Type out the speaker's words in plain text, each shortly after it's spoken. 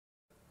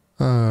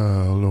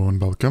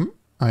Welcome,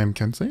 I am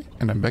Kensei,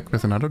 and I'm back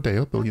with another Day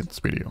of Billions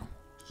video.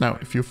 Now,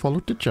 if you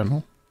followed the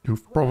channel,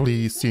 you've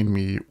probably seen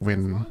me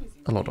win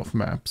a lot of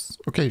maps.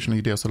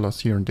 Occasionally there's a loss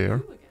here and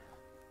there,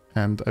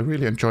 and I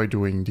really enjoy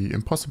doing the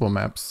impossible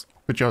maps,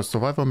 which are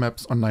survival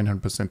maps on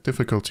 900%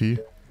 difficulty,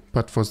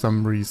 but for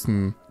some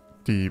reason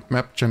the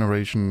map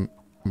generation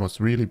was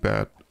really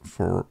bad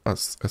for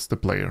us as the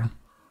player.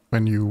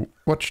 When you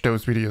watch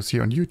those videos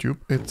here on YouTube,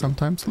 it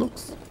sometimes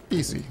looks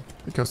easy,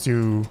 because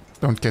you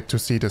don't get to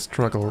see the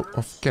struggle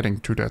of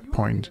getting to that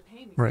point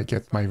where I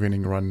get my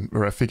winning run,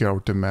 where I figure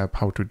out the map,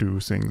 how to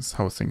do things,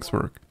 how things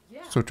work.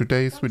 So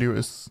today's video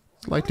is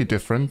slightly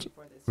different,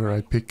 where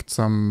I picked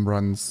some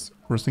runs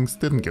where things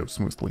didn't go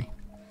smoothly.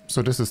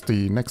 So this is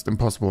the next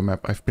impossible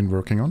map I've been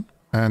working on,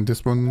 and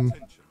this one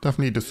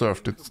definitely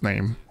deserved its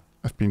name.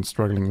 I've been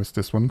struggling with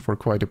this one for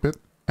quite a bit,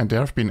 and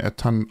there have been a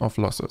ton of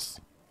losses.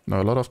 Now,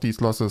 a lot of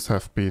these losses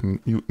have been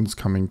mutants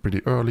coming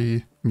pretty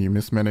early, me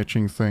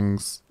mismanaging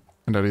things,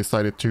 and I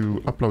decided to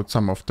upload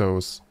some of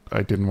those.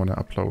 I didn't want to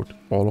upload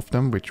all of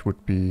them, which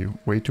would be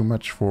way too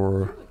much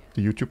for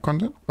the YouTube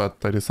content, but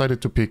I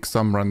decided to pick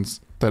some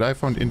runs that I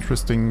found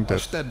interesting,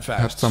 that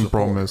had some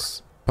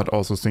promise, but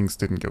also things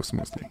didn't go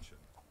smoothly.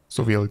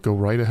 So we'll go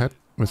right ahead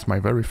with my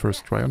very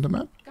first try on the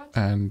map,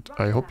 and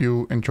I hope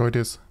you enjoy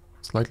this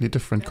slightly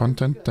different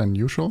content than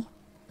usual.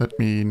 Let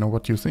me know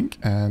what you think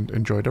and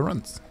enjoy the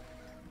runs.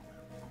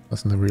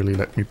 Doesn't really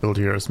let me build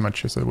here as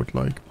much as I would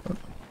like, but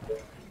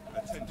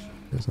okay,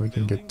 so we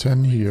can get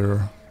 10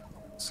 here,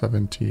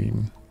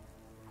 17.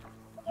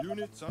 I'll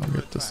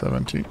get the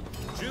 17.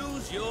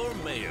 Choose your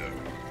mayor.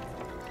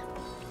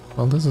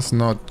 Well, this is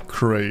not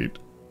great.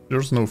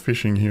 There's no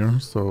fishing here,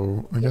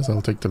 so I guess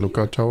I'll take the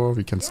lookout tower.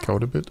 We can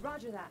scout a bit.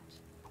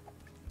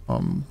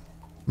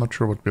 Not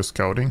sure what we're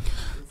scouting.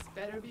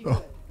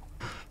 Oh,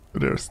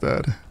 there's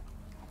that.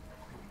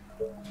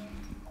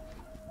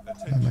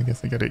 And I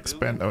guess I gotta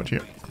expand out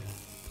here.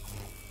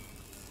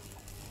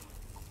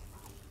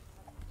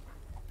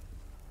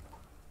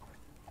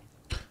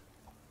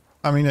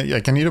 I mean, I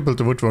can either build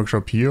the wood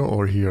workshop here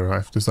or here.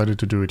 I've decided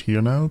to do it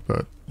here now,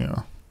 but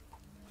yeah.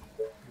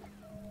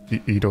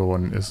 Either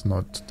one is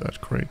not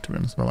that great, to be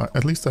honest. Well,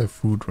 at least I have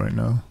food right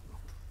now.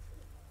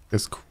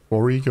 This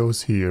quarry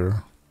goes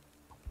here.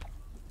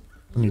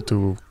 I need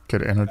to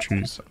get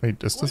energies.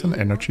 Wait, is this an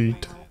energy?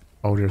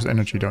 Oh, there's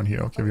energy down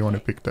here. Okay, we want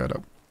to pick that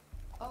up.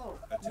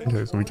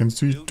 Okay, so we can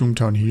see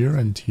Doomtown here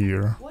and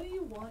here. What do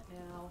you want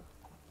now?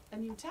 A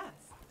new task?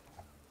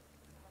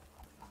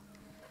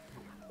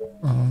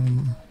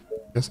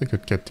 Guess I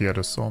could get the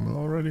other sawmill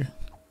already.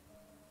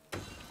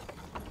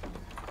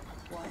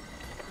 What?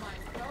 My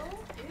stove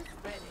is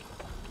ready.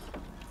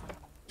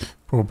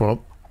 Poor Bob.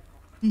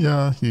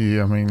 Yeah,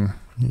 I mean,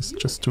 he's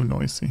just too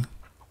noisy.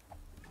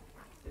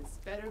 This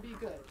better be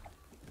good.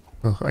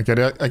 Well, I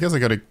guess I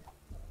gotta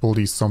pull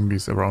these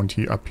zombies around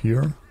here, up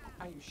here,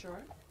 Are you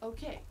sure?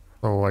 Okay.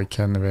 so I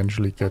can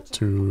eventually get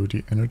to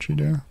the energy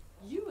there.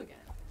 You again.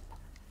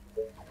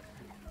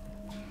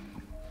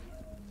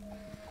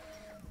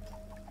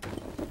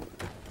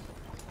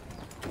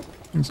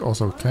 It's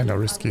also kind of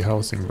risky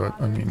housing, but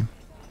I mean,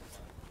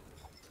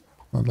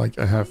 not like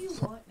I have What do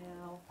you want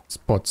now?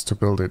 spots to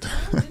build it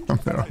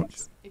somewhere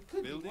else. It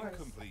could be Building worse.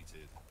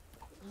 completed.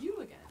 You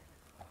again.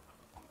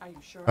 Are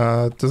you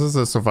sure? This is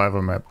a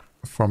survival map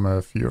from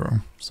a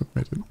viewer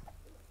submitted.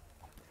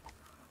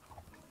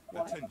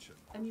 What? Attention.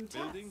 A new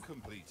task. Building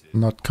completed.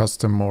 Not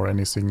custom or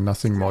anything,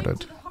 nothing Straight modded.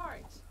 to the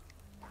heart.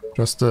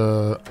 Just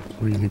a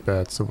really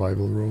bad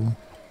survival role.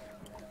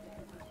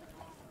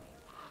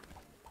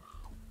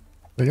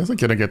 I guess I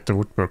gotta get the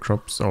wood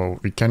workshop, so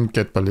we can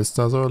get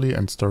ballistas early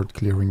and start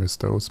clearing with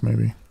those,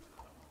 maybe.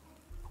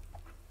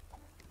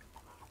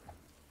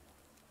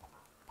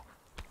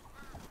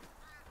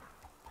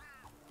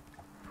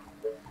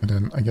 And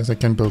then I guess I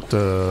can build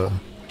the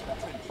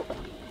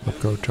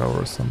lookout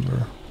tower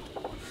somewhere.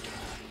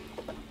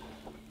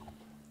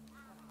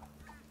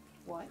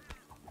 What?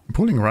 I'm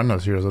pulling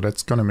runners here, so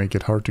that's gonna make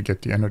it hard to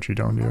get the energy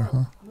down there,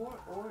 huh? More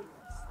orders.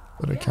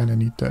 But I kinda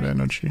need that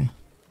energy.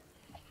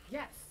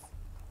 Yes.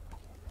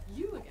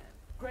 You again.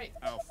 Great.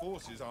 Our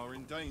forces are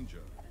in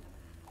danger.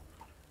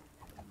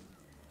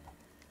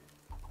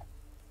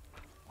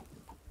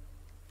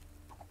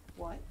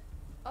 What?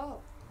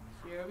 Oh,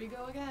 here we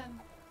go again.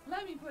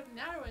 Let me put an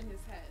arrow in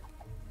his head.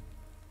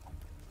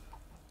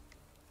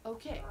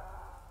 Okay.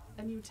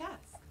 A new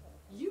task.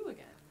 You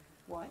again.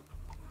 What?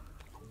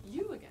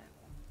 You again.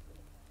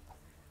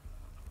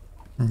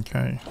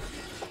 Okay.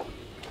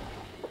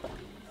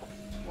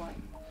 What?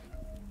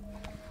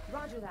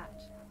 Roger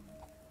that.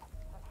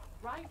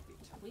 Right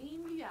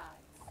between the eyes.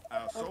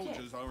 Our Okay.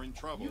 soldiers are in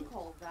trouble. You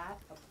call that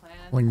a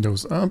plan? Pulling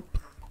those up.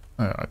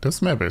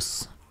 This map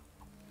is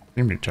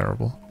extremely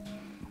terrible.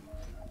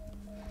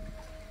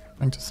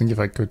 Trying to think if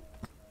I could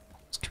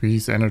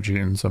squeeze energy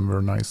in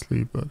somewhere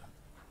nicely, but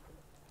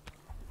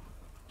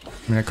I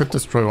mean, I could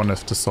destroy one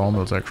of the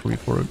sawmills actually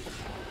for it.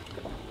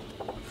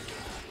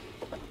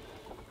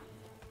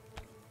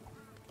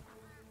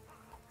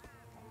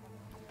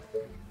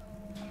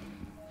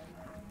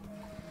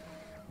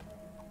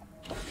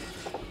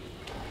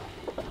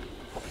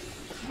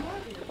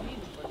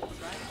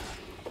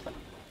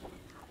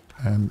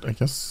 And I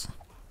guess...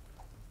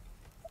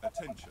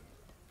 Attention.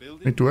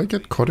 Building Wait, do I get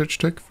complete. cottage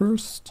tech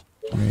first?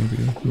 Maybe.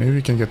 Maybe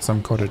we can get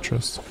some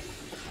cottages.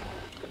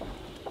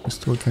 We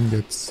still can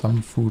get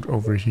some food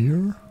over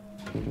here.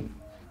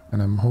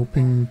 And I'm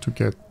hoping to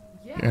get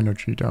the Yeah.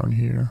 energy down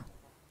here.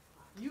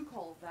 You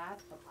call that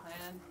a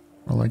plan?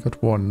 Well, I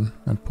got one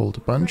and pulled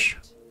a bunch.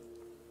 Great.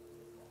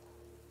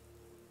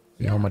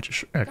 See how Yeah,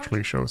 much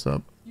actually shows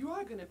up. You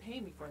are gonna pay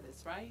me for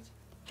this, right?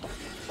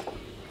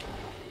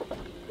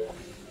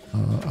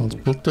 I'll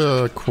put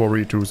the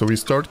quarry too. So we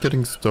start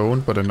getting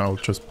stone, but then I'll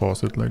just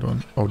pause it later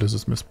on. Oh, this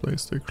is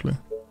misplaced actually.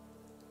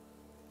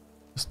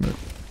 Isn't it?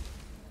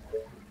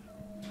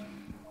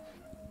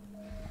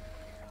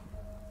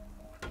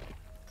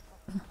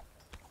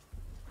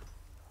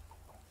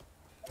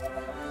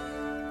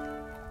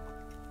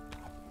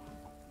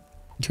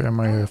 Okay, I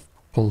might have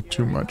pulled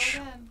too Here we go much.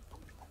 again.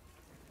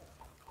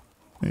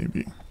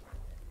 Maybe.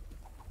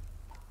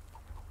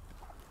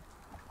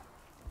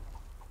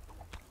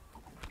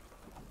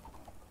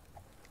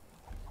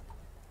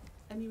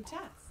 A new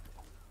task.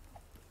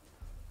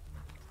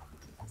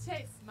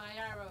 Chase my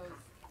arrows.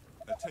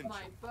 Attention.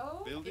 My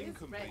bow Building is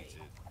completed. ready.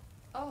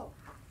 Oh,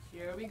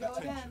 here we go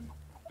again.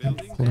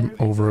 Building Pull him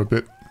over a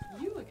bit.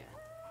 You again.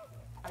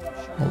 Are you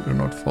sure? Oh, you're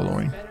not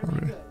following. Better be Are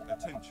we? good.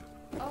 Attention.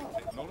 Oh,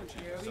 Technology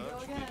here we go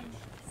research again.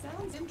 finished.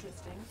 Sounds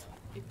interesting.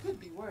 It could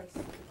be worse.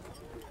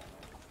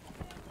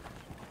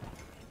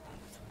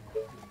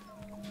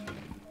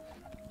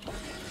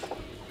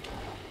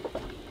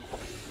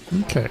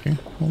 Okay,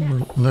 well,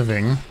 we're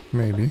living,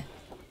 maybe.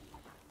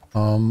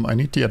 I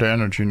need the other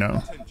energy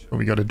now. So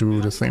we gotta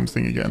do the same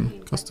thing again,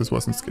 because this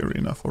wasn't scary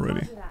enough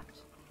already. Roger that.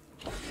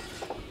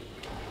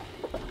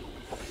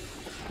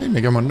 Hey,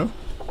 Megamondo.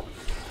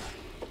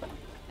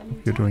 A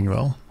new You're doing task.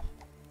 well.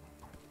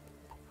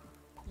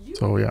 You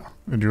So yeah,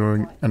 we're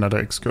doing another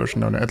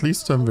excursion down there. At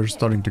least we're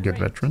starting to get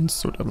veterans,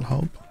 so that'll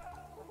help.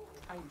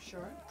 Are you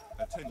sure?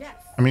 Attention. Yes.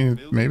 I mean,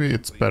 maybe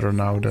it's better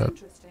now Sounds that,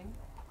 interesting.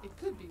 It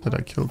could be that I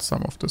worse. killed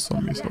some of the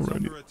zombies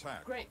already. Under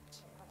attack. Great.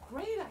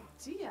 Great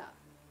idea.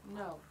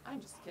 No, I'm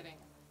just kidding.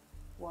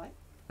 What?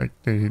 Like,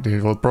 they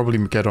will probably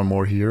get on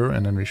more here,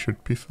 and then we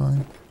should be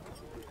fine.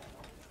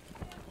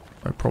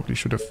 I probably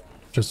should have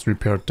just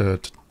repaired the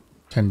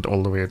tent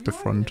all the way at the You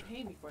are front. gonna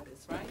pay me for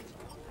this, right?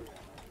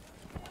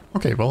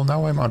 Okay, well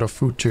now I'm out of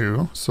food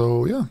too,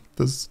 so yeah,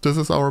 this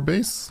is our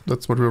base.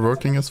 That's what we're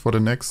working as for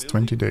the next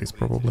 20 days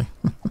probably.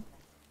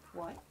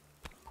 What?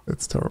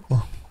 That's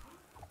terrible.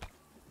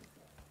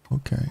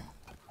 Okay,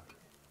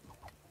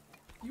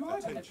 You are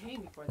gonna pay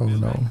me for oh this,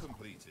 no, right?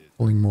 Completed.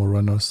 pulling more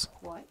runners.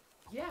 What?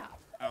 Yeah.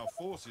 Our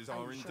forces Are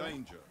are you in sure?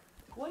 danger.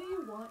 What do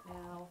you want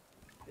now?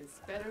 This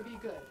better be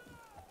good.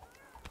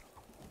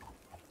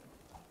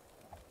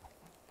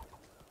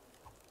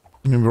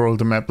 You can roll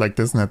the map like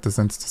this and had the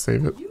sense to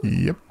save it.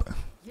 Yep,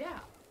 Yeah.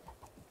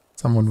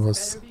 someone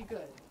was Better be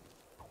good.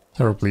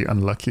 terribly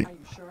unlucky. Are you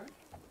sure?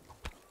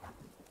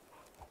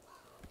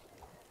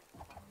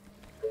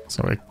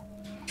 So I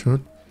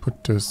could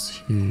put this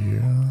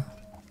here.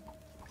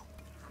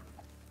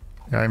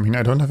 Yeah, I mean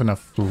I don't have enough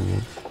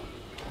food.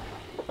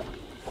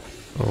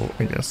 Oh,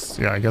 I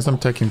guess I'm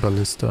taking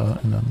ballista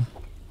and then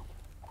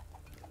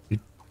we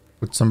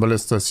put some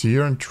ballistas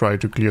here and try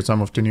to clear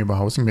some of the nearby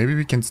housing. Maybe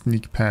we can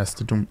sneak past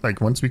the doom. Like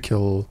once we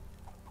kill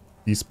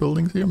these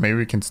buildings here, maybe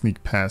we can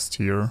sneak past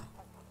here.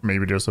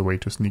 Maybe there's a way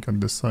to sneak on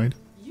this side.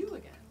 You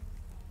again.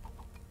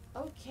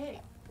 Okay,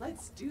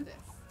 let's do this.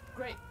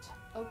 Great.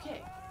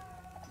 Okay.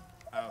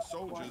 Our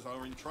soldiers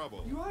are in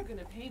trouble. You are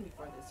gonna pay me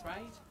for this,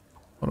 right?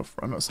 A lot of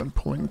runners and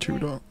pulling too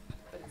though.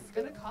 But it's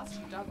gonna cost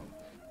you double.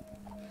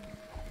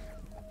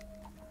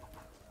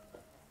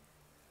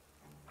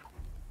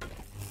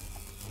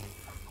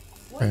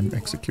 What do And you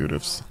want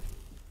executives. now?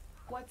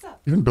 What's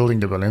up? Even building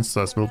the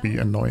ballistas will be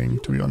annoying,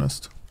 to be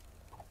honest.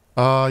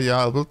 Yeah,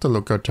 I'll build the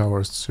lookout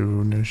tower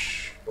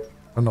soonish.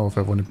 I don't know if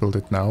I want to build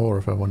it now or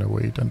if I want to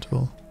wait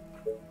until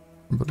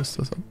the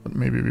ballistas up, but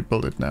maybe we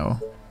build it now.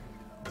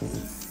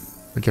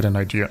 We get an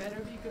idea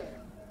Better be good.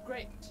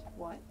 Great.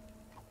 What?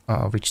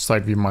 which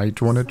side we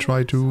might want to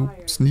try to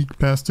sneak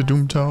past the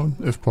Doomtown,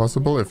 if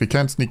possible. If we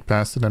can't sneak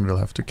past it, then we'll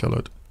have to kill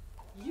it.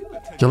 You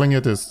again. Killing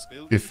it is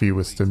iffy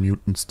with the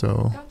mutants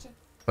though. Gotcha.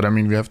 But I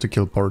mean, we have to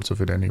kill parts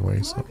of it anyway,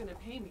 You so are gonna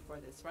pay me for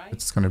this, right?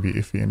 it's gonna be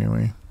iffy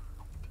anyway.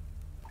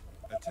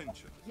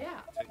 Attention. Yeah.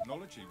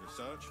 Technology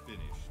research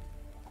finished.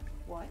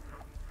 What?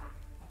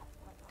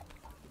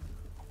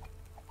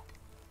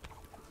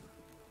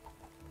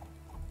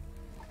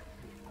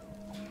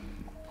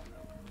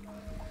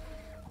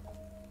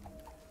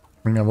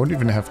 I mean, I won't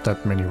even have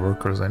that many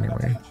workers anyway.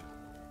 Attention.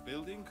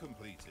 Building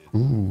completed.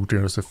 Ooh,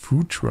 there's a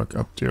food truck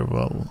up there,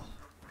 well.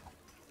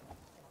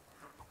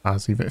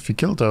 See, if we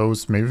kill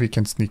those, maybe we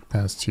can sneak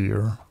past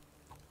here.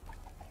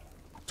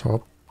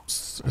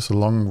 Tops is a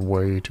long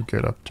way to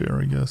get up there,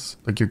 I guess.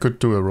 Like, you could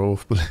do a row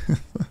of...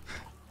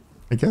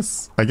 I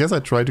guess I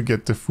try to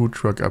get the food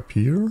truck up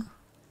here.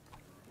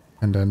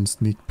 And then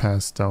sneak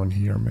past down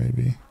here,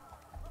 maybe.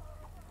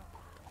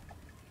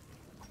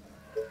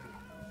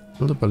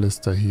 Build a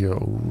ballista here.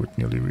 Oh, it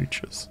nearly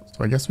reaches.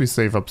 So I guess we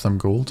save up some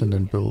gold and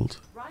then build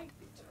Right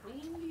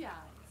between the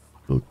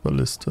eyes.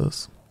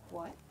 ballistas.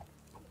 What?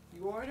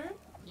 You order,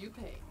 you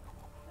pay.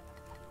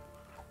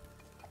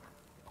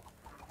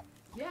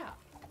 Yeah.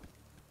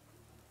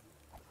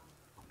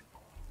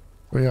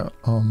 Oh yeah,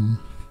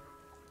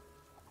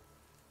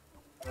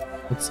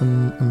 that's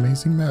an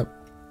amazing map.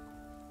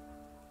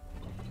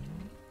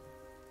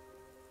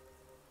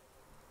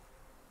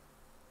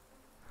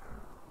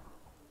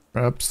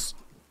 Perhaps,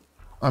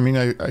 I mean,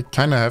 I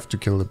kind of have to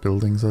kill the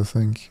buildings, I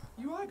think.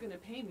 You are gonna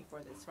pay me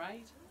for this,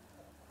 right?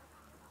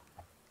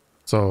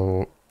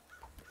 So,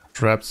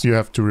 perhaps you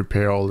have to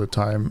repair all the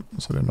time,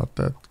 so they're not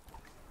that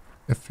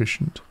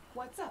efficient.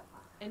 What's up?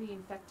 Any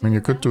infected? I mean,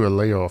 you could around? do a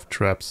layer of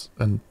traps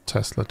and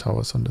Tesla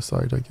towers on the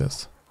side, I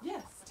guess.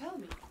 Yes, tell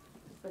me.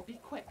 But be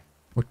quick.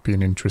 Would be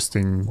an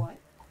interesting What?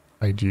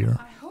 idea.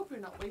 I hope you're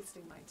not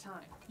wasting my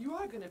time. You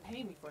are gonna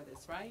pay me for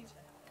this, right?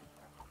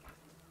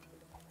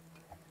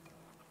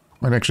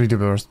 Might actually the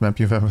worst map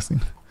you've ever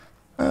seen.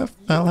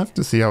 I'll have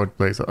to see how it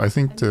plays out. I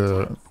think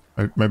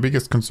my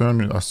biggest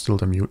concern are still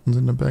the mutants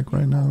in the back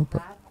right now, but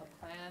That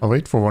a plan? I'll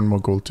wait for one more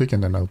gold tick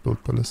and then I'll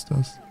build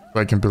ballistas. So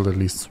I can build at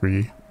least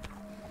 3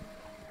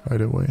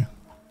 right away.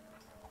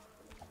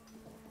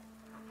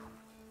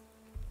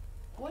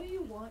 What do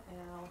you want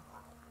now?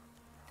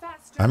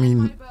 Faster I with mean,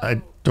 my bow.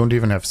 I don't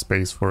even have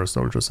space for a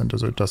soldier center,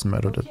 so it doesn't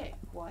matter that Okay,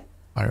 what?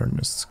 iron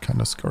is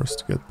kind of scarce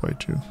to get by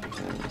too.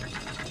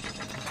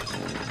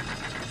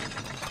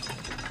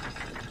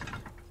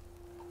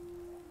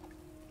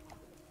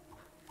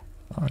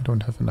 I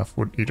don't have enough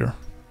wood either.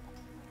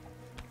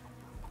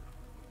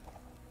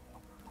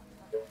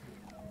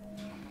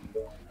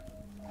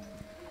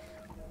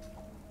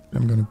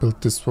 I'm gonna build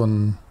this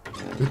one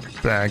a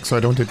bit back so I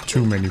don't hit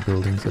too many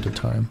buildings at a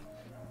time.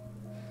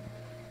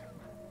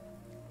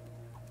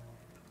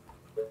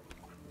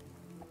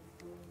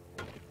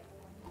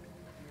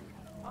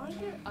 Aren't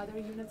there other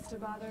units to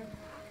bother?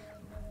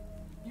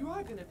 You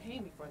are gonna pay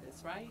me for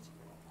this, right?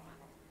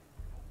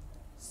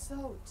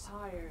 So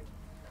tired.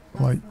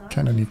 Oh, I Last night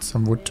kinda need was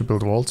some wood to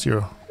build amazing. walls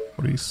here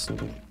for these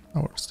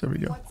towers. There we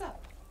go. What's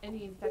up?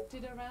 Any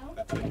infected around?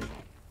 Attention.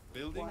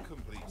 Building What?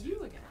 completed.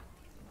 You again.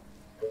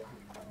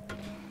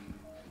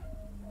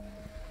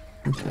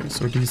 Okay,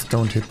 so these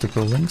don't hit the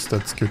buildings.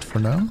 That's good for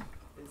now.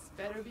 This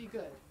better be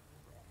good.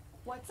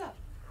 What's up?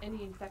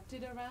 Any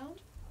infected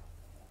around?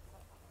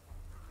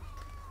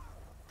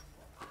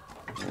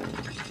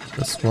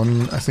 This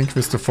one, I think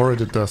with the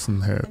forward it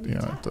doesn't hit.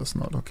 Yeah, it does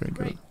not. Okay, good.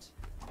 Great.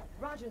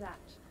 Roger that.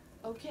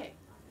 Okay.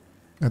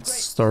 Let's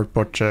Great. start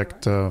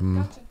project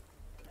Gotcha.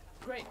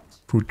 Great.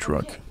 food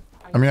truck. Okay.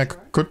 Are I mean, you I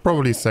sure? could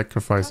probably Okay.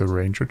 sacrifice a Gotcha.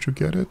 ranger to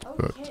get it,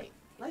 but Okay.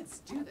 Let's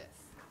do this.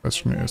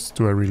 question Okay. is,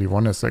 do I really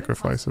want to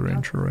sacrifice a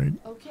ranger, right?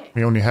 Okay.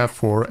 We only have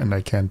 4 and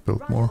I can't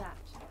build Roger more. that.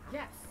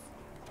 Yes.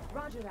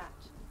 Roger that.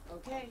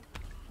 Okay.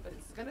 But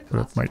it's gonna So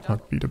that cost you might not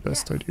double. be the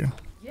best Yes. idea.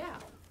 Yeah.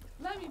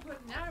 Let me put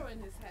an arrow in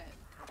his head.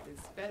 This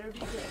better be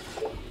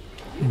good.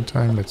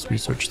 Meantime, let's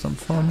research some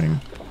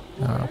farming.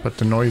 But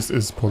the noise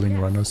is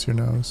pulling runners here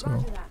now, so...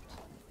 Roger that.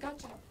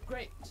 Gotcha.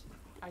 Great.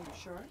 Are you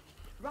sure?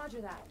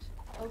 Roger that.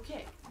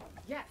 Okay.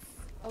 Yes.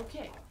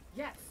 Okay.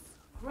 Yes.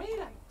 Great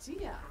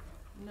idea.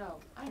 No,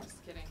 I'm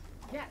just kidding.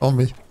 Yes. Oh,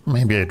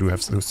 maybe I do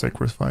have to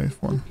sacrifice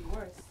one. Could be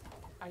worse.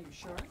 Are you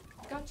sure?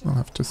 Gotcha. I'll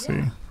have to see.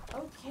 Yeah.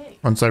 Okay.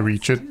 Once I Let's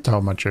reach do it, how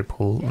this. much I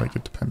pull, Yeah. like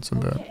it depends on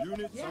that. Okay.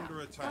 Units Yeah. under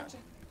attack. Gotcha.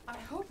 I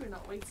hope you're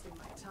not wasting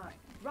my time.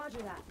 Roger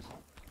that.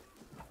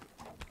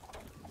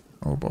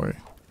 Oh boy.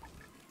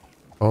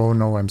 Oh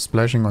no, I'm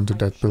splashing onto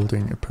that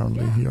building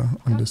apparently Yeah. here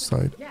on this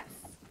Gotcha. side. Yes.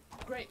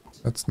 Great.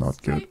 That's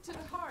not good. Straight to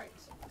the heart.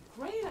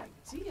 Great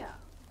idea.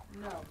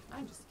 No,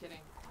 I'm just kidding.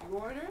 You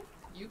order,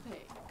 you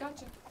pay.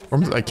 Gotcha. Is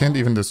Problem is that I can't all?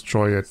 even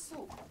destroy a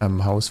So,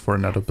 house for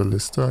another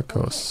ballista,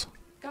 cause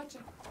gotcha.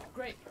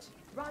 Great.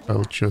 Roger I'll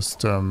that. just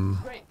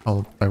Great.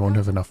 I won't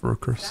have enough Is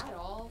workers. that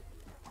all?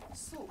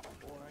 So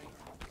boring.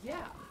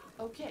 Yeah.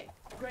 Okay.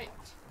 Great.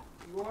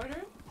 You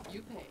order,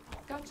 you pay.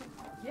 Gotcha.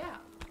 Yeah.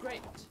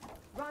 Great.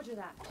 Roger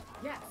that.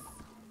 Yes.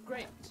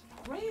 Great.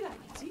 Great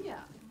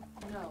idea.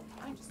 No,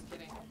 I'm just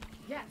kidding.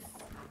 Yes.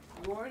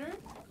 You order,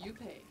 you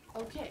pay.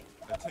 Okay.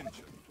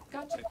 Attention.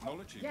 Gotcha.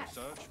 Technology Yes.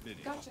 research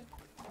finished. Gotcha.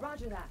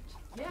 Roger that.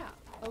 Yeah.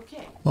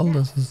 Okay. Well,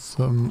 Yes. this is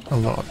a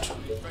lot.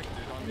 Infected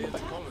are near the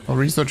colony. I'll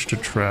research the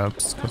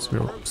traps, because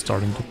we're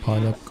starting to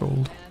pile up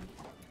gold. And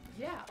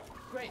yeah.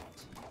 Great.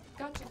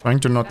 Gotcha. Trying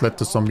to not Is let that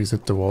the all? zombies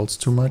hit the walls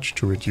too much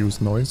to reduce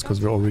noise,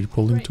 because we're already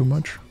pulling too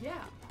much. Yeah.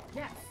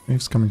 Yes.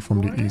 Waves coming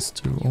from the Order, east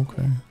too, you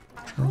okay.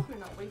 I Sure. hope you're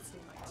not wasting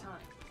my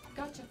time.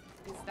 Gotcha.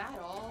 Is that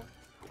all?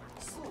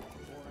 So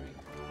boring.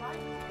 Right?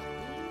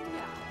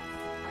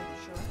 Yeah. Are you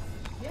sure?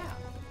 Yeah.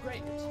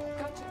 Great.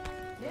 Gotcha.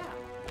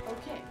 Yeah.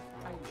 Okay.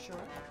 Are you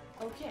sure?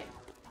 Okay.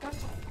 Gotcha.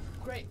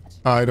 Great.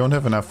 I don't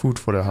have enough food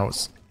for the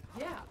house.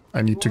 Yeah.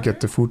 I need to get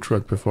the Order? food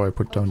truck before I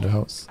put down the Okay.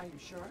 house. Are you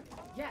sure?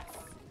 Yes.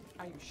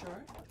 Are you sure?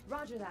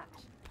 Roger that.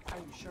 Are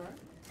you sure?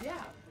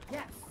 Yeah.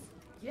 Yes.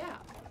 Yeah.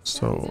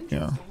 So, Sounds yeah.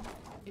 interesting.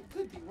 It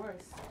could be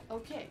worse.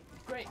 Okay.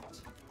 Great.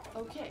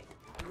 Okay.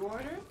 You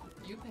order,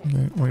 you pay.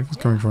 Okay, wave is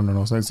coming from the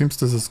north side. It seems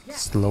this is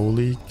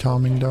slowly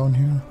calming down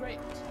here. Great.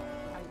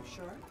 Are you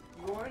sure?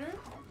 You order,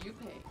 you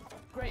pay.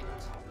 Great.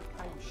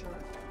 Are you sure?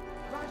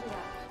 Roger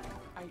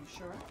that. Are you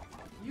sure?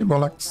 Hey,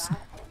 Bollocks.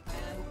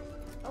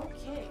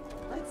 Okay,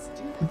 let's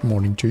do this. Good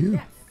morning to you.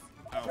 Yes.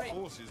 Our Great.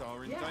 forces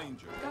are in Yeah.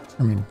 danger. Gotcha.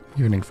 I mean,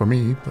 evening for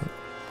me, but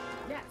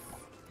Yes.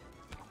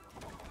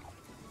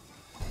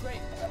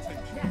 Great.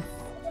 Yes.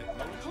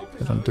 Technology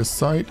get on this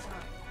side.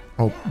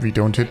 Hope we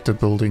don't hit the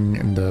building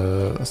in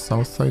the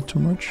south side too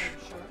much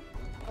Sure.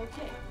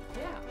 Okay.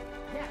 Yeah.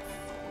 Yes.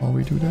 while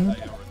we do They that. are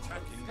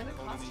attacking the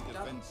colony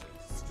defenses.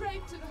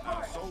 Straight to the Our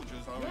heart.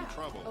 soldiers are in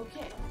trouble.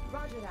 Okay.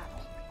 Roger that.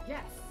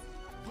 Yes.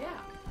 Yeah.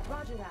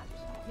 Roger that.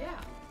 Yeah.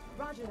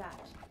 Roger that.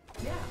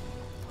 Yeah.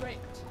 Great.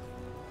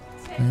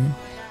 Take my arrow.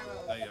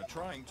 They are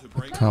trying to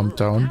break Calmed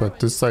through. down, but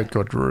this side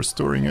got worse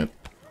during it.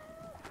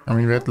 I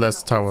mean, we had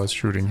less towers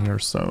shooting here,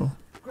 so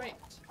Great.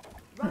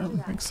 yeah, Roger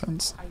that. makes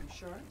sense. Are you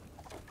sure?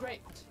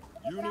 Great.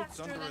 Units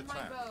Faster under than my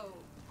attack. bow.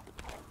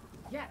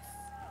 Yes.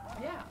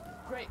 Yeah.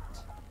 Great.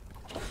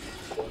 Okay.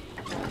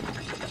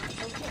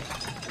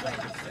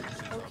 Great.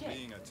 Defenses are Okay.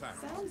 being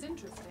attacked. Sounds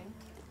interesting.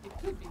 It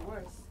could be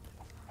worse.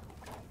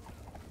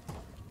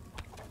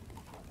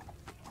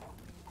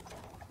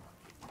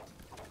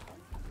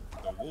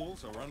 The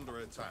walls are under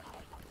attack.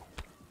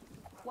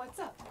 What's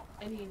up?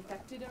 Any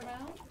infected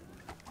around?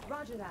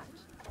 Roger that.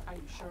 Are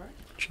you sure?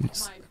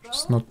 Jeez, My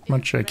there's bow not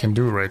much is I can ready.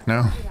 do right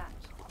now. Roger that.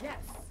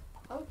 Yes.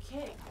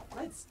 Okay.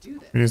 Let's do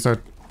this. Is that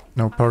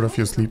no part of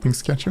your sleeping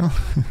schedule?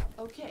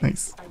 Okay.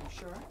 Nice. Are you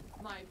sure?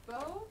 My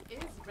bow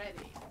is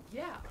ready.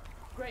 Yeah.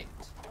 Great.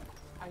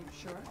 Are you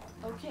sure?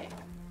 Okay.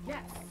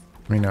 Yes.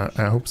 I mean,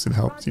 I hope it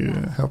helps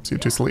you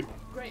to sleep.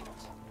 Great.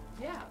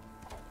 Yeah.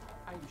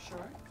 Are you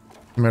sure?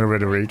 No matter where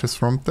the rate is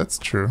from, that's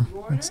true. You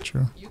order, That's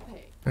true. you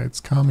pay. Yeah, it's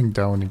calming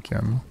down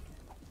again.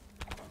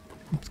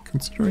 I'm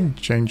considering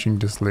changing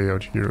this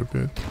layout here a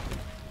bit.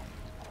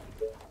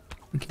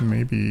 We can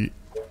maybe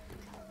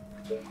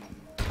make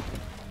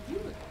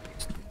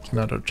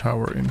another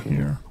tower in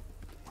here.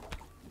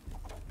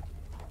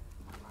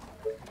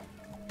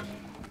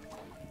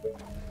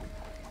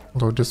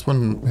 Although this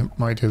one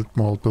might hit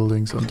more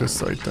buildings on this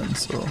side then,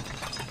 so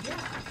Yeah.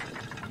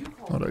 You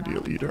call not that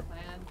ideal either. plan.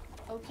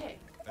 Okay.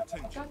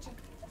 Attention. Gotcha.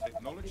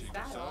 Technology Is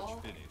that research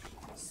all?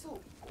 finished. So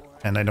boring.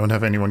 And I don't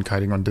have anyone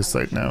kiting on this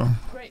side now.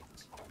 Great.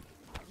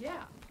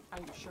 Yeah. Are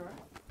you sure?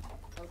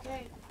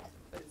 Okay.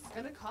 But it's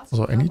gonna cost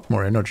Also, you I need double.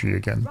 more energy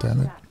again, Roger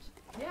damn it. that.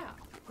 Yeah.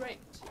 Great.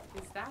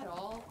 Is that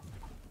all?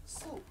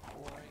 So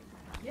boring.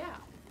 Yeah.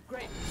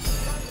 Great.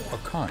 Roger A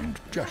that. kind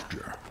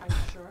gesture. Are you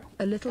sure?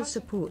 A little Gotcha.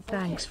 support, Okay.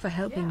 thanks for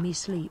helping Yeah. me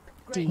sleep,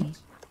 Great. D.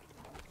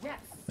 Yes.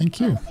 Thank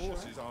you.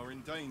 Forces are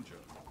in danger.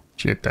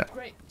 Shit that.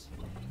 Great.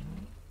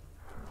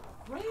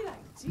 Great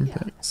idea.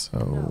 Okay, so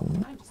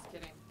No, I'm just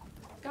kidding.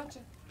 Gotcha.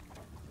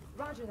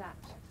 Roger that.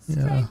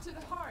 Yeah. Straight to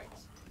the heart.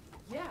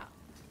 Yeah.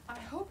 I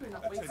hope you're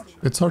not wasting. Attention.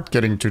 it's hard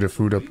getting to the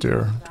food up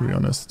there, to be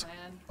honest. Plan.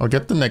 I'll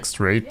get the next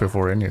raid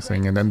before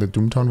anything, and then the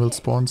Doomtown will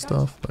spawn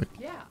stuff. Like,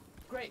 Yeah.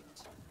 Great.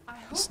 I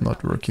hope it's you're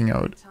not working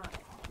wasting out. time.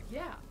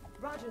 Yeah.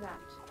 Roger that.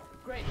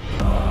 Great.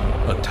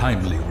 A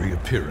timely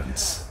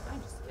reappearance.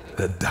 I'm just kidding.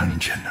 The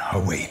dungeon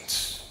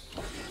awaits.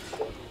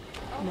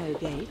 No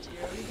gate.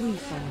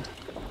 Refund.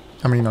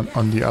 I mean,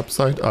 on the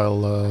upside,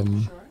 I'll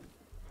Sure.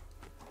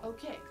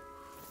 Okay.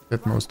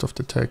 get most of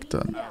the tech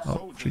done.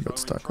 Oh, she got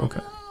stuck.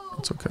 Okay,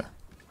 it's okay.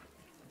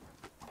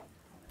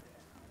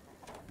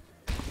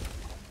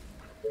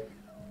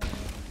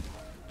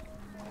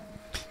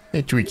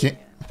 Hey, Tweaky.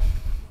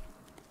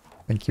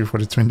 Thank you for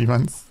the 20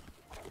 months.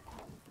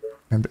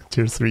 And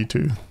tier 3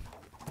 too.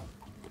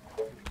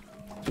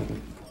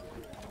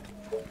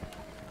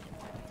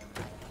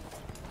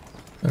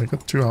 I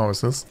got 2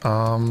 houses.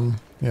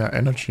 Yeah,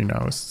 energy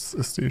now is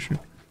the issue.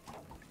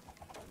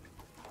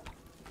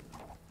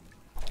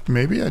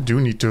 Maybe I do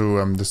need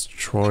to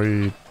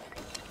destroy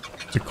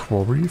the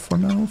quarry for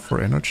now, for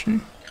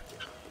energy.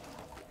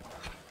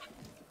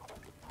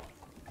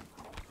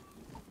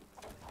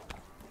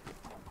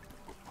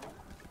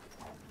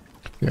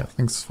 Yeah,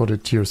 thanks for the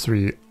tier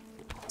 3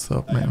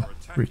 sub, They man. are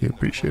attacking Really the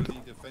appreciate it.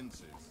 colony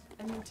defenses.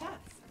 A new task.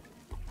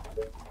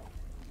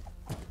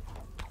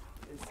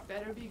 This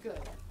better be good.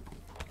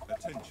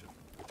 Attention.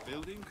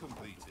 Building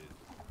completed.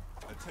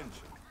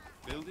 Attention.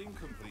 Building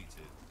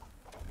completed.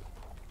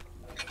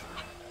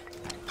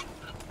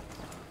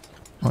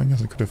 Oh, I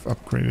guess I could have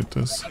upgraded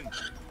this.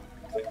 Attention.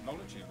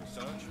 Technology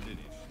research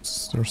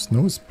finished. There's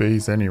no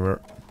space anywhere.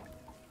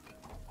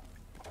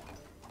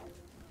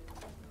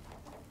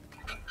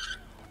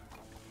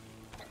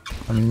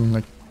 I mean,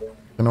 like, you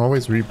can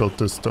always rebuild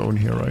the stone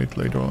here, right?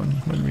 Later on,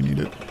 when we need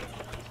it.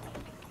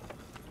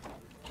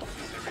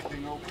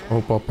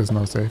 Oh, Bob is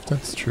now safe.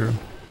 That's true.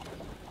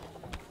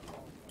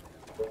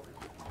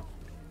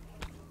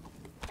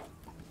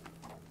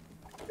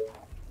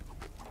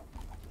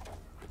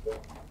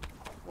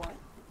 What?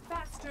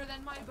 Faster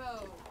than my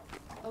bow.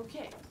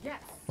 Okay.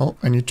 Yes. Well,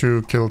 I need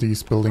to kill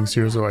these buildings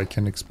here so I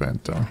can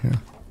expand down here.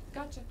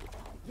 Gotcha.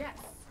 Yes.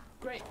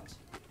 Great.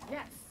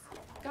 Yes.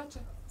 Gotcha.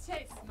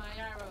 Taste my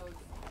arrows.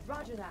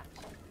 Roger that.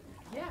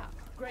 Yeah,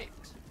 great.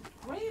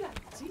 Great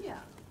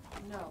idea.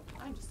 No,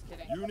 I'm just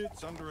kidding.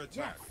 Units under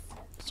attack.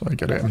 So I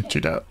gotta empty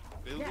that.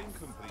 Building Yes.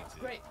 completed.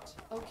 Great.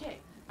 Okay.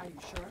 Are you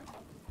sure?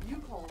 You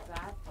call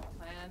that a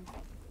plan?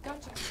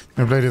 Gotcha.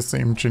 I play the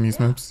same Chinese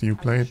maps you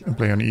played. I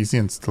play on easy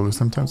and still lose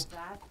sometimes.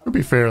 To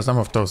be fair, some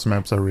of those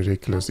maps are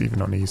ridiculous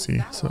even on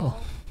easy, so...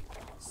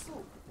 So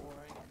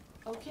boring.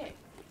 Okay.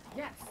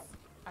 Yes.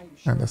 Are you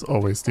sure? And as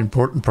always, the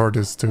important part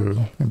is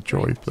to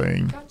enjoy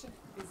playing. Gotcha.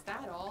 Is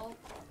that all?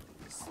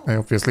 So I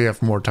obviously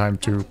have more time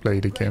to play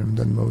the game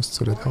than most,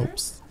 so that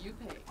helps. you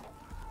pay.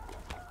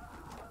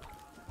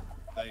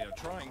 They are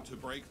trying to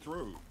break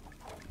through.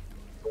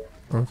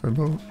 Or if I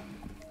build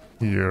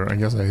here, I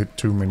guess I hit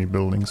too many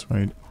buildings,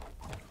 right?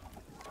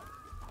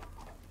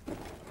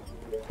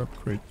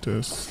 Upgrade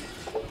this.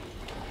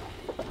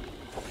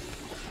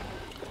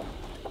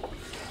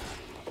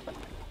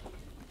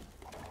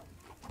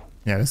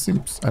 Yeah, this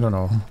seems, I don't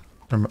know.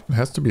 It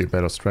has to be a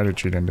better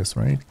strategy than this,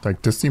 right?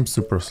 Like, this seems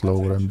super slow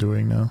what I'm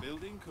doing now.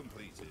 Building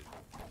completed.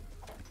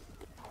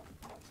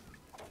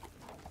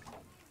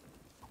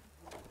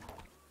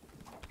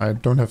 I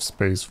don't have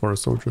space for a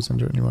soldier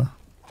center anymore.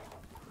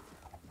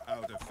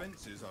 Our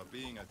defenses are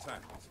being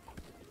attacked.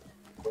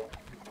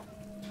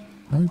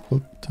 I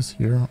built this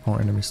here. Oh,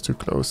 enemy's too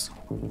close.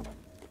 Oh,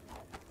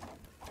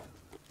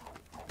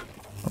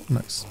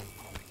 nice.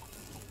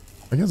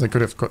 I guess I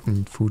could have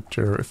gotten food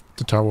there if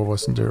the tower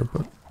wasn't there,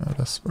 but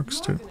this works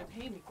You're too. gonna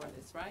pay me for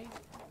this, right?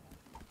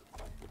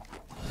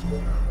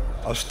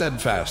 A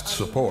steadfast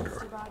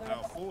supporter. Mr. Brother?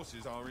 Our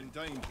forces are in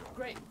danger.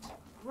 Great.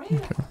 Great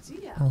Okay.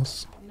 idea. That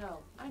was No,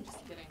 I'm just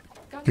kidding.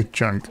 Gotcha. good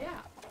chunk. Yeah,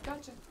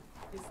 gotcha.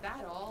 Is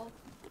that all?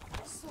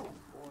 So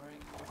boring.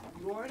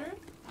 You order?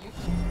 You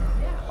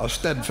yeah. A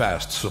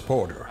steadfast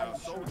supporter. Our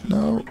soldiers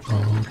No. are in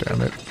Oh,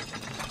 damn it.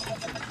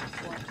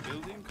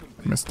 building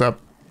complete. Messed up.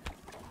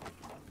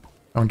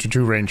 Down to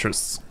 2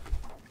 rangers.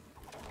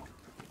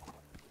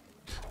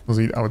 Was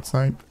he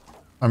outside?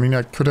 I mean,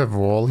 I could have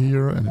wall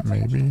here and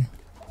maybe...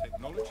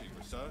 Technology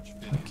research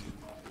finished.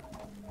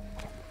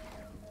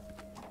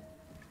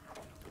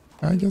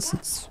 I guess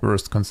it's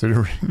worth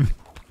considering.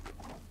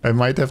 I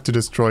might have to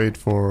destroy it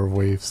for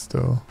waves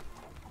though.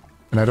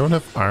 And I don't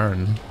have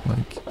iron.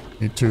 Like,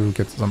 need to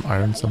get some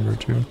iron somewhere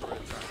too.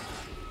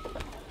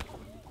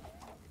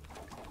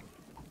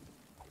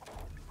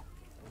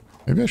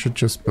 Maybe I should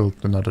just build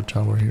another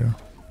tower here.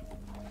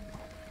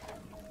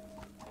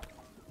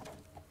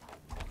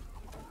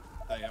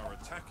 They are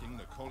attacking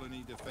the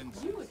colony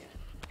defenses. You again.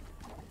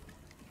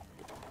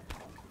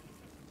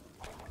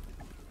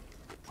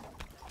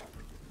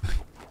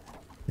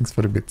 Thanks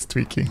for the bits,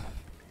 Tweaky.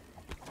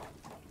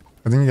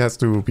 I think it has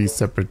to be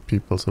separate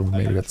people, so They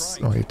maybe are that's...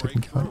 trying Oh, to it break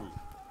didn't count. through.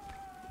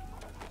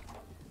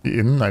 The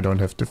inn, I don't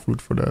have the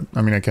food for that.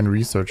 I mean, I can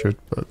research it,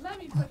 but... Let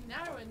me put an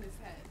arrow in his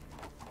head.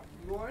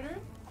 You order,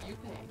 you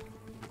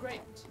pay.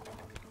 Great.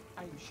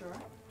 Are you sure?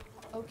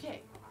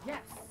 Okay.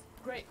 Yes.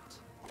 Great.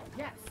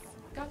 Yes.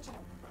 Gotcha.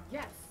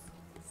 Yes.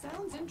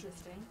 Sounds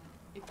interesting.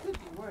 It could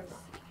be worse.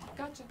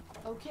 Gotcha.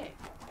 Okay.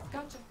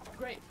 Gotcha.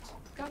 Great.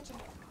 Gotcha.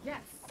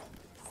 Yes.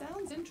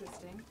 Sounds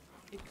interesting.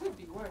 It could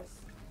be worse.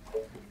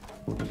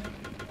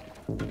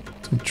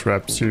 Some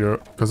traps here,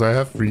 because I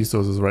have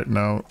resources right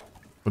now,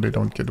 so they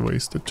don't get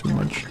wasted too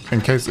much.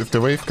 In case if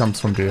the wave comes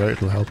from there,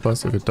 it'll help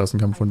us. If it doesn't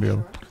come from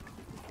there,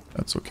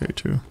 that's okay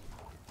too.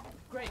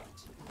 Great.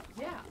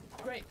 Yeah.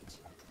 Great.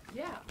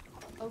 Yeah.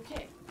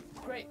 Okay.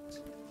 Great.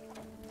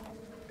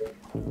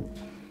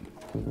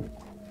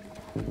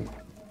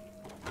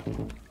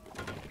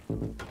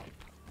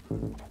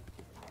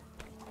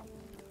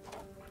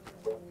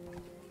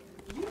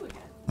 You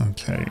again.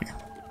 Okay.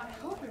 I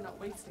hope you're not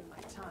wasting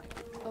my time.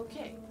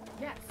 Okay.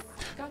 Yes.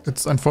 Gotcha.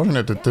 It's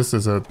unfortunate that this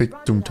is a big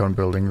Doomtown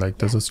building. Like,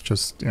 this is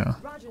just, yeah,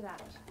 Roger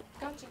that.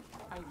 Gotcha.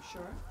 Are you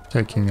sure?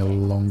 taking a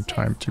long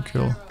time to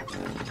kill.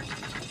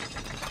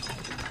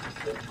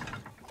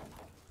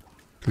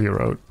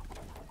 Clear out.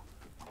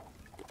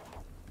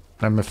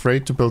 I'm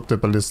afraid to build the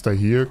ballista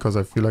here, because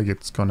I feel like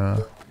it's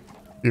gonna...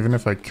 Even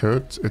if I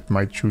could, it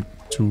might shoot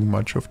too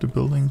much of the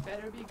building.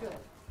 Better be good.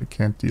 I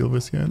can't deal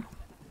with yet.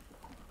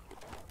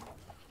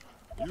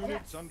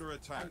 Units under Are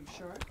attack. you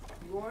sure?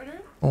 You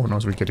order? Oh, and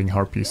also we're getting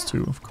harpies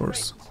too, of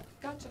course.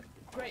 Great. Gotcha.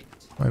 Great.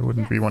 Why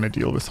wouldn't we want to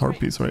deal with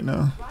harpies right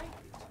now? Right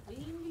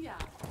between the eyes.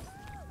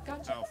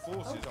 Gotcha. Our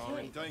forces are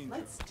in Okay, danger.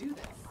 let's do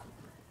this.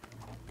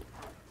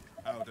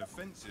 Our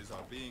defenses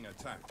are being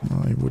attacked.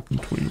 Why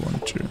wouldn't we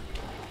want to?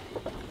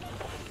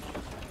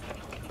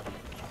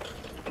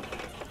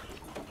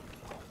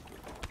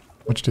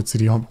 Watch that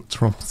city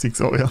from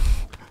 6 oil.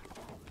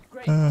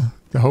 Great.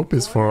 The hope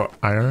is for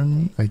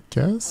iron, I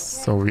guess.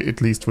 So we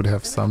at least would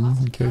have some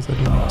in case I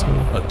don't need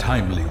to. A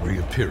timely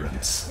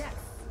reappearance.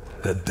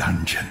 The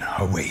dungeon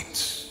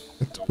awaits.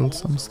 Get to build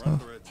some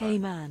stuff. Hey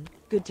man,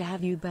 good to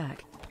have you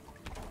back.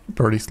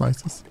 Birdie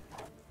slices.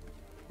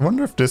 I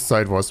wonder if this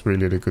side was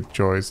really the good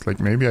choice. Like,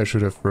 maybe I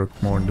should have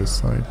worked more on this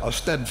side. A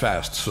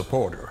steadfast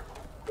supporter.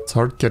 It's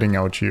hard getting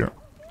out here.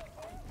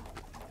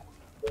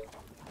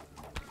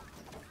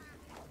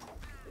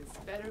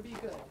 better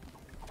be good.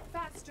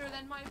 Faster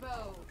than my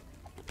bow.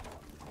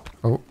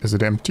 Oh, is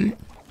it empty?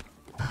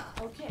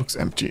 Okay. Looks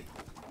empty.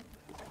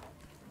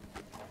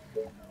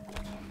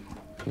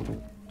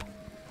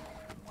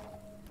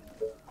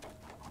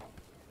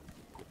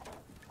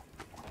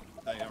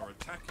 They are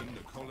attacking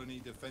the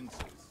colony defenses.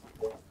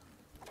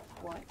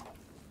 What?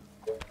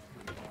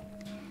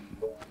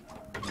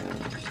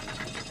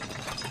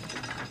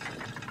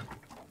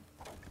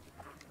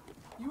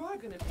 You are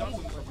gonna pay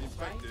Dozens for of this,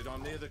 right? infected are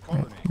near the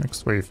colony.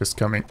 Next wave is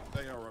coming.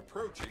 They are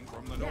approaching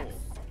from the Yes. north.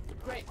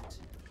 Great.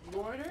 You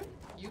order,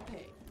 you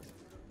pay.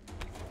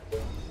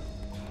 This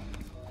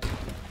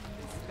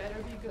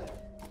better be good.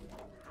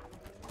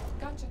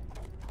 Gotcha.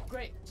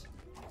 Great.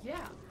 Yeah.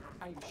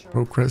 Are you sure?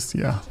 Progress,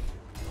 yeah. Gotcha.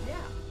 Yeah.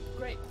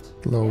 Great.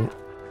 Low, Yeah.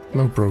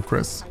 low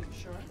progress. Are you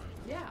sure?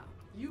 Yeah.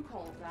 You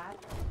call that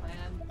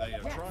plan. They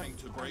are Yes. trying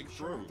to break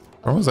through.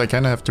 Almost I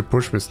kind of have to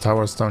push with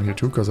towers down here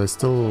too, because I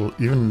still,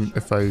 even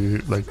if I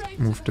like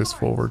move this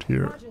forward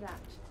here, Roger that.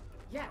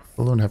 Yes.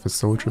 I don't have a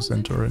soldier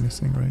center or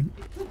anything, right?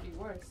 It could be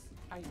worse.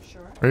 Are you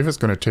sure? Wave is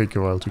gonna take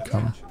a while to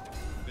come.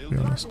 Building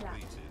honest.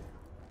 completed.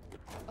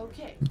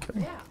 Okay.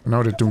 Okay. Yeah.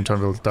 Now the Doomtown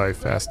will die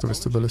faster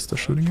with the ballista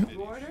shooting it.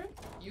 You order,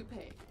 you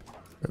pay.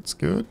 That's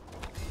good.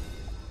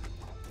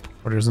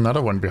 Oh, there's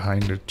another one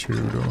behind it too,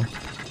 though.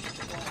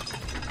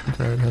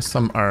 Okay, it has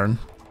some iron.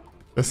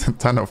 There's a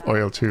ton of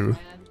oil too.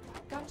 And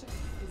gotcha.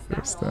 Is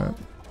There's that all? that.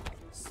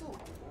 So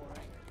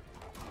boring.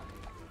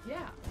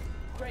 Yeah.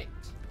 Great.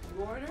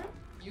 You order,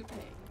 you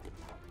pay.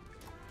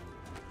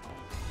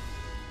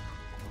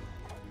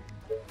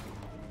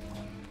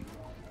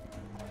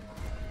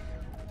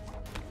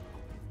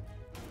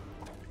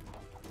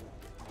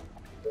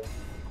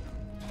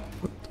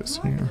 Put this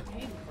You are here. gonna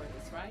pay me for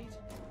this, right?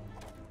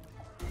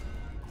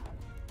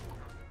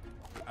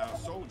 Our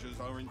soldiers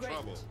are in Great.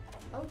 trouble.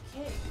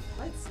 Okay,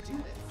 let's do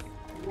this.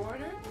 You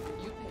order,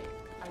 you pay.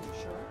 Are you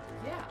sure?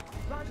 Yeah,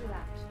 roger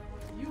that.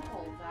 You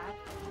hold that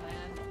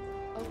plan.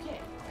 Okay,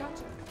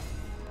 gotcha.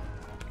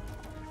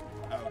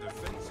 Our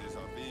defenses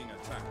are being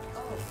attacked.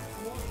 Oh,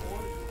 more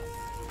orders.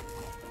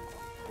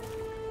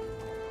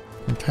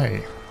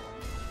 Okay.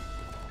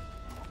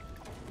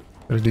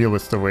 I'll deal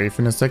with the wave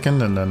in a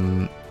second and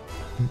then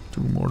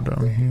do more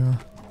down here.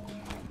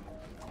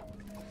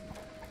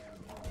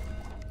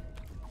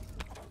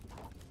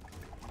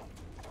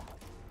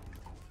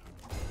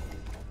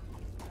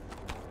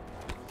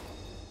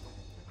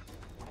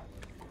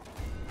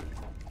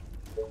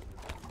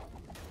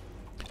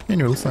 Hey,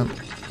 Noodle-san. Yeah,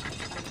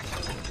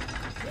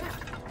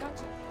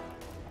 gotcha.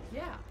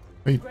 Yeah,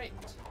 Wait. great.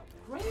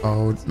 Great.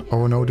 Oh,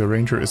 oh no, the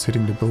ranger is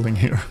hitting the building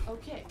here.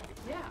 Okay,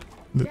 yeah.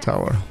 The yes.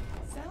 tower.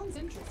 Sounds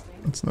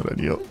interesting. That's not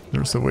ideal.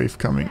 There's a wave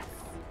coming. Yes.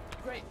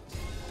 Great.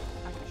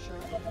 Are you sure?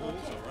 Walls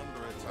Okay. are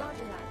under attack.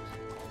 Roger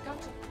that.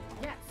 Gotcha.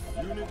 Yes.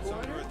 Units You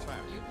under order, attack.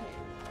 you pay.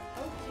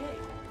 Okay,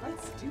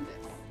 let's do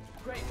this.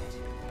 Great.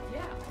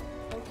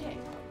 Yeah. Okay.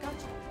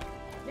 Gotcha.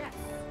 Yes.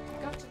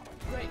 Gotcha.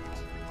 Great.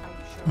 Are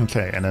you sure?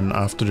 Okay, and then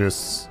after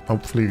this,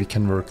 hopefully we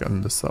can work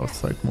on the south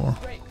side more.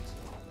 Great.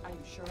 Are you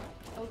sure?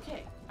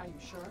 Okay. Are you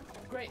sure?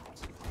 Great.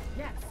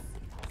 Yes.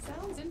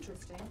 Sounds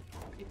interesting.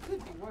 It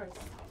could be worse.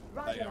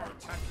 Roger They are that.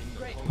 attacking the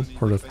Great. colony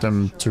Part of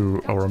them defenses.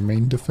 to our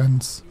main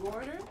defense. You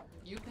order,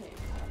 you pay.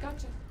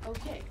 Gotcha.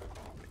 Okay.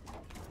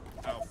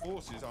 Our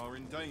forces are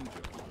in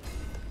danger.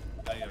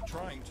 They are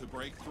trying to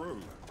break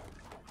through.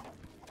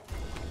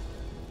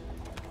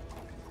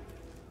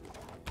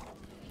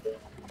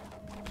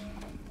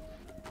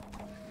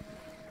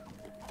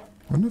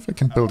 I wonder if I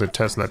can build a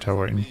Tesla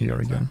tower in here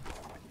again.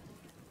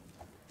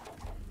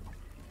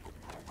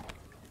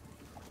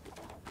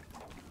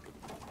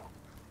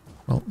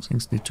 Well,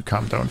 things need to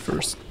calm down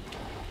first.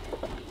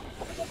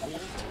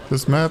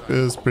 This map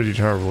is pretty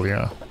terrible,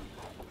 yeah.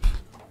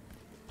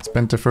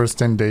 Spent the first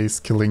 10 days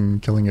killing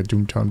a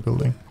Doomtown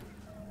building.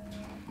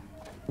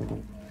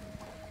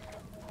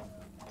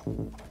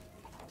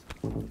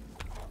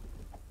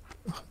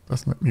 Ugh,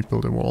 doesn't let me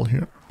build a wall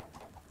here.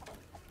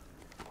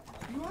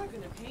 You are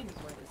gonna pay me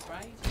for this,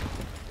 right?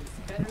 This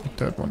better be That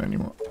good. one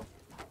anymore.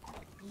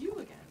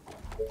 You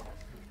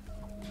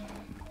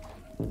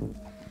again.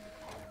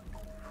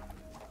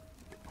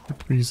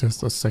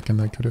 Recessed a second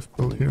I could have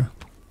built here.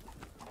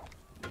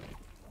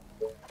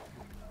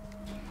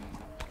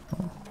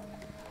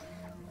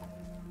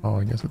 Oh,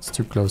 I guess it's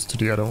too close to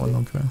the other one,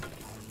 okay.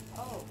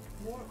 Oh,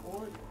 more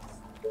orders.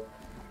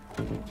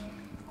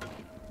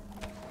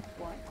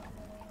 What?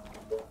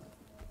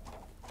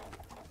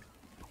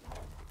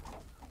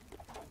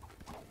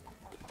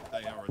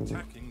 They are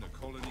attacking the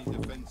colony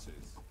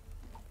defenses.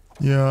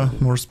 Yeah,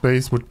 more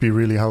space would be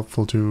really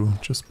helpful to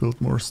just build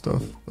more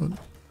stuff, but...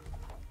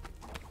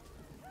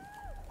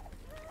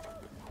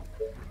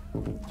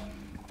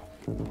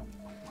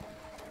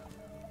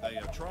 They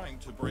are trying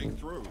to break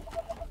through.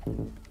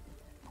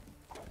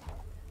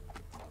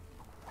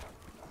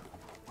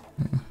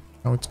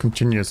 Now it's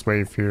continuous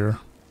wave here.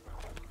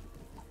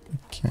 I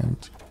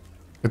can't...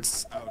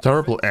 It's Our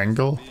terrible defenses are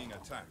angle. being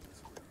attacked.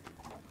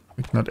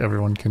 Like, not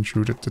everyone can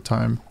shoot at the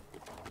time.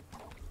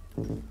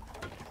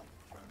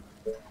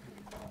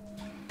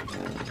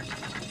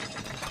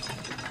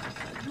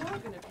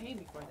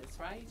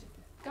 right?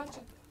 Gotcha.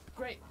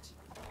 Great.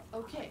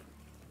 Okay.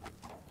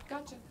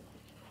 Gotcha.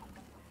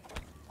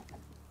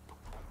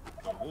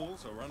 The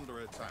walls are under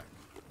attack.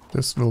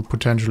 This will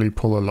potentially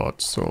pull a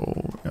lot, so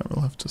yeah,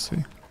 we'll have to see.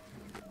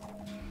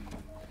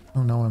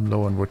 Oh, now I'm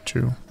low on wood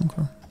too.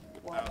 Okay.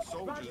 Our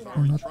soldiers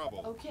are in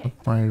trouble. Okay.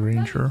 My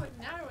ranger. Put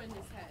an arrow in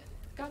his head.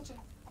 Gotcha.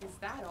 Is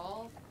that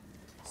all?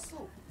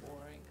 So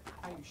boring.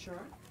 Are you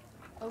sure?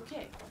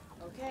 Okay.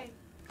 Okay.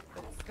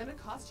 But it's gonna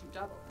cost you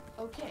double.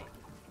 Okay.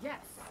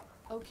 Yes.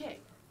 Okay.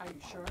 Are you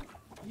sure?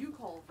 You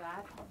call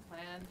that a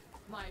plan?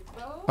 My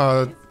bow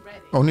is ready.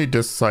 Only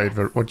this side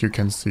where what you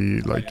can see,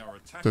 like,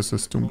 this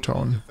is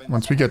Doomtown.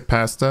 Once we get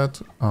past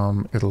that,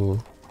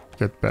 it'll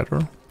get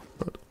better,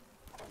 but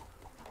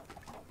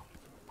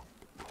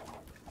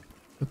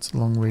it's a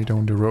long way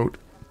down the road.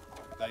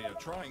 They are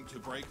trying to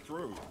break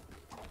through.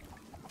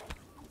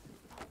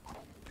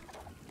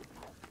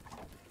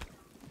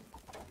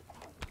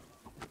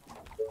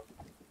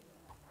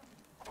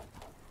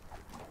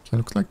 Okay,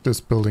 looks like this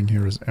building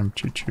here is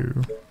empty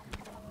too.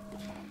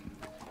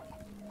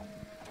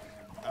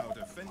 Our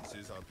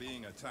defenses are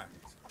being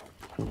attacked.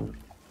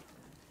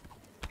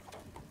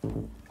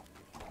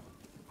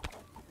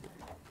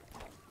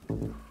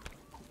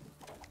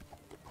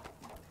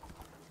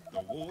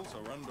 The walls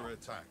are under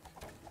attack.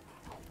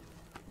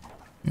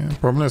 Yeah,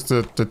 problem is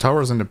that the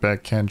towers in the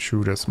back can't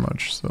shoot as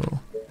much, so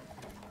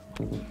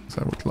as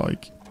I would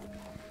like.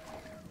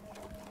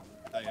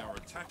 They are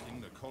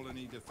attacking the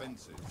colony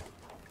defenses.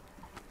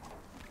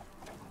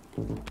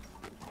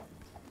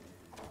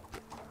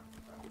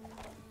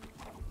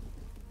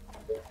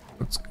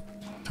 It's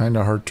kind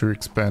of hard to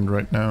expand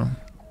right now.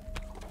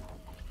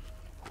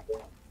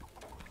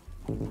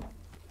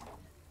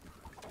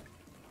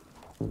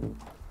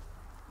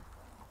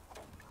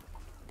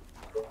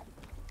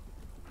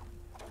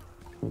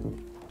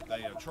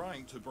 They are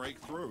trying to break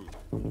through.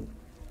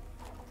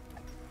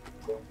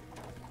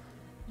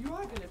 You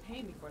are gonna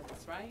pay me for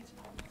this, right?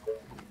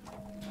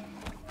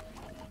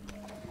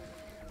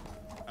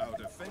 Our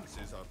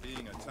defenses are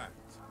being attacked.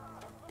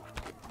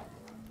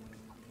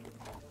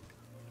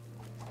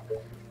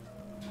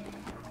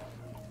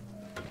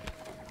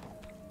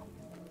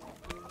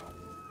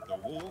 The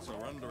walls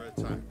are under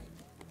attack.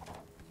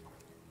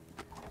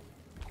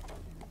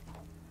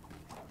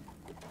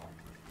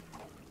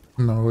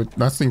 No,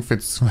 nothing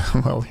fits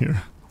well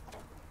here.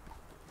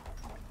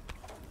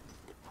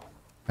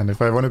 And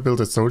if I want to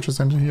build a soldier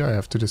center here, I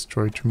have to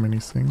destroy too many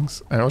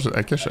things.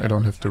 I guess I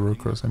don't have the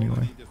workers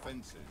anyway.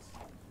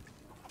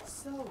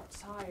 So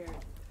tired.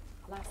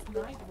 Last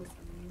night was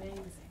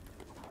amazing.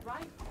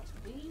 Right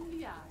between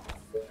the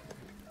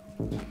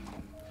eyes.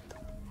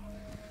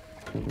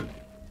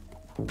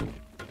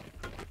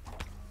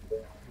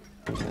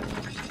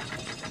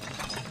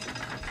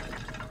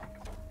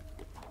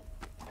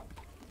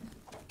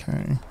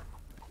 Okay.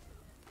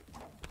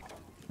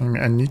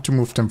 I need to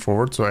move them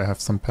forward so I have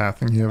some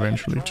pathing here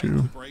eventually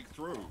too.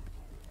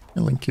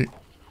 Yeah, Linky.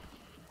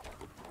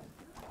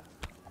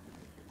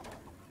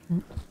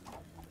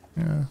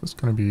 Yeah, this is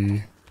gonna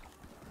be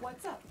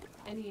What's up?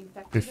 Any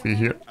infected iffy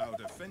here. Our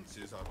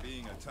defenses are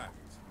being attacked.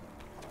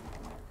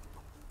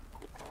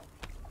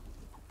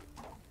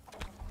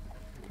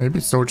 Maybe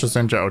soldier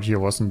center out here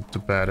wasn't a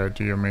bad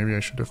idea. Maybe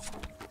I should have.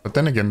 But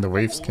then again, the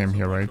waves came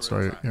here, right? So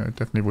I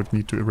definitely would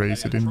need to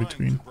erase it in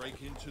between.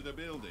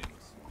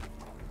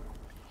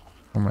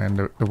 Oh man,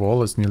 the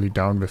wall is nearly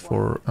down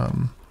before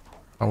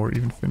power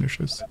even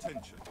finishes.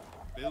 Attention.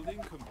 Building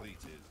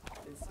completed.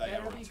 They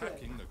are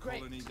attacking the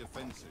colony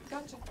defenses.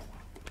 Gotcha.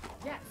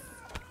 Yes.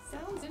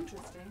 Sounds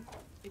interesting.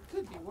 It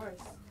could be worse.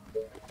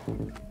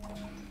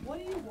 What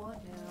do you want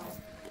now?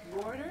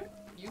 You order,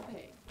 you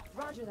pay.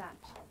 Roger that.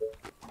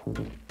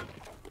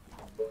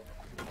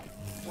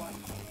 What?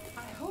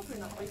 I hope you're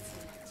not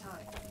wasting my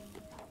time.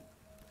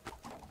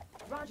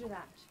 Roger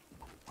that.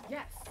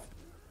 Yes.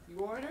 You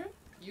order,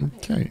 you pay.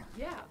 Okay.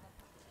 Yeah.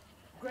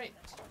 Great.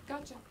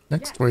 Gotcha.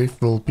 Next Yes.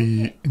 wave will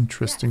be Okay.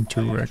 interesting Yes.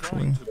 too,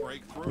 actually. To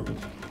break through.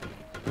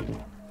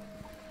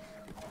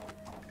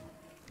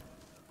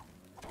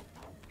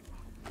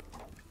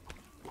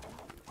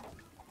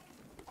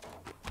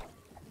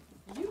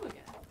 You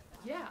again.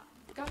 Yeah.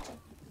 Gotcha.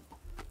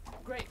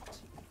 Great.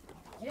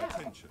 Yeah.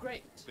 Attention.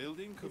 Great.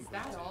 Building Is completed.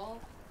 that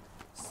all?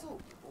 So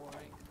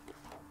boring.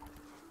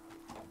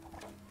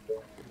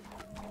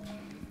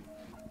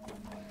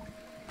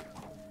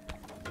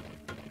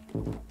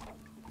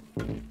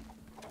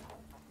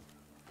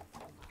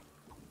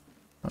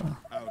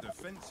 Our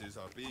defenses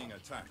are being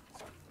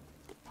attacked.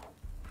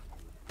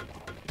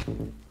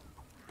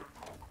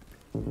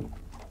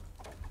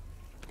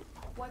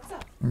 What's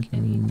up? Okay.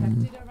 Any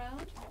infected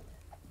around?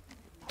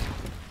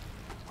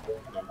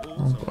 The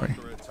walls Oh, are boy.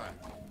 under attack.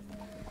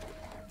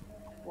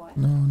 What?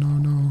 No, no,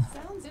 no.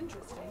 Sounds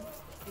interesting.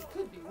 It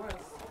could be worse.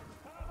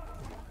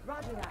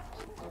 Roger that.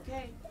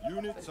 Okay. But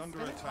Units it's under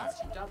gonna attack.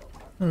 cost you double.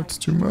 That's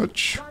too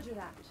much. Roger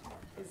that.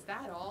 Is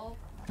that all?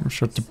 I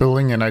shot the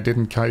building and I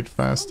didn't kite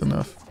fast Sounds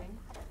enough. interesting.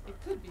 It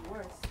could be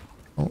worse.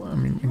 Oh, I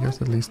mean, I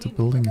guess at least the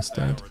building is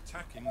They are dead.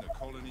 attacking the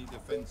colony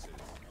defenses.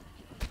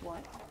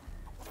 What?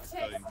 The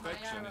hits, my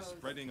infection is arrows.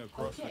 spreading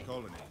across the Okay,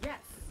 colony. yes.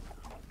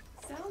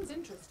 Sounds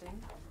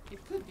interesting.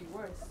 It could be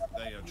worse.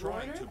 They are You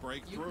trying order, to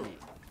break you through. pay.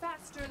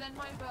 Faster than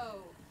my bow.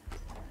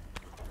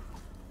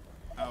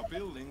 Our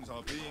buildings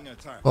are being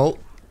attacked. Well,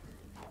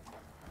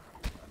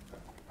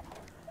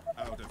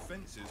 Our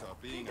defenses are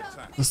being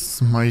attacked.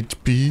 this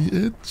might be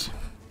it.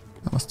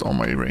 I lost all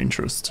my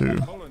rangers too.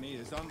 The colony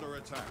is under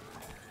attack.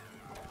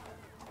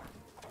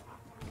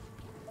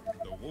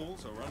 The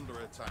walls are under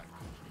attack.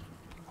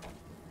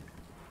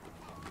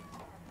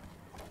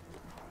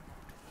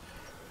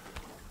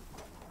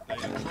 They are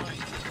trying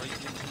to break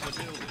into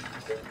the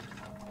buildings.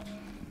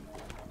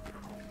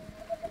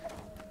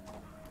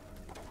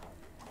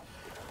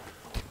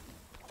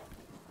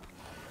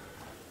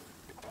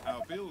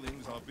 Our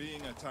buildings are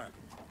being attacked.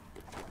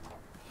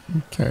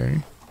 Okay.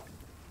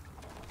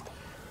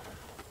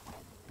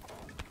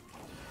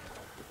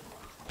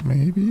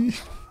 Maybe.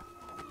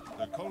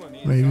 The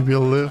colony is Maybe under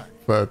we'll live, attack.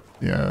 but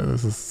yeah,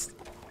 this is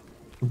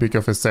too big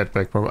of a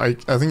setback. Probably.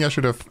 I think I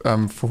should have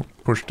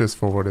pushed this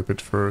forward a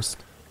bit first,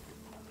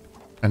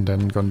 and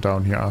then gone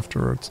down here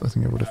afterwards. I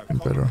think it would have Our been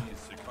better. colony is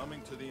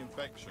succumbing to the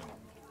infection.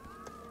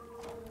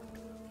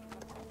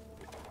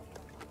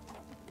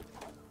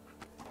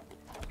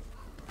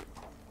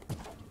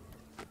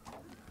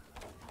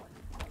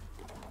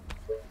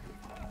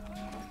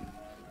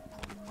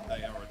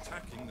 They are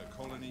attacking the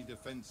colony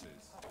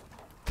defenses.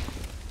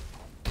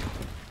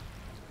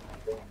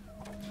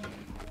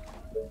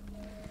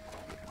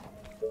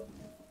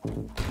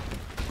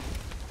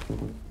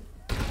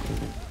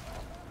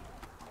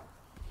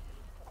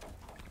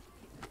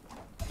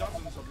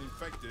 Dozens of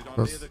infected are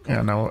near the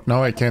Yeah, colony.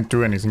 now I can't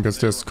do anything because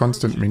They are there's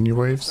constant approaching mini from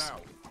the waves.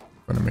 south.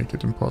 Gonna make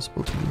it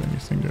impossible to do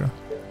anything there.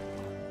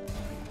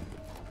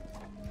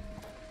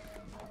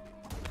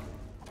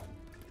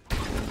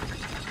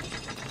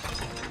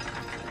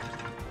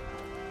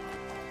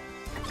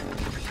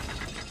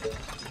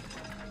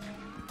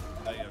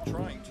 They are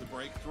trying to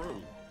break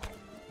through.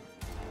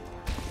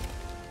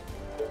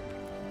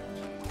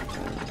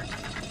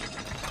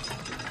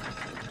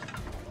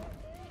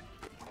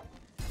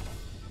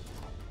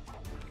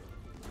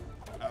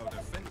 Our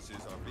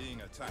defenses are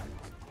being attacked.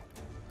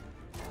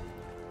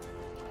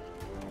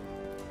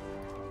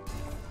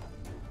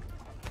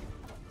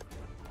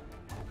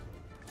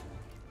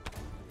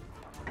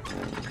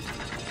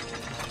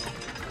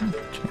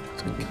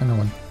 I kind of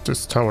want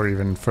this tower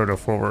even further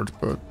forward,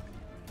 but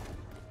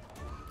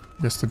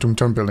I guess the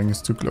Doomtown building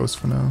is too close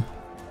for now.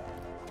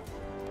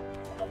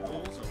 The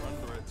walls are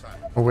under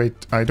attack. Oh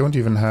wait, I don't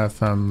even have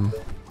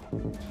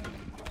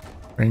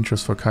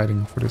rangers for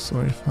kiting for this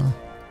wave, huh?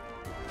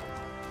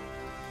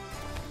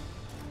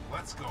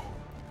 Let's go.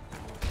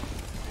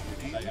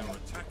 They are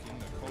attacking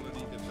the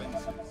colony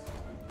defenses.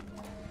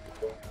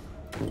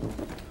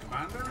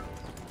 Commander?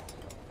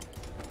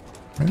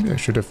 Maybe I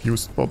should have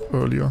used Bob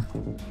earlier.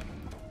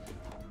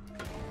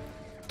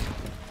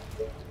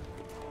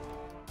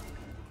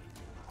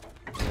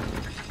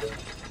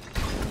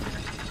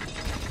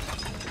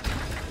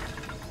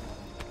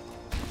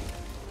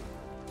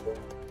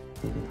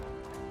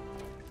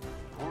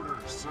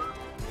 Orders, sir.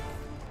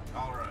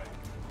 All right.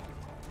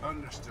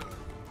 Understood.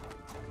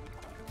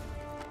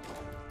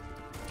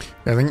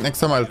 I think next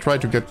time I'll try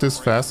to get this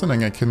fast and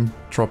then I can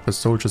drop a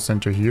soldier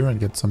center here and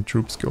get some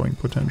troops going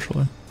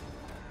potentially.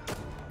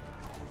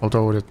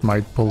 Although it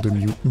might pull the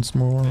mutants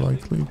more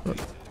likely,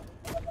 but...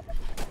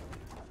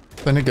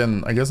 Then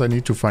again, I guess I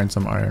need to find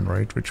some iron,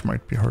 right? Which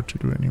might be hard to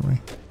do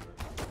anyway.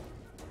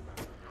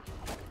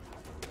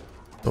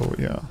 So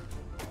yeah.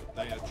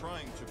 They are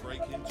trying to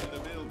break into the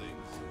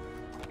buildings.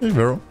 Hey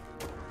Vero.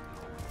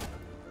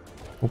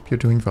 Hope you're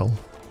doing well.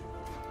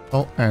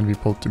 Oh, and we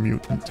pulled the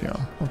mutant, yeah,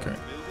 okay. Building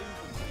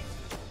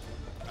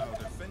completed. Our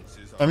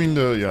defenses are I mean,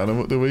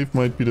 the wave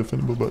might be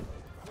defendable, but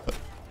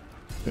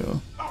yeah.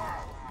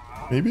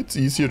 Maybe it's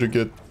easier to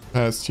get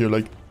past here.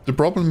 Like, the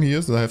problem here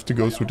is I have to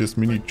go through this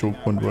mini choke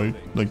point, right?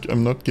 Like,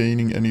 I'm not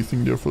gaining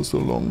anything there for so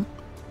long.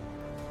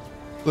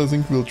 So I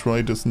think we'll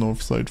try this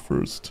north side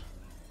first.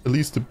 At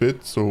least a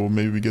bit, so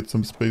maybe we get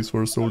some space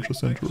for a soldier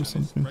center or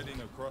infection is something.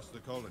 spreading across the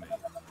colony.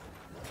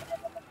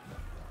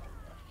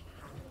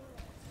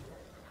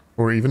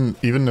 Or even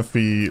if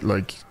we,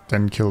 like,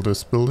 then kill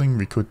this building,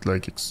 we could,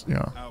 like,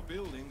 Our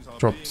buildings are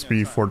drop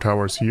being 3-4 attacked.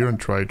 towers here and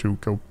try to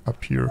go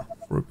up here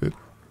for a bit.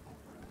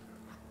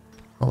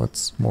 Oh,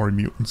 that's more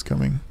mutants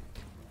coming.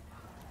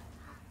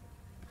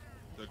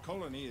 The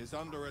colony is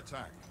under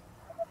attack.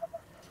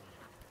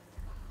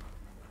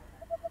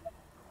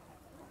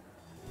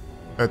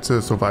 That's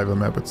a survival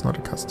map, it's not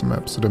a custom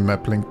map, so the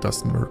map link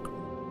doesn't work.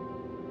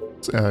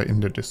 It's in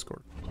the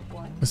Discord.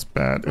 It's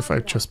bad if I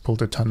just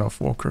pulled a ton of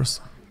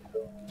walkers.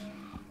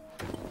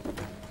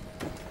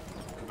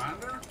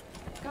 Commander?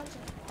 Gotcha.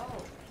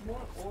 Oh,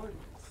 more orders.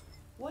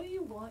 What do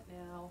you want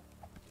now?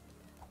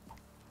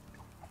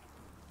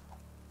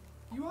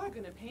 You are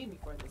gonna pay me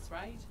for this,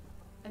 right?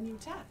 A new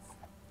task.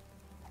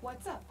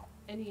 What's up?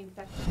 Any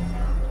infection?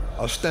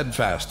 A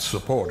steadfast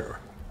supporter.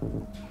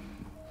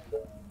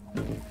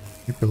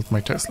 You built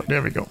my Tesla,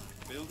 there we go.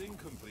 Building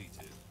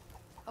completed.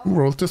 Who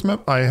wrote this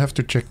map? I have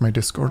to check my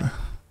Discord.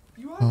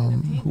 You are gonna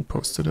pay me Who for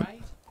posted this, it?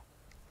 right?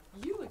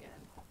 You again.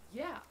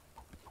 Yeah.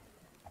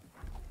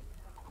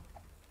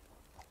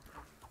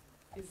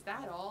 Is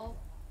that all?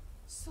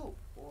 So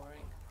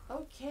boring.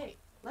 Okay,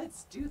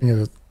 let's do this. Yeah,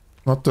 that's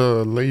not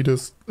the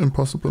latest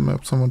impossible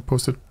map someone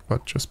posted,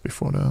 but just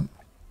before that.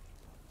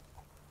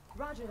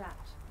 Roger that.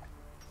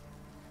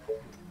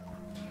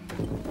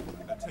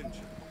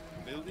 Attention.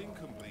 Building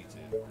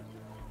completed.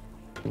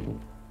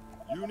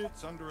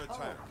 Units under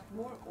attack. Oh,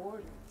 more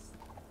orders.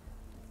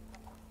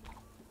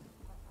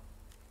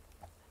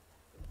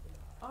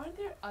 Aren't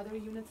there other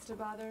units to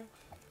bother?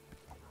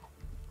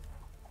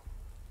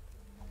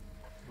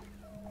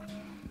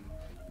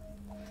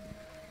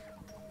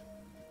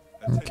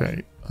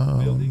 Okay,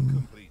 Building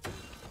completed.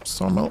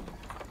 sawmill.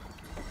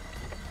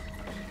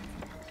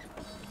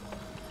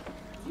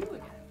 You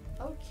again.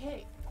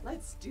 Okay,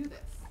 let's do this.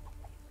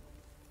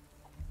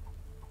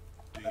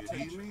 Do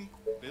you need me?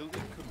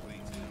 Building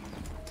completed.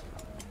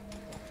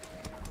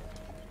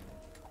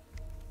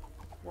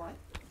 What?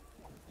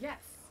 Yes.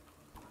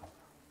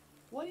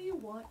 What do you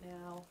want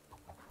now?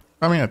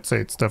 I mean, I'd say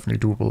it's definitely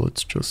doable.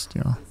 It's just,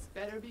 yeah, This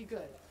better be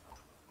good.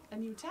 A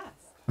new task.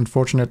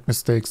 unfortunate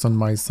mistakes on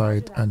my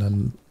side and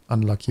then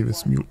unlucky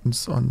with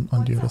mutants on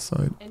the other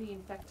side. Any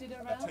infected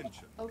around?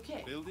 Attention.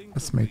 Okay. Building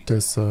This made completed.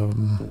 this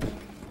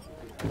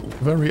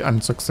very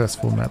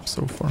unsuccessful map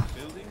so far.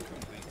 Building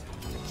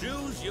completed.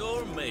 Choose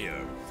your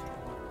mayor.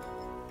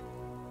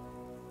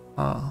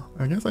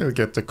 I guess I'll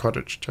get the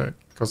cottage tech,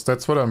 because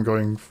that's what I'm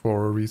going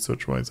for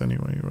research-wise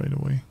anyway, right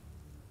away.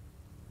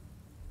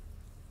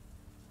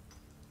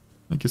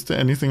 Like, is there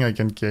anything I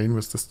can gain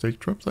with the stake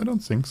drops? I don't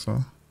think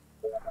so.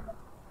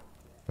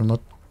 I'm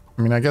not...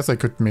 I mean, I guess I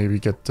could maybe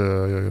get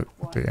the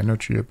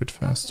energy a bit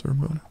faster,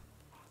 but...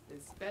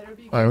 This better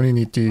be I good. only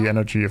need the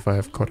energy if I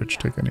have cottage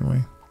tech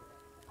anyway.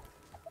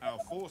 Our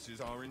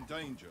forces are in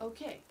danger.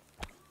 Okay.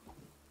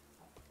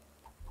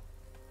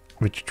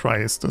 Which try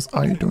is this?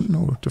 I don't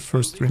know. The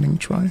first winning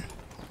try?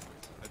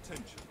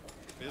 Attention.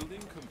 Building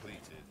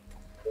completed.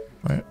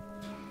 I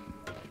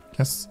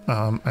guess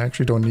I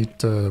actually don't need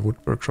the wood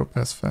workshop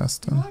as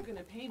fast You then. are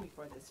gonna pay me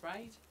for this,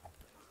 right?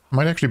 I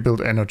might actually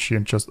build energy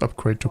and just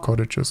upgrade to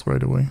cottages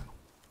right away. You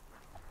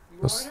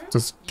Because order?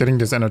 just getting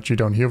this energy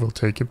down here will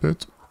take a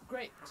bit,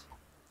 Great.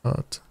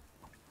 but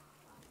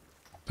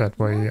that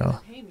You are way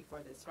gonna pay me for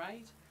this,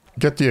 right?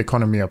 get the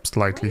economy up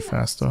slightly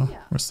faster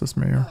with this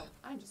mayor. Oh,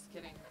 I'm just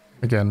kidding.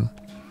 Again,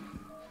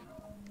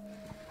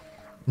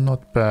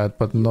 not bad,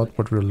 but not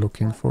what we're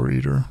looking for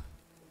either.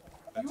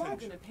 You are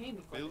Attention. gonna pay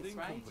me for Building this,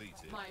 right?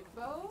 completed. My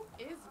bow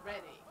is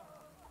ready.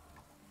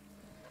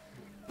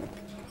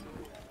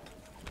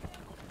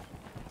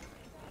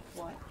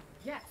 What?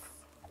 Yes.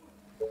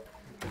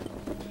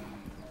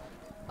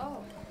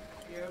 Oh,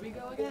 here we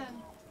go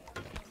again.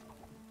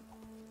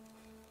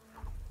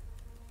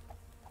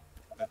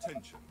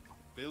 Attention.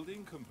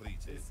 Building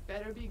completed. This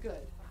better be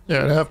good.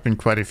 Yeah, there have been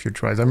quite a few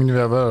tries. I mean,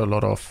 there were a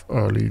lot of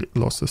early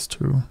losses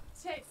too,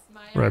 Taste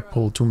my where I arrow.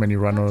 pulled too many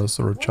runners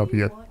or What do chubby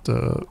you at want?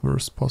 the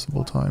worst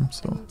possible time, A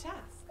so new task.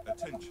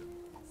 Attention.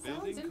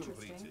 Building Sounds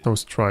completed. interesting.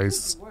 those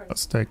tries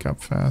stack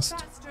up fast.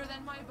 Faster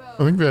than my bow.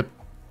 I think we had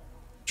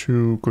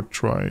 2 good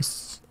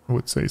tries, I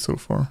would say, so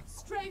far.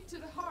 Straight to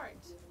the heart.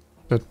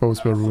 That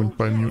both were Our ruined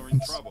by soldiers are in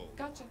mutants. trouble.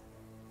 Gotcha.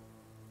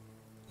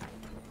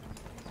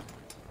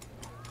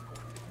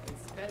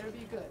 This better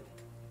be good.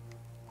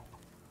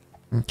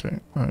 Okay,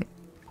 alright,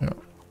 yeah.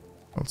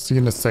 I'll see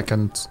in a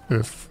second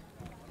if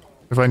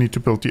I need to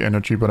build the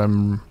energy, but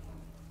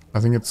I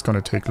think it's gonna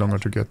take longer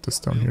to get this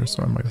down here,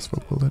 so I might as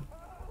well build it.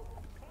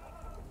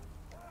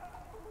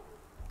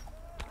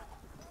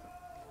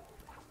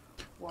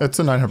 What? It's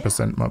a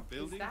 900% map,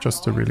 Is that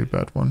just a all? really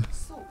bad one.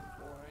 So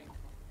boring.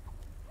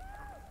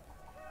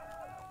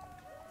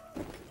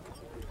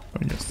 Oh,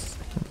 yes,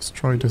 let's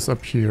try this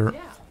up here,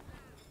 Yeah.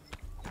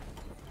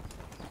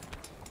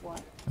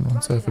 What? and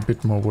once I have a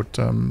bit more wood,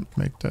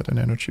 make that an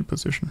energy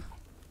position.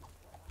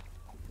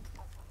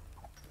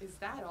 Is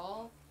that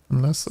all?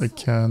 Unless I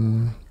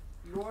can...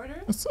 You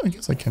order? Yes, I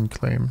guess I can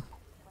claim.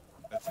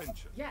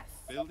 Attention. Yes.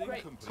 Building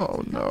Great. completed.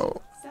 Oh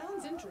no,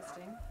 Sounds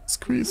interesting.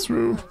 squeeze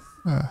through.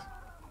 Ah.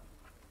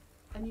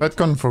 And If I'd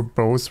gone for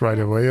both right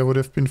away, I would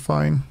have been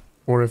fine.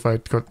 Or if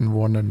I'd gotten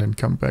one and then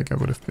come back, I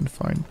would have been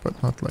fine.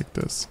 But not like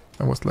this.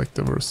 That was like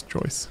the worst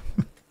choice.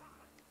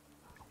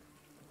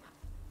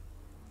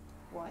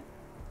 What?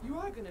 You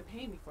are gonna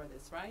pay me for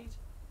this, right?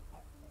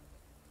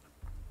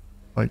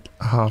 Like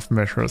half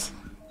measures.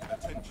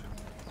 Attention.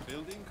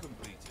 Building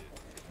completed.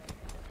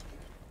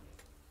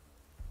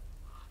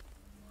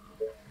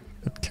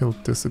 It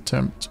killed this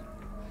attempt.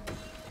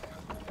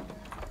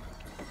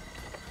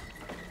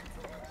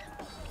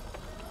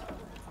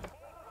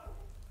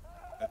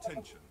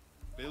 Attention.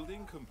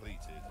 Building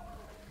completed.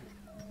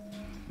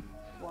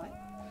 What?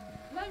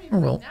 Let me Oh,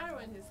 put well. an arrow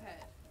in his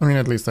head. I mean,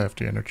 at least I have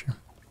the energy.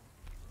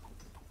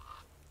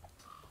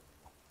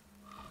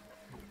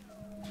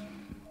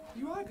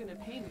 You are gonna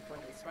pay me for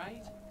this,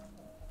 right?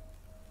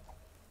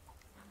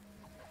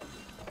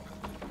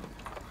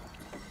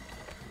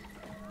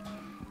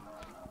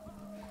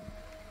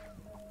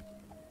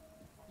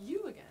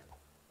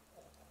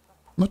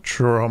 Not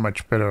sure how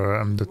much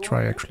better the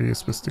try actually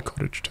is with the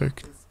cottage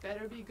tech, This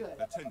better be good.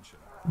 Attention.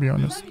 to be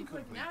honest. Let me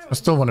put an arrow I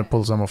still in want to your pull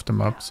head. some of them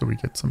up so we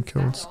get some Is that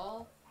kills.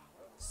 all?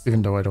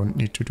 Even though I don't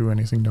need to do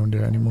anything down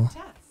there anymore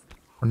Task.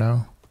 for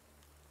now.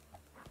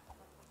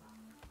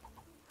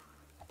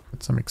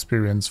 Get some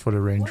experience for the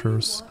What do you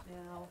rangers. want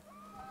now?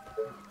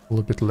 A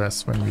little bit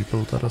less when we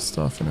build other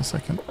stuff in a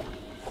second.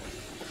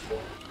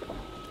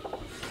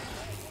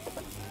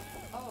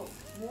 Oh,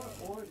 more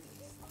orders.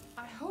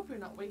 I hope you're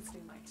not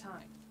wasting my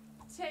time.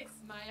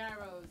 Taste my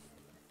arrows.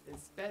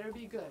 This better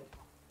be good.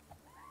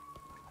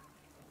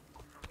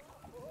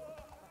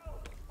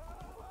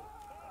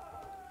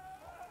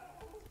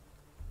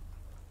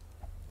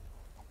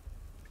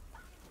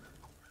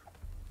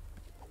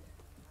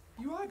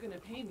 You are gonna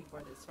pay me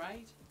for this,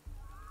 right?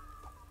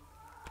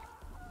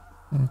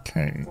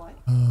 Okay. What?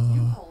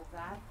 You call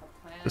that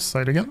a plan? This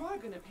side again. You are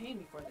gonna pay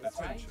me for this,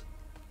 right? Attention.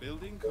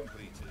 Building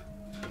completed.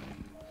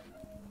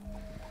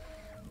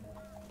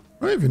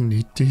 Do I even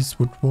need these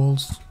wood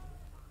walls?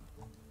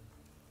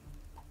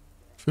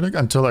 I feel like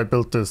until I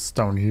build this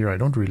down here, I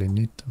don't really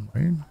need them,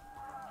 right?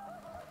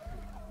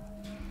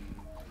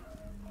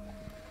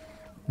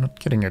 Not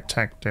getting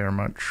attacked there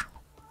much.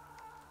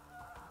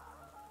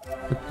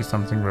 Could be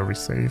something very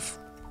safe.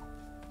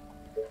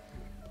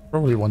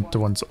 Probably want the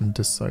ones on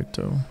this side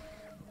though.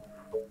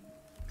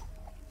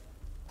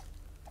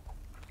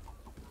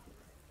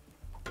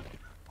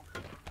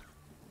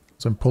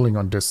 So I'm pulling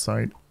on this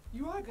side.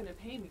 You are gonna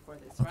pay me for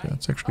this, Okay, right?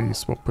 let's actually Oh,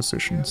 swap here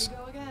positions. we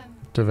go again.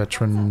 The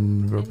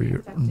veteran will Any be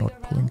infected not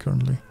around? pulling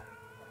currently.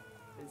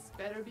 This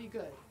better be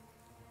good.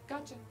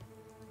 Gotcha.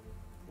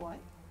 What?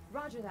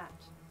 Roger that.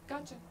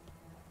 Gotcha.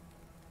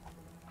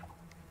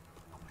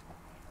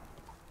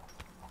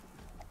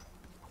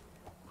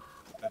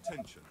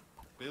 Attention.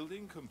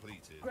 Building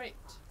completed. Great.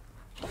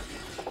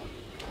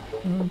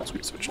 Let's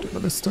switch to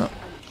ballista. Are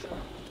you sure?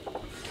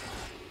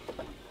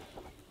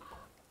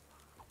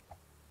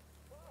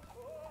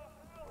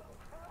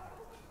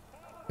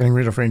 Getting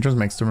rid of rangers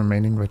makes the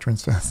remaining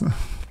veterans faster.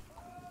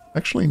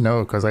 Actually,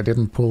 no, because I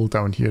didn't pull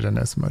down here then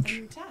as much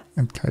New task.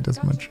 and kite as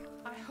Gotcha. much.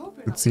 I hope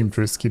you're It not seemed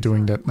wasting risky my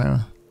doing time. that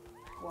now.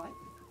 What?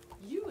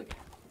 You again?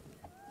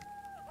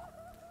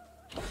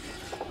 This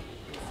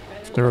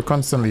better If they were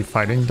constantly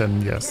fighting,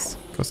 then yes,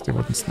 because they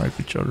wouldn't snipe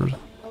each other.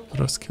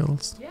 Other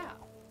skills. Yeah.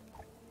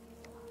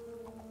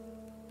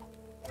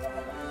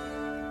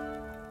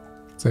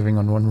 Saving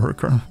on one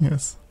worker,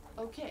 yes.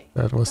 Okay.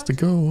 That was the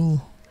Gotcha.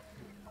 goal.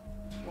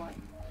 What?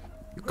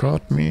 You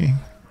caught me.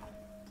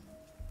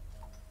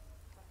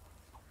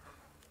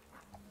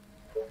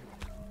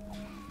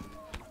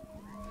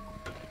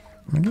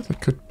 I guess I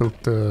could build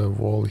the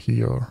wall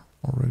here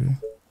already.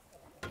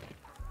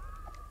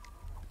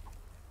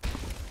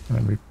 And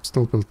then we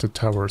still built the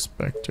towers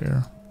back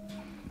there.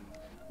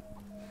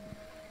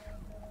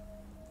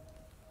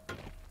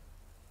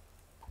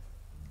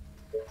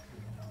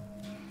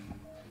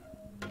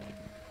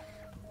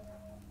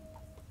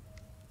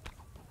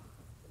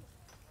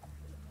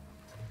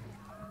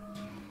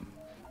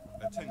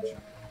 Attention.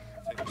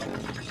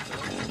 Technology.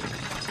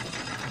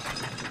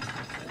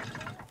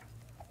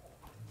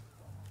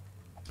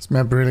 This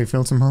map really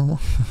feels somehow.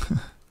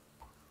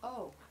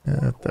 Oh.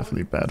 Yeah,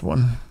 definitely a bad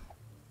one.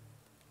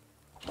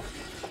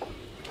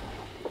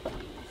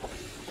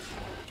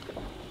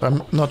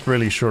 I'm not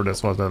really sure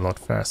this was a lot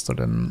faster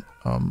than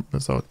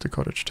without the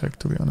cottage tech,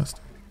 to be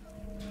honest.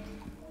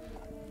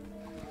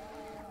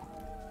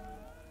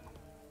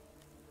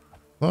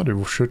 Thought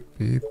it should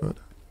be, but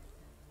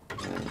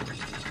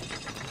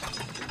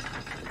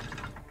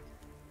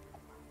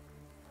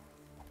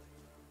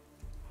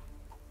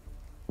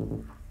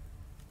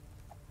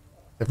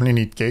definitely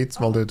need gates.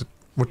 While the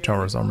wood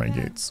towers are my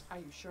gates. Are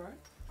you sure?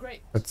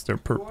 Great. That's their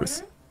purpose.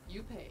 Order,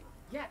 you pay.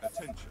 Yes.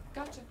 Attention.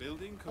 Gotcha.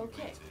 Building Okay.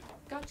 completed.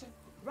 Gotcha.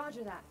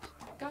 Roger that.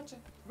 Gotcha.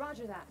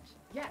 Roger that.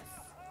 Yes.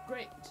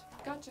 Great.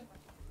 Gotcha.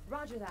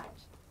 Roger that.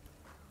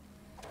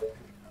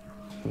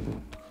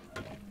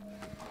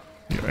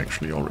 You're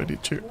actually already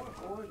too.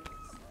 More orders.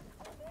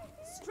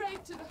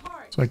 Straight to the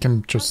heart. So I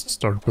can just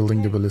start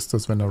building the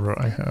ballistas whenever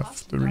I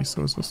have the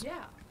resources.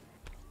 Yeah.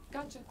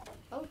 Gotcha.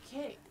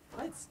 Okay.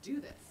 Let's do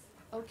this.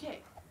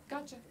 Okay.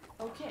 Gotcha.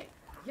 Okay.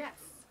 Yes.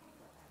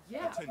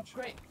 Yeah. Attention.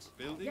 Great.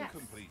 Building Yes.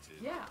 completed.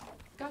 Yeah.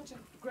 Gotcha.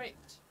 Great.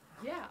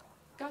 Yeah.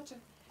 Gotcha.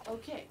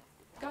 Okay.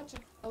 Gotcha.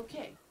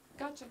 Okay.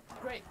 Gotcha.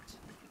 Great.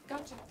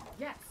 Gotcha.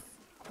 Yes.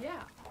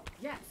 Yeah.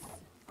 Yes.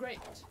 Great.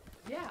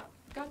 Yeah.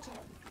 Gotcha.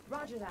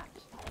 Roger that.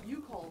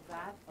 You call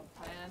that a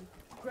plan?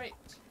 Great.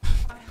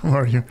 I hope Who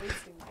are you're you? not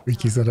wasting my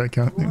Wiki's time. that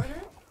account You name.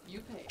 order, you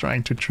pay.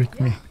 Trying to trick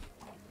me.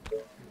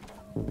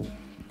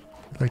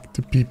 Like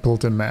the people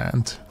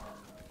demand.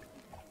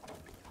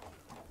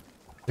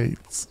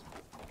 Gates.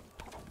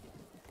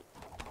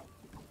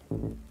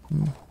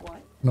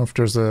 What? No, if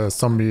there's a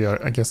zombie,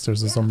 I guess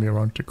there's a zombie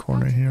around the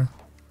corner here.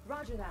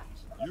 Roger that.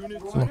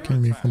 Units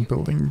Blocking me from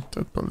building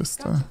that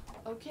ballista. Gotcha.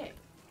 Okay.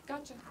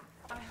 Gotcha.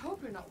 I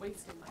hope you're not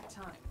wasting my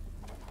time.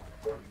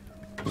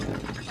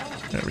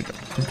 There we go.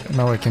 Okay,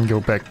 now I can go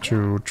back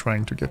to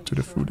trying to get to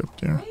the food up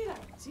there. Great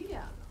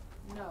idea.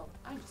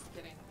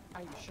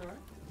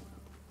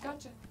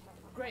 Gotcha.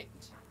 Great.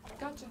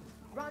 Gotcha.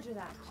 Roger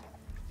that.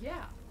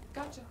 Yeah.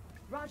 Gotcha.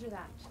 Roger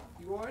that.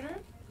 You order,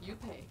 you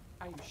pay.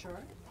 Are you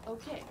sure?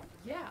 Okay.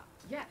 Yeah.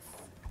 Yes.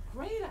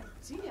 Great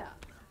idea.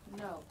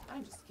 No,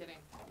 I'm just kidding.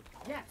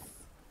 Yes.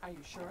 Are you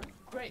sure?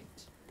 Great.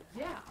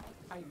 Yeah.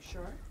 Are you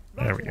sure?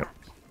 There we go. That.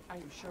 Are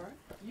you sure?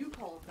 You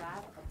call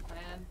that a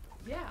plan?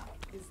 Yeah.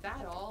 Is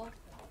that all?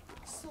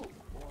 So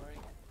boring.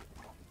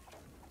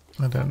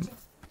 And then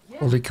Yeah.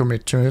 only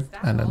commit to it, Is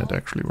that and then it all?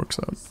 actually works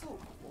out. So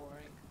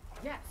boring.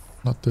 Yes.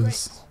 Not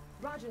this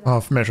Great. Roger that.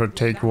 half measure, Is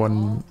take that one,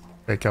 all?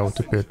 back out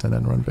a bit, and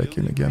then run back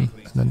in again,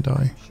 and then die.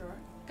 Are you sure?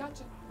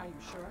 Gotcha. Are you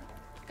sure?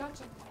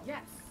 Gotcha.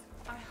 Yes.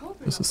 I hope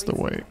you're This not is the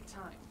wasting way.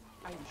 my time.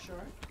 Are you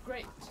sure?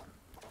 Great.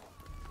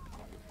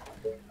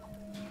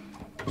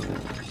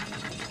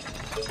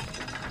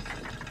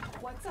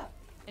 What's up?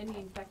 Any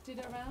infected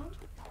around?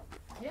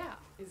 Yeah.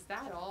 Is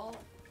that all?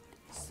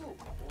 So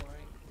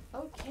boring.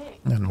 Okay.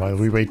 And while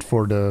we wait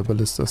for the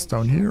ballistas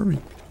down here,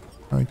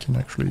 I can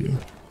actually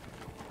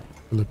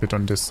pull a bit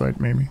on this side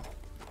maybe.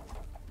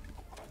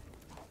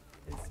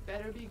 This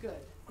better be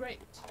good. Great.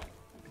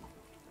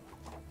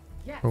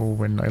 Yes. So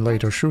when I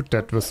later shoot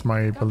that with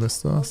my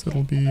ballistas,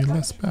 it'll be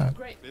less bad.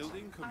 Great.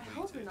 Building I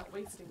hope you're completed. not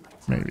wasting my time.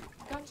 Maybe.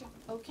 Gotcha.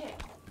 Okay.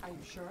 Are you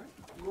sure?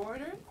 You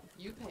order,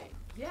 you pay.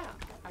 Yeah.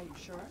 Are you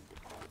sure?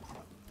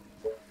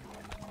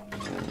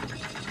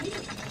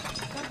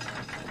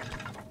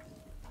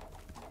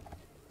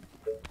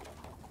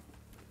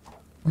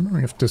 I'm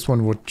wondering if this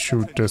one would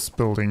shoot this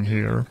building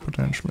here,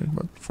 potentially,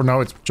 but for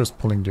now it's just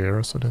pulling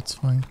there, so that's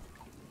fine.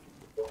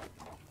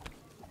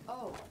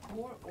 Oh,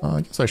 more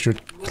I guess I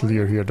should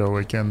clear here though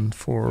again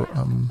for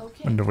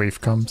when the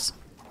wave comes.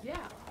 yeah.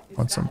 Is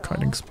Want some that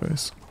kiting all?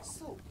 space.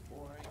 So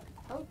boring.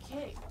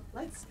 Okay,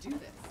 let's do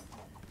this.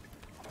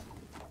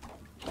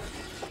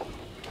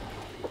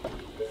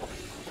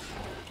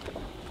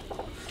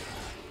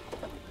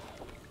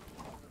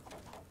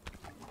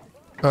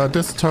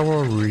 This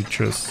tower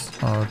reaches.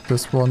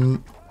 This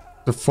one,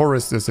 the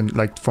forest isn't,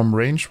 like, from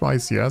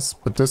range-wise, yes,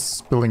 but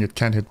this building it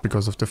can't hit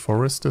because of the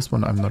forest. This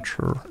one I'm not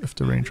sure if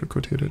the ranger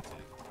could hit it.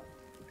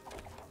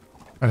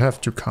 I'd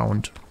have to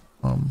count.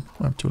 I'm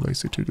too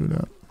lazy to do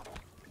that.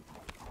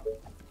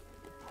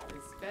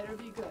 This better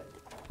be good.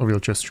 Or we'll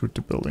just shoot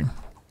the building.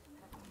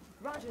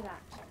 Roger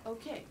that.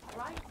 Okay,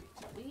 right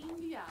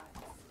between the eyes.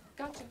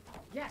 Gotcha.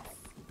 Yes.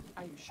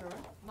 Are you sure?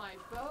 My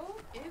bow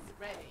is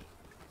ready.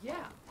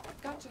 Yeah.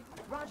 Gotcha.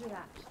 Roger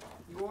that.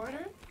 You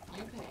order,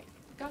 you pay.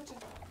 Gotcha.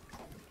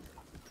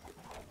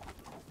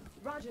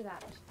 Roger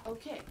that.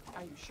 Okay.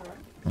 Are you sure?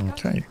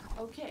 Gotcha. Okay.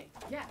 Okay.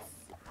 Yes.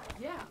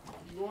 Yeah.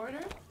 You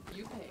order,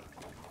 you pay.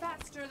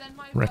 Faster than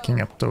my Racking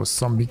bow. up those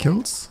zombie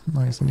kills.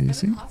 Nice and It's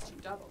easy. gonna cost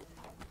you double.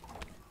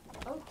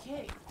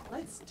 Okay.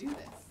 Let's do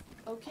this.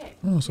 Okay.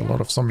 Oh, there's a lot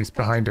of zombies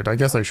behind it. I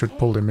guess I should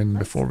pull them in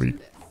before we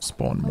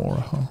spawn more,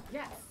 huh?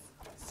 Yes.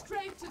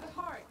 Straight to the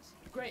heart.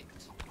 Great.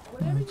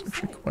 Whatever It's you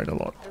actually say. quite a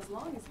lot. As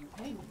long as you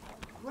pay me.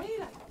 Great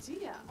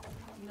idea.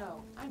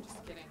 No, I'm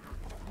just kidding.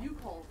 You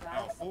call that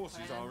Our a forces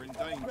plan. are in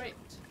danger. Great.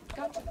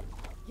 Gotcha.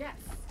 Yes.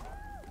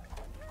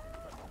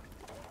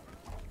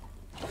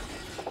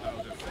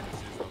 Our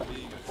defenses are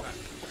being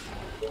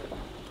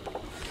attacked.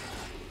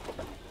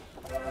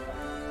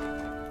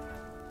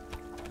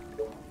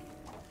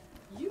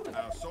 You and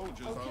Our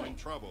soldiers are Okay. in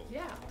trouble.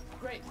 Yeah.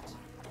 Great.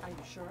 Are you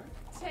sure?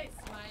 Taste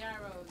my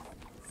arrows.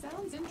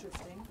 Sounds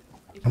interesting.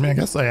 If I mean, I you-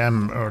 guess I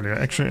am earlier.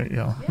 Actually,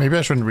 yeah. Maybe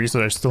I shouldn't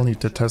reset. I still need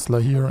the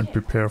Tesla here and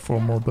prepare for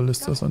more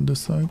ballistas on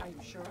this side. Are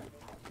you sure?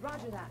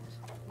 Roger that.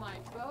 My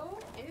bow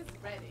is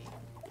ready.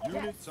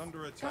 Units Yes.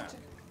 under attack. Gotcha.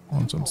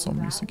 Want some You call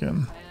zombies that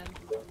again. a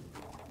plan.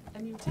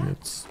 And you tap.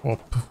 Let's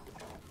swap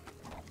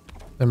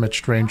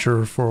damaged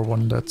ranger for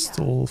one that's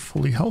still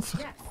fully health.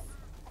 Yes.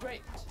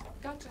 Great.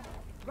 Gotcha.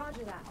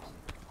 Roger that.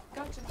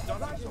 Gotcha.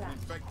 Dozens Roger of that.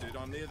 infected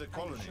are near the Are you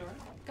colony. sure?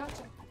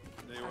 Gotcha.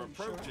 They Are are you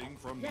sure? approaching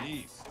from Yes. the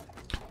east.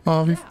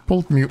 We've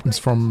pulled mutants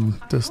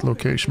from this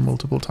location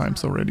multiple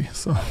times already,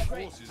 so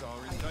Great. Forces are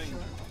Are in you sure? danger.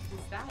 Is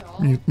that all?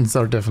 mutants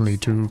are definitely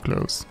too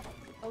close.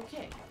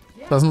 Okay.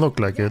 Yeah. Doesn't look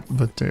like Yes. it,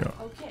 but they are.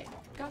 Okay.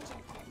 Gotcha.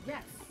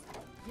 Yes.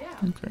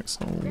 Yeah. Okay,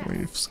 so Yes.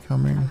 waves Are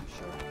coming. you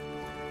sure?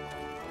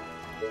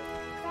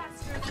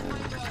 Faster than my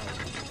bow.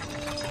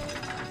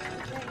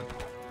 Okay.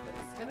 But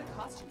it's gonna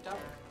cost you double.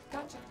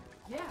 Gotcha.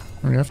 Yeah.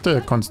 We have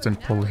the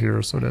constant pull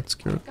here, so that's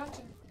good.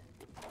 Gotcha.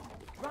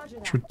 Roger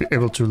that. Should be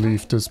able to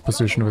leave this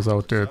position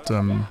without it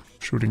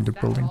shooting the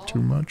building too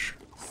much.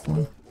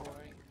 Well,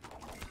 Boring.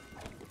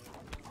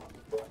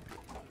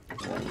 What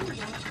do you want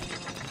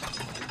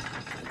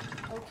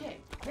now? Okay,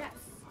 yes.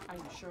 Are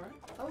you sure?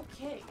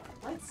 Okay,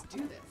 let's do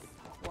this.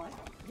 What?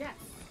 Yes.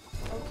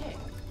 Okay,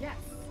 yes.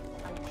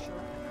 Are you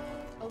sure?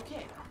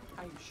 Okay,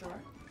 are you sure?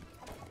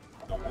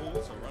 The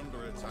walls are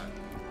under attack.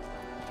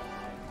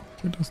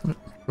 okay, doesn't it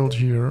build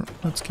here?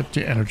 Let's get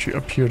the energy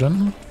up here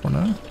then, for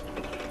now.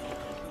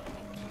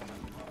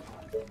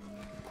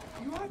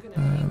 You are gonna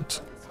And pay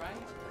for this,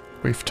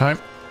 right? wave time.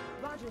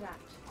 Roger that.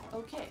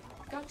 Okay,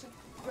 gotcha.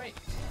 Great.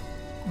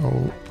 Oh, Are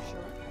you sure?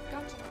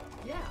 Gotcha.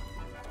 Yeah.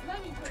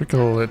 Let me put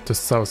Trickle at the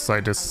south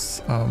side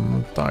is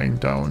dying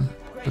down.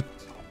 The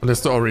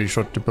ballista already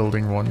shot the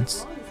building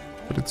once,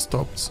 but it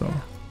stopped, so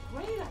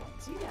Great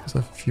idea. there's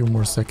a few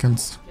more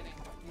seconds. Kidding.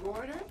 You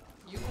order,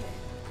 you pay.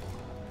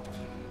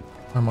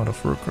 I'm out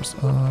of workers.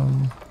 Well,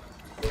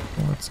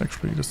 let's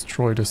actually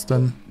destroy this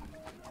then.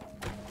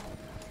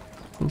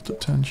 Build the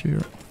tent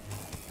here.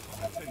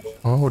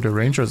 Oh, the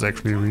ranger is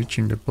actually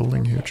reaching the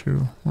building here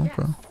too. Okay.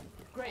 Yes.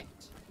 Great.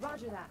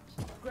 Roger that.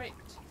 Great.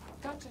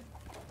 Gotcha.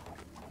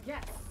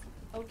 Yes.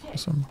 Okay.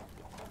 So I'm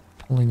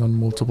pulling on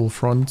multiple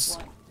fronts.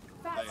 What?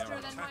 They Faster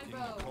are than my attacking the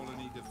bow.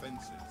 colony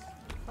defenses.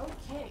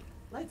 Okay.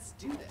 Let's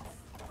do this.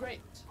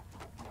 Great.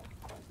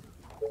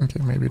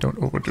 Okay, maybe don't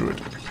overdo it.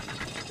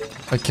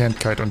 I can't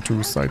kite on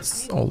two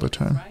sides all the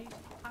time. Right?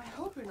 I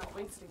hope you're not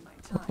wasting my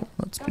time.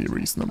 Let's be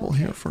reasonable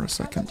here for a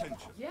second. Attention.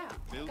 Yeah.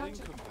 Building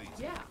Gotcha. completed.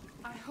 Yeah.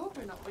 I hope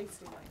you're not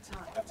wasting my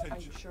time. Are you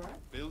Attention. sure?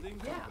 Building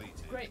Yeah.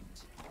 completed. Great.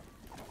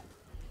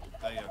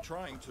 They are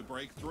trying to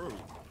break through.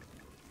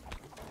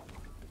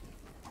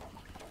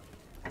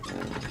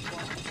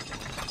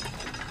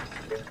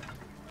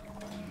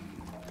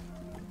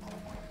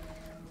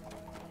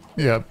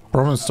 Yeah,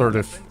 problem start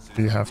if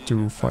we have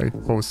to fight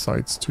both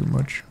sides too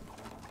much.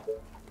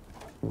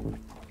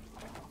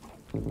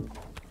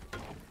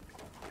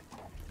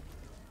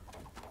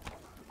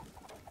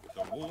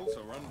 The walls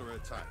are under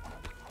attack.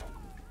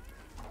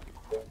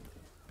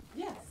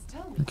 Yes.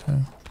 Tell me. Okay.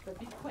 But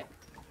be quick.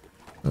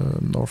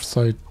 North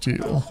side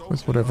deal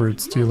with whatever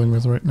it's dealing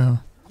with right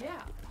now.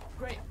 Yeah.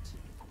 Great.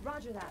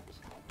 Roger that.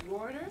 You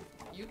order,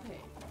 you pay.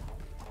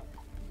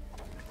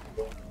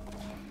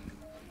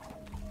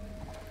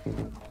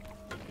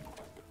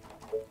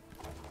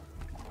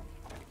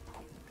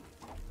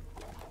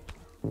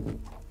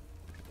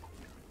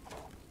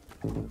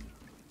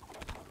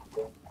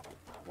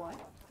 What?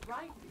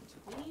 Right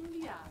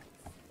between the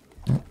eyes.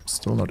 Oh,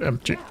 still not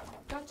empty. Yeah.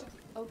 Gotcha.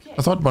 Okay.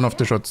 I thought one of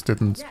the Yeah. shots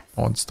didn't Yes.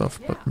 spawn stuff,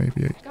 but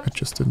maybe I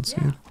just didn't see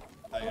it.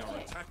 They are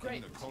Okay, attacking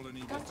great. the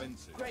colony Gotcha.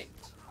 defenses. Great.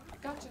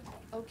 Gotcha.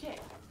 Okay.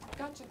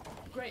 Gotcha.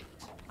 Great.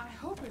 I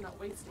hope you're not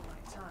wasting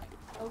my time.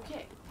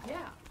 Okay.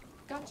 Yeah.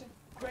 Gotcha.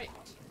 Great.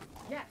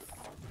 Yes.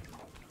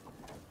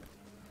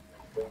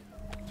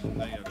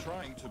 They are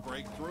trying to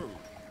break through.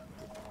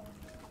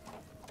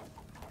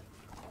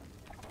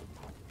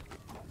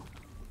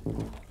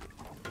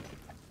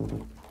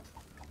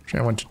 Actually,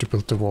 I wanted to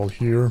build the wall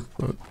here,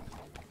 but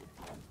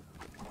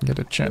didn't get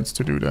a chance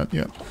to do that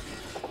yet. You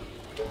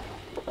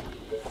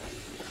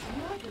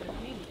are gonna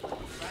pay me for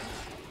this, right?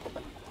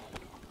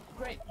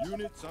 Great.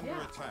 Units under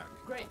Yeah. attack.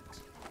 Great.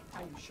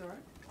 Are you sure?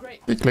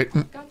 Great. Hey,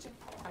 Clayton. Gotcha.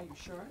 Are you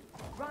sure?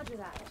 Roger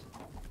that.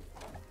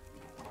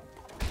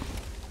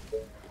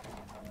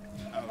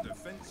 Our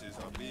defenses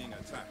are being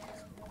attacked.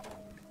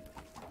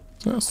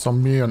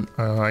 Zombie, and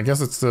I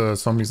guess it's the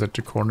zombies at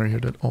the corner here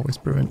that always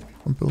prevent me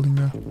from building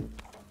there.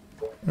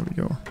 There we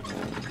go.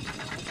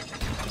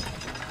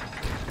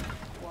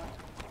 What?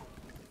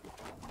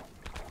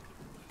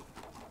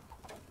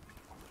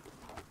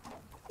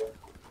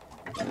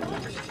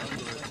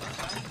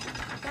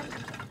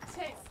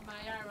 Taste my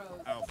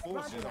arrows. Our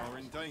forces Roger are that.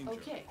 in danger.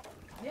 Okay.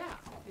 Yeah.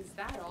 Is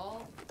that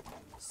all?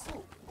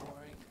 So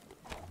boring.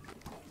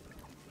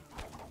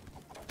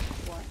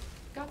 What?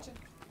 Gotcha.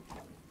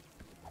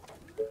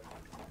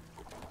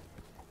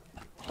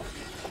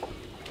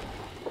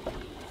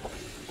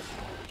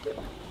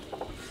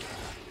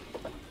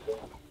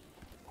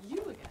 You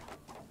again.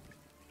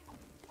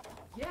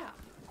 Yeah.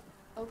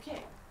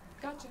 Okay.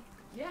 Gotcha.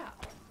 Yeah.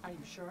 Are you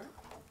sure?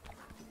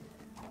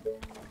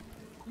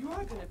 You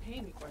are gonna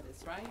pay me for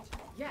this, right?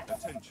 Yes.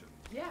 Attention.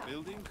 Yeah.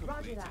 Building Roger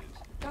completed.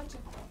 that. Gotcha.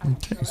 Are you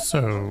Okay, sure? so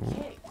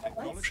Okay.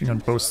 Let's pushing on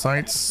do both this.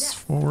 sides Yes.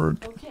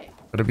 forward. Okay.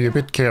 Gotta be a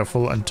bit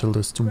careful until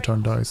this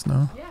Toontown dies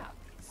now. Yeah.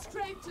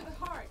 Straight to the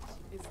heart.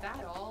 Is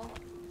that all?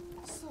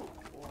 So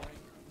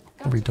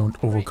boring. We Gotcha. don't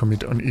Great.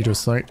 overcommit on either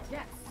side.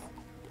 Yes.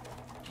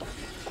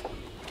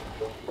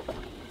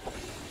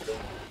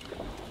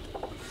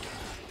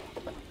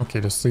 Okay,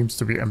 this seems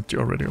to be empty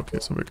already. Okay,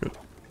 so we're good.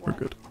 We're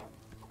good.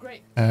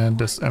 Great. And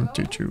this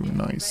empty too.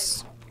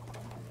 Nice.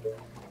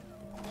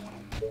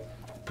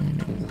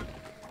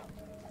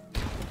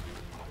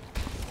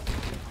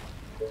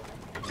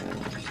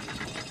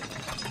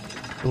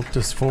 Build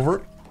this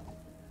forward.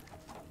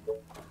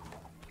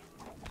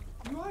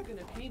 You are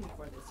gonna pay me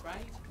for this, right?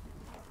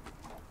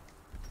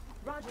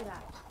 Roger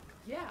that.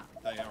 Yeah.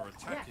 They are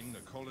attacking Yes.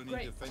 the colony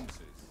Great.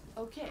 defenses.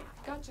 Okay.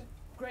 Gotcha.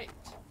 Great.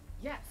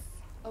 Yes.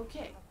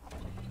 Okay.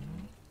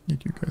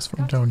 Need you guys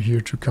from Gotcha. down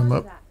here to come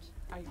Roger up.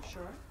 that. Are you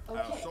sure? Our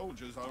Okay.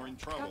 soldiers are in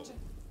trouble. Gotcha.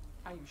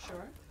 Are you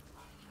sure?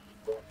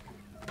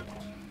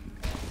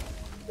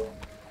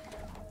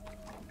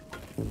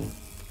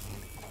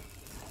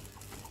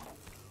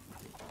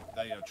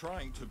 They are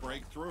trying to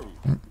break through.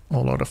 A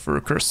lot of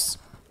workers.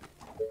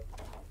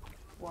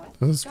 What?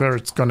 This is where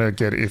Gotcha. it's gonna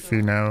get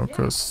iffy now,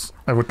 because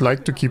I would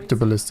like to keep the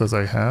ballistas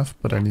I have,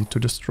 but I need to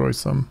destroy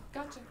some.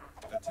 Gotcha.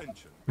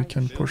 Attention. We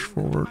can push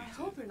forward. I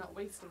hope you're not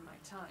wasting my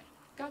time.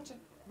 Gotcha.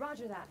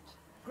 Roger that.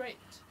 Great.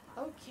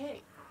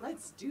 Okay.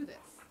 Let's do this.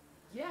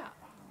 Yeah.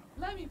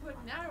 Let me put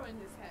an arrow in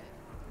his head.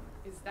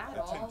 Is that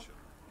all? Attention.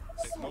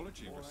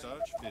 Technology So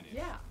research finished.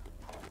 Yeah.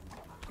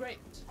 Great.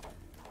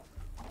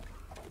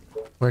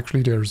 Well,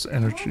 actually, there's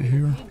energy You're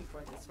here. gonna pay me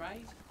for this,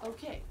 right?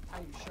 Okay. Are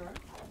you sure?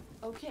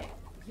 Okay.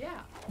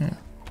 Yeah. Yeah,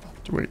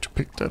 the way to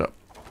pick that up.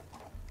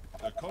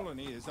 The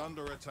colony is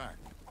under attack.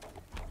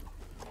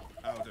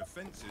 Our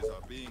defenses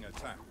are being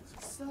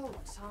attacked. So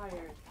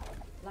tired.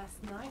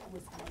 Last night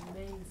was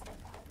amazing.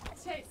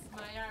 Taste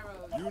my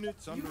arrows.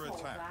 Units You under call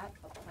attack. that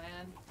a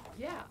plan?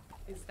 Yeah.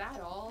 Is that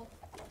all?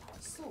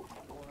 So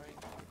boring.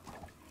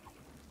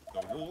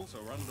 The walls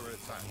are under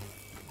attack.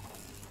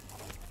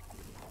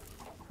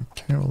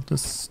 Okay, well,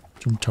 this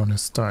Doomtown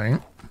is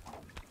dying.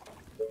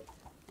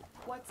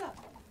 What's up?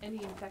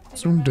 Any infected?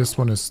 Soon around? this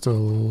one is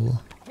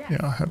still, Yes.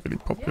 yeah, heavily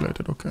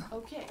populated. Okay.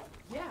 Okay.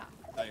 Yeah.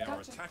 They are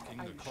Gotcha. attacking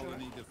Are the you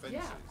colony sure?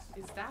 defenses.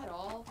 Yeah. Is that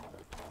all?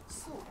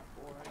 So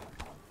boring.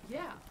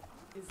 Yeah.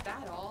 Is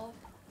that all?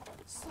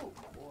 So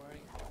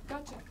boring.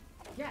 Gotcha.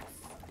 Yes.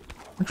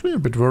 Actually, a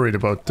bit worried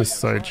about this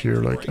side here.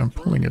 Like, I'm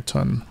pulling a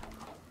ton.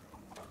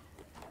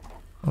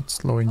 Not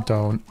slowing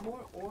down.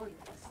 More orders.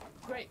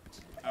 Great.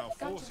 Our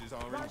forces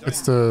are in Roger. It's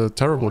danger. the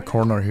terrible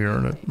corner here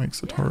that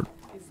makes it hard.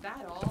 Is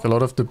that all? Like, a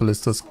lot of the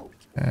ballistas So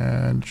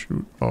can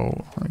shoot. Oh,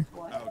 I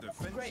what? Our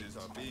defenses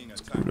are being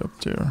screwed attacked.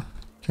 up there.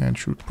 Can't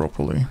shoot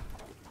properly.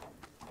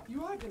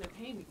 You are gonna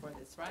pay me for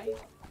this, right?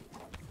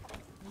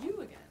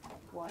 You again.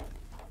 What?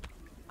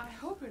 I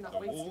hope you're not The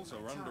wasting walls my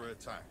are time. under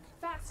attack.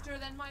 Faster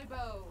than my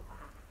bow.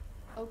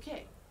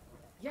 Okay.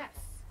 Yes.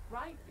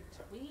 Right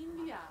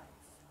between the eyes.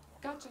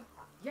 Gotcha.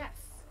 Yes.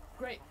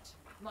 Great.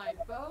 My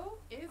bow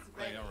is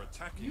ready. They are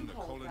attacking You the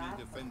call colony that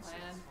a defenses.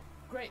 plan?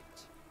 Great.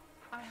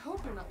 I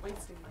hope you're not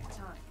wasting my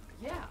time.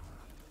 Yeah.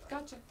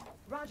 Gotcha.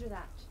 Roger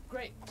that.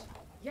 Great.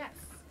 Yes.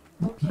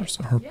 Okay. There's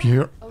a harp yeah.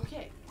 here.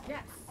 Okay.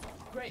 Yes.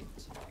 Great.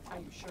 Are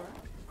you sure?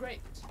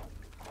 Great.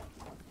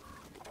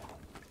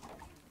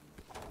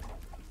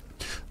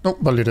 No,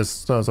 but it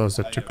is, as I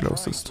said, They the are trying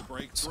closest. to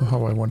break So through.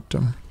 how I want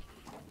them.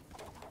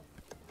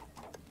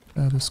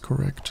 That is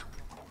correct.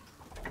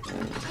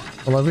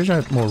 Well, I wish I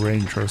had more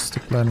rangers. The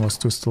plan was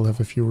to still have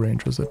a few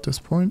rangers at this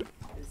point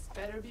This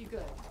better be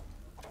good.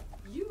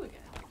 You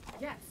again.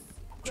 Yes.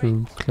 to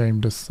Great.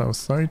 claim this south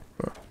side,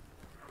 but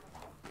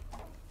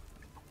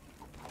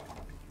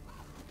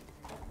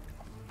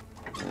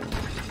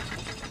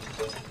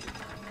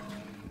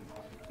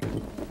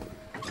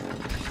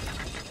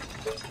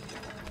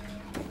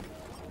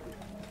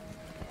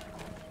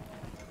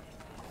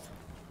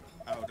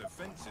Our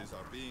defenses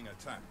are being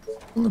attacked.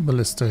 the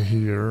ballista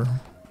here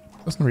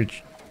doesn't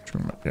reach too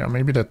much. Yeah,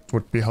 maybe that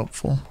would be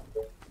helpful.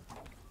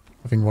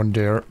 Having one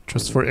there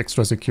just for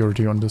extra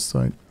security on this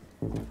side.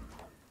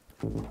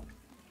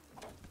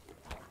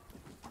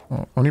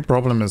 Oh, only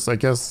problem is, I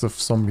guess,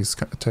 if zombies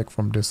can attack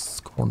from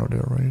this corner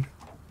there, right?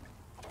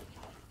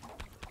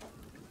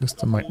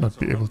 Ballista might not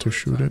be able to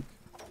shoot it.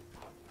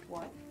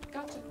 What?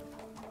 Gotcha.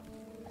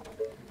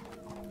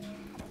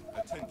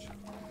 Attention.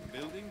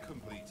 Building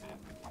completed.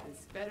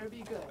 This better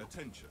be good.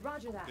 Attention.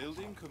 Roger that.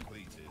 Building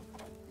completed.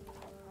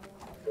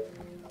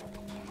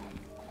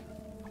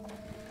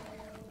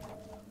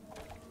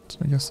 So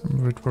I guess I'm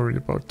a bit worried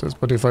about this.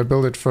 But if I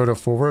build it further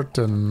forward,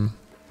 then...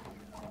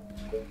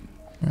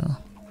 yeah.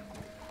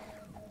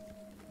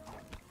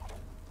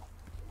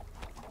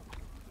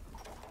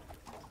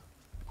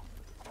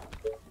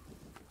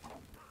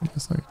 I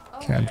guess I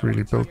can't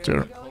really build Here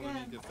there. we go Colony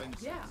again.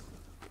 defenses. Yeah.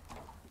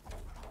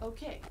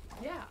 Okay.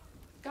 Yeah.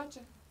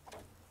 Gotcha.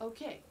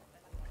 Okay.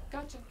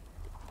 Gotcha.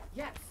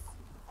 Yes.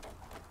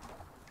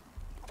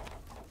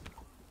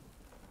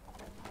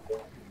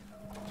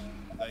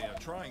 They are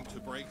trying to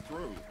break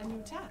through. A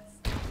new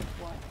task.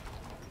 What?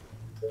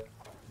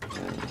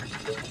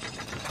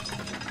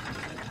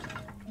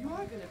 You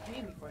are gonna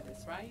pay me for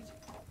this, right?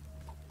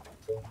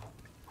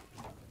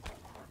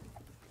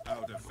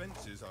 Our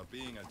defenses are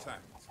being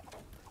attacked.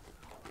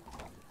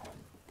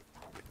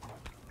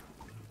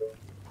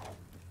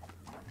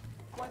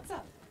 What's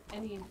up?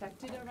 Any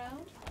infected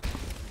around?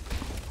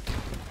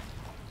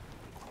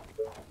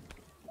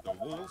 The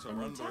walls are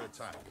under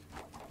attack.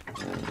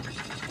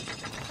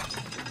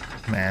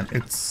 Man,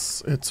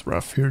 it's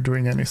rough here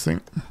doing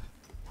anything.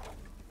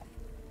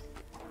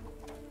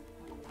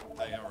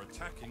 They are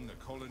attacking the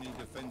colony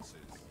defenses.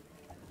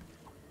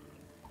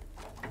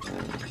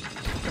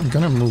 I'm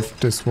gonna move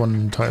this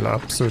one tile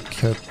up so it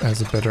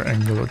has a better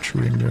angle of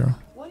shooting there.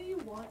 What do you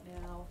want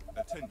now?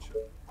 Attention.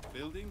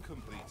 Building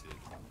completed.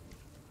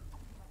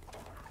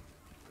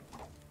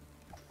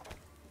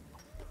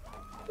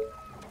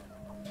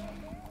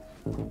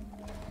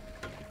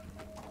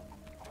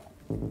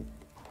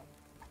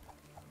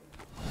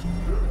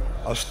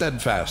 A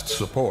steadfast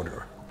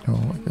supporter.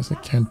 Oh, I guess I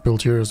can't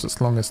build here as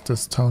long as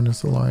this town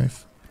is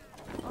alive.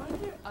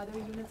 Aren't there other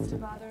units to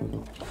bother?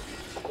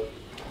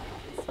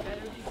 This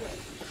better be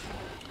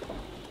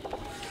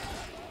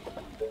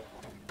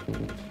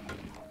good.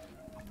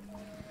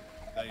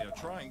 They are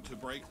trying to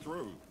break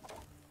through.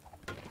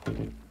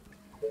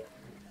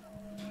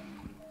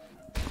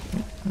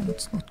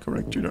 That's not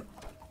correct either.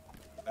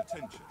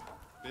 Attention.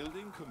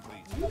 Building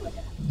completed.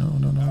 No,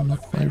 no, no,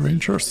 not my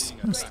rangers.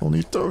 I still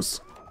need those.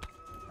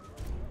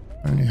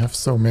 I only have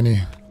so many.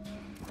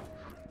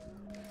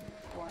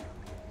 What?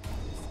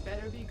 This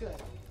better be good.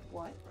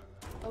 What?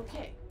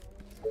 Okay.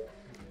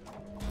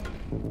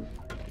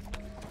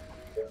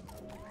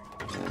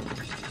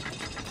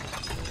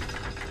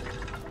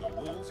 The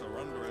walls are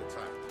under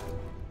attack.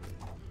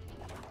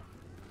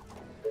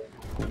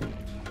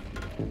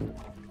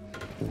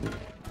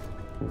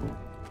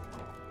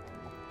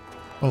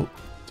 Well,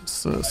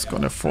 this is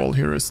gonna fall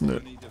here, isn't it?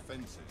 Colony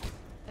defenses.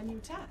 A new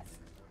task.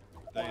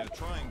 They are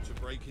trying to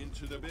break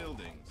into the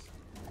buildings.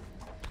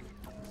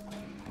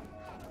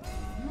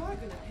 You are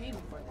gonna pay me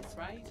for this,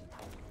 right?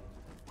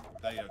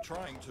 They are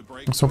trying to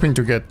break. I was hoping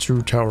to get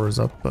 2 towers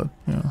up, but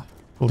yeah,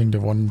 building the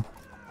one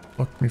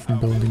blocked me from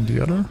building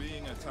the other.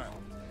 Being attacked.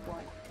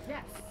 What?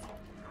 Yes.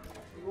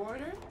 You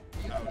order?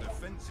 You Our pay.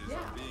 defenses Yeah.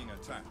 are being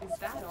attacked. Is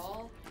that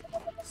all?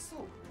 So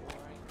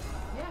boring.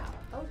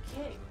 Yeah,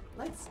 okay.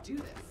 Let's do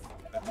this.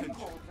 You Attention.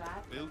 hold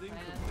that. Building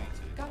and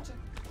completed. Gotcha.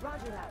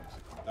 Roger that.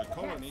 The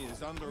colony Yes.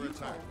 is under You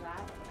attack. hold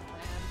that.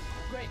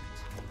 And great.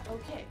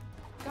 Okay.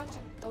 Gotcha.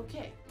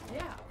 Okay.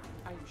 Yeah.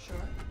 Are you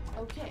sure?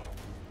 Okay.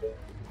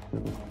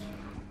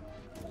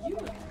 You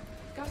again.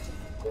 Gotcha.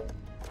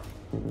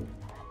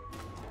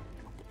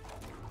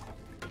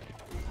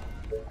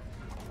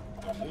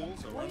 The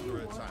walls are What do you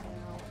under want attack.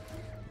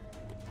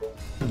 now?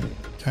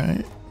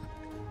 Okay,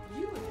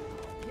 You again.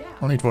 Yeah.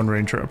 I'll need 1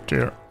 ranger up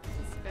there.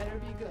 This better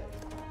be good.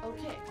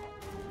 Okay.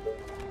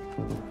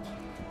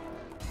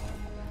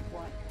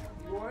 What?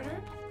 You order?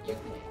 You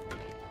pay.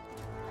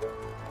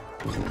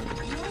 You are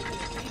gonna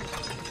pay me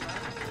for this,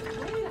 right?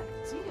 Great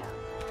idea.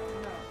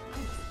 No,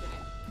 I'm just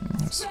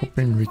kidding. I was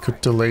hoping we could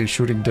delay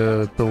shooting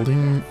the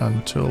building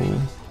until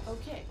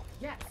Okay.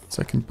 Yes.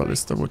 second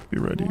ballista would be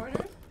ready, Order?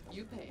 but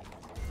You pay.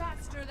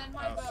 Faster than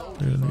my Our bow.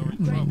 soldiers are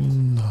in trouble.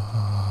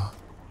 no.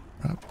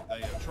 Crap.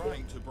 They are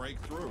trying to break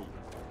through.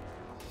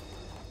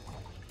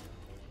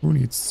 Who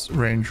needs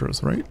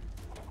rangers, right?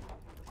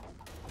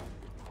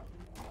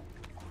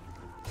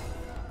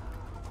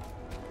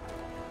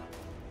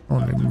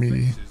 Only me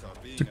Defenses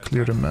are being to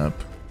clear the map.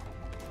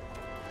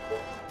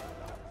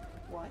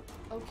 What?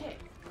 Okay.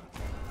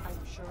 Are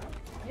you sure?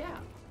 Yeah.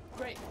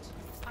 Great.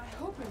 I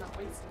hope you're not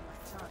wasting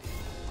my time.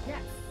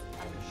 Yes.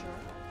 Are you sure?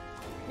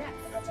 Yes.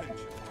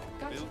 Attention.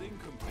 Gotcha. Building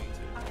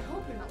completed. I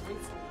hope you're not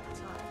wasting my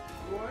time.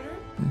 You order?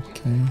 You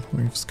Okay,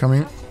 waves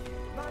coming. Gotcha.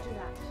 Roger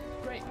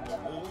that. Great. The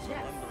walls are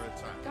Yes. under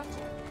attack.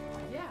 Gotcha.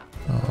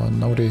 Yeah.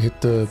 Now they hit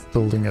the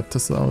building at the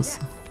south.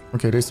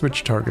 Okay, they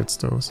switched targets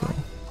though, so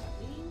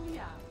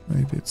Yeah.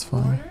 maybe it's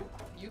fine. Order?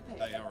 You pay.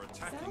 They are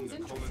attacking Sounds the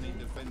colony interesting.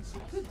 defenses.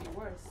 Could be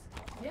worse.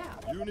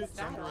 Yeah. Units Is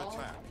that under all?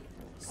 attack.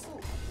 So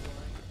boring.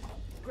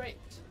 Great.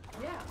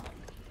 Yeah.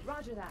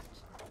 Roger that.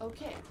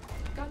 Okay.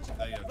 Gotcha.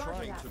 They are Roger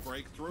trying that. to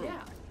break through.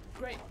 Yeah.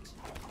 Great.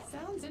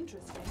 Sounds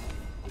interesting.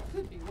 It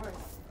could be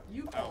worse.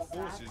 You Our call that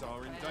forces a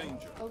are in plan.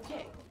 danger.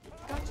 Okay.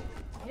 Gotcha.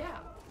 Yeah.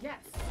 Yes.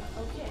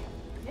 Okay.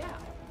 Yeah.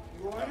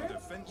 You order? Our You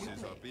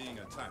defenses pay. are being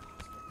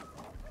attacked.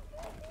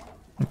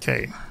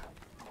 Okay.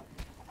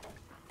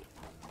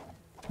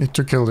 Need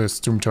to kill this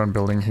Doomtown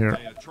building here,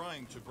 They are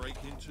trying to break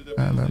into the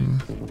and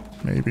buildings. then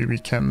maybe we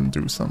can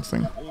do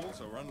something.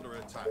 Walls are under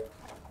attack.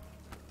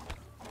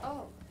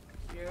 Oh,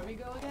 here we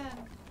go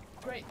again.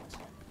 Great.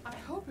 I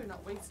hope you're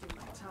not wasting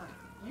my time.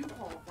 You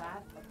call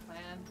that a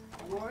plan.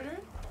 You order?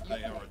 You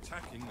They pay. are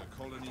attacking the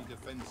colony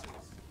defenses.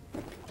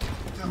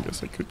 I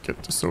guess I could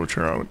get the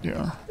soldier out,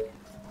 yeah.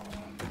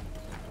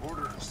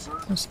 Orders, sir.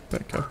 Let's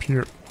back up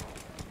here.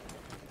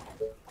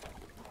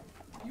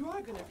 You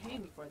are gonna pay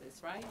me for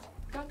this, right?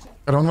 Gotcha.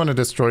 I don't want to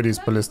destroy these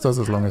ballistas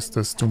as long as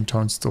this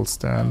Doomtown still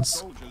stands,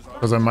 Soldiers are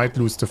because I might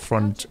lose the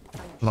front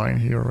line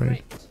here,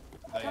 right? Great.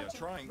 They are Gotcha.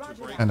 trying to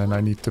Roger break that. And then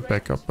I need the Great.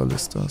 backup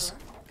ballistas.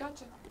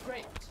 Gotcha.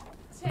 Great.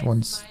 Take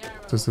Once my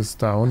arrow. this is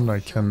down, I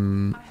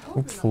can I hope you're not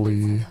hopefully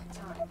wasting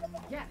my time.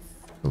 Yes.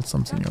 build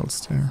something Gotcha.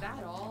 else Is there.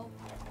 that all?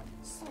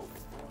 So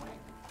boring.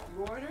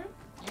 You order,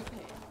 you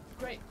pay.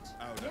 Great.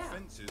 Our Yeah.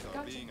 defenses are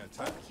Gotcha. being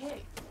attacked.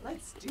 Okay,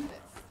 let's do this.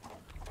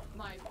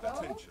 My bow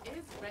Attention.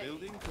 is ready.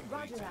 Building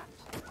Roger completed.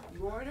 that.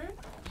 You order,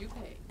 you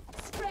pay.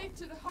 Straight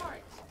to the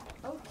heart.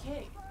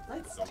 Okay,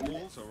 let's The do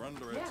walls this. are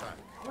under Yeah, attack.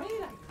 great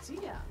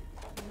idea.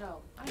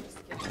 No, I'm just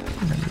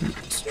kidding. Maybe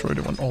destroy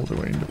the one all the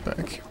way in the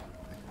back.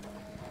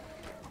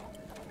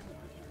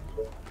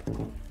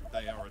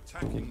 They are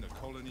attacking the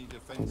colony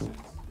defenses.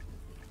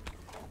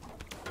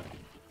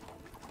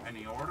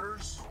 Any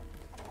orders?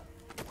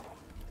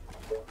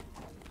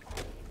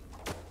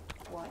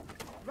 What?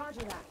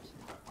 Roger that.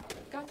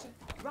 Gotcha.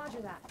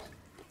 Roger that.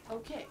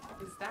 Okay,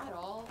 is that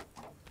all?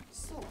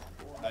 So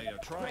boring. They are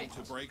trying Great.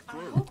 to break I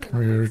through. hope you're not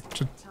We're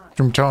wasting my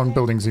time. Doomtown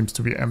building seems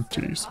to be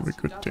empty, so we're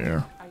good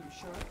there. Are you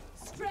sure?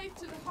 Straight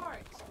to the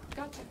heart.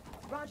 Gotcha.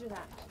 Roger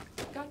that.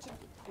 Gotcha.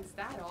 Is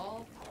that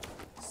all?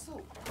 So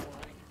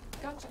boring.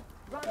 Gotcha.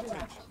 Roger that.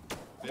 Attention.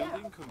 Yeah.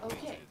 Building completed.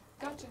 Okay.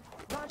 Gotcha.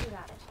 Roger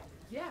that.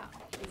 Yeah.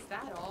 Is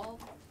that all?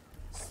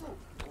 So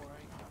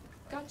boring.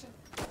 Gotcha.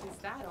 Is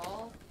that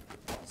all?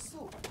 So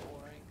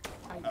boring.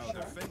 Are you Our sure?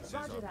 defenses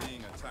Roger are that.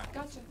 being attacked.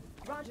 Gotcha.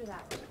 Roger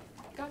that.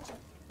 Gotcha.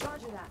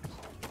 Roger that.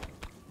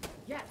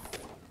 Yes.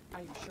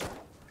 Are you sure?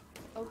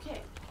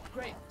 Okay.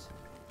 Great.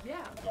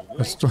 Yeah.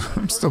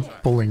 I'm still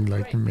pulling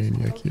like a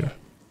maniac here.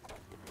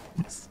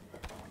 Yes.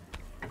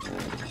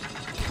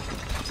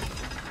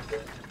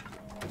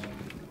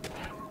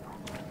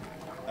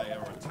 They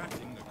are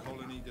attacking the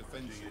colony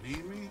defenses. Do you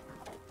need me?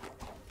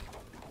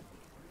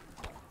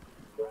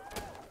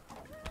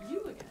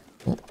 You again.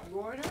 Oh. You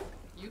order,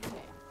 you pay.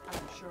 Are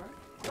you sure?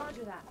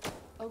 Roger that.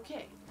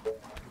 Okay.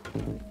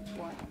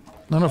 What?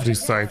 None of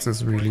these sites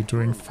is really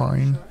doing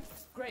fine. Sure?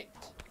 Great.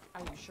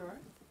 Are you sure?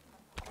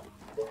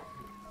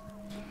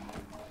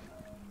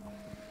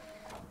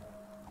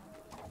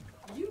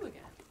 You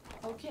again.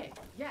 Okay.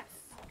 Yes.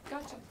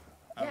 Gotcha.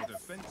 Our Yes.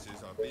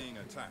 defenses are being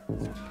attacked.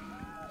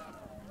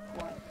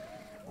 What?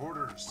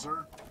 Orders,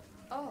 sir.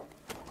 Oh,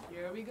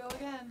 here we go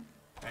again.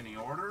 Any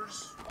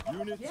orders?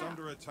 Units Yeah.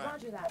 under attack.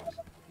 Roger that.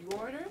 You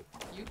order,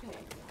 you pay.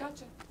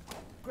 Gotcha.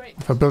 Great.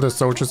 If I build a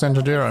soldier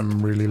center there,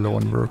 I'm really low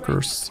on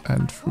workers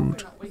and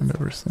food and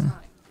everything.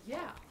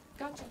 Yeah.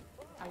 Gotcha.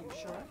 Are you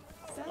sure?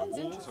 The Sounds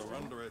walls interesting. are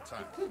under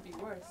attack. It could be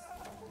worse.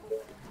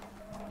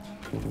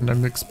 And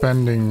I'm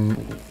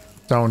expanding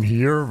down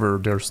here where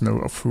there's no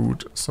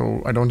food,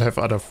 so I don't have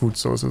other food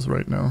sources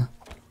right now.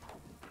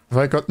 If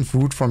I gotten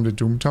food from the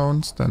Doom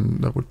Towns, then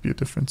that would be a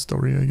different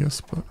story, I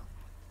guess, but...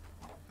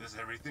 Is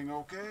everything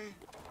okay?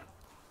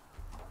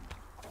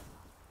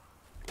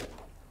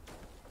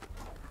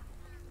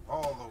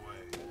 All the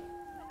way.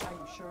 Are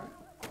you sure?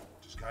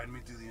 Just guide me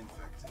to the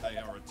infected. They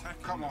are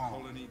attacking Come the on.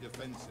 colony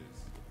defenses.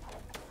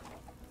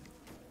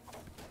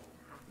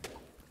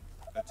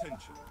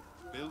 Attention.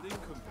 Building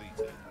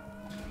completed.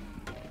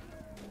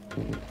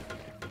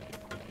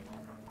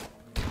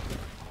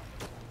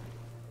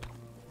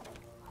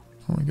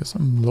 Oh, I guess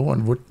I'm low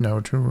on wood now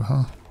too,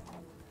 huh?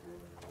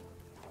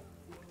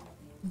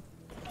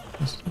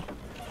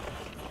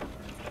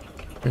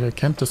 Wait, I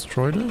can't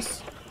destroy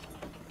this?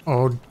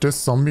 Oh, this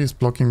zombie is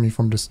blocking me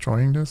from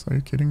destroying this? Are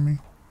you kidding me?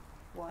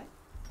 What?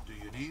 Do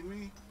you need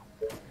me?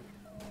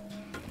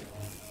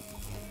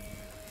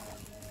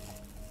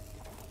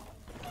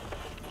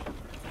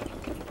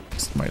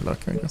 It's my luck,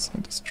 I guess. I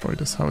destroy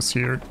this house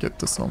here, get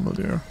the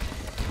zombie there.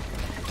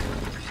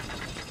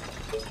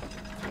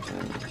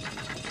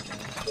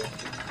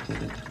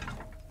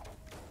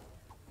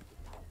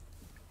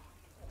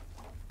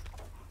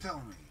 Tell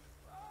me.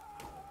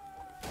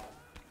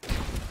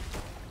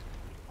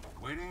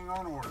 Waiting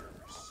on orders.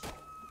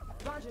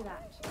 Roger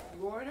that.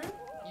 You order,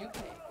 you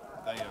pay.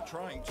 They are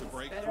trying to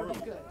break Better through. be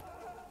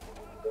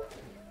good.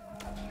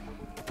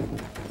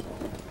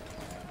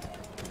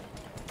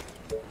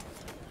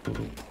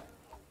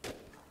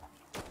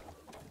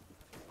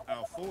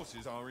 Our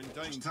forces are in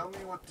Just danger. tell me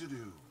what to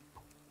do.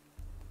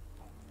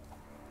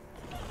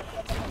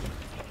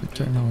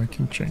 Okay, now I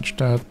can change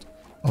that.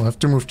 I'll have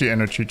to move the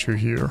energy to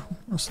here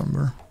or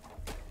somewhere.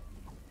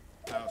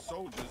 Our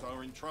soldiers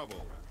are in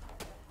trouble.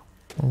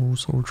 Oh,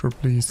 soldier,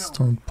 please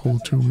don't pull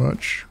too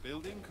much.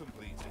 Building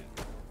completed.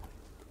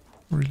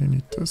 Really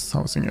need this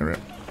housing area.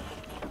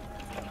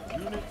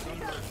 Units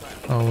under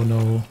attack. Oh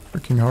no,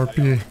 freaking They are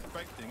harpy.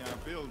 infecting our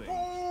building.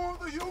 For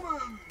the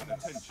humans!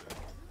 Attention.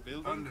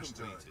 Building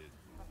Understood. completed.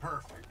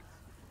 Perfect.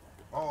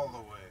 All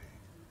the way.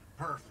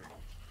 Perfect.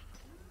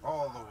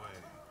 All the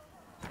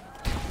way.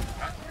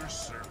 At your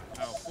service.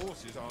 Our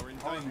forces are in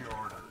On danger. your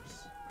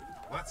orders.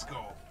 Let's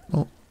go.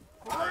 Oh,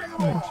 Action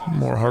is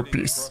more heading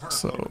harpies,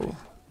 across so... the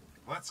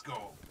Let's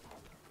go.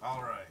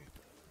 All right.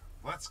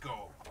 Let's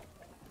go.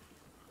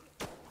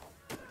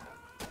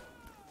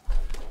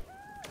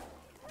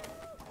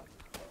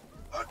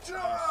 Our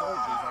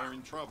soldiers are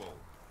in trouble.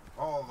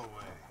 All the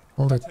way.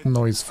 All that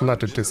noise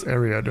flooded this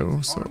area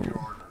though, so On your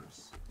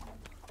orders.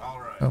 All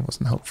right. that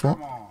wasn't helpful.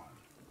 Come on.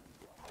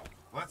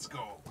 Let's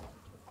go.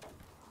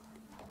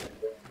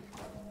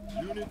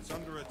 Units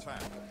under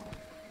attack.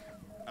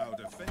 Our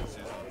defenses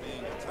are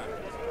being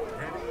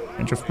attacked.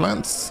 Range of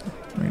plants.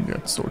 I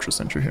get soldier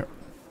center here.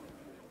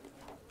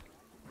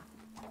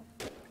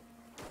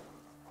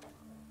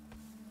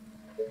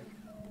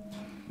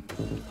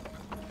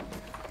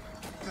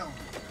 Tell me.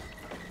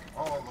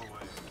 All the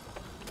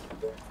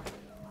way.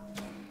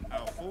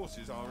 Our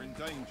forces are in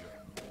danger.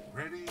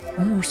 Ready?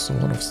 There's a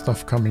lot of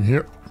stuff coming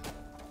here.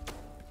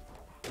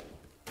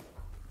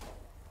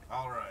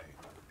 All right.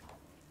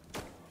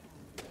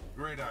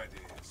 Great idea,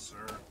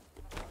 sir.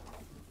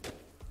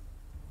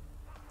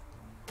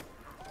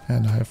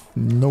 And I have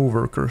no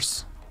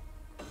workers.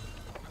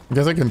 I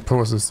guess I can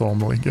pose a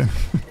sawmill again.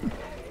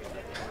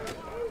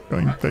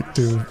 Going back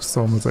to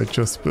sawmills I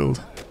just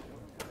built.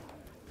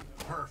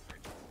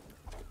 Perfect.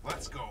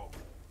 Let's go.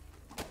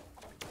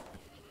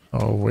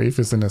 Oh, wave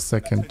is in a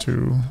second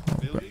too. Oh,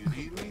 but Building Need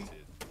me? completed.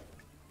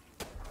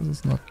 this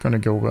is not gonna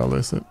go well,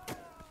 is it?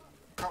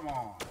 Come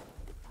on.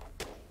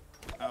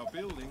 Our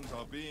buildings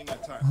are being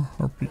attacked.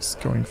 Harpy's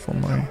going for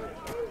my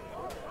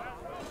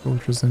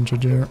soldiers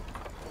engineer.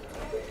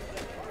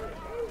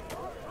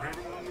 Ready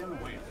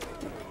and waiting.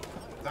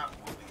 That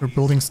will be We're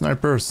building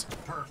snipers.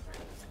 perfect.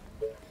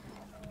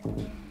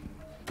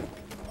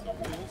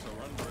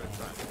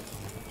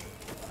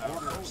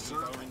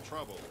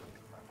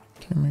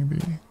 Okay, maybe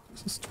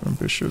this is too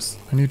ambitious.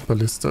 I need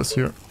ballistas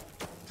here.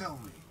 Tell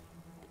me.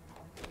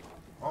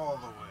 All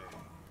the way.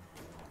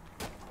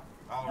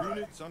 All right.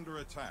 Units under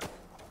attack.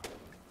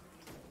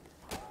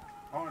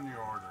 On your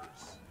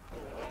orders.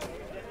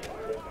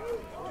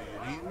 Do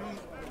you need me?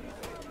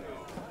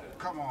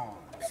 Come on.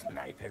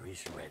 Sniper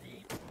is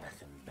ready.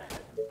 Nothing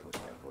better than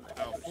putting a bullet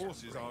Our through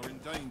forces some are in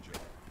danger.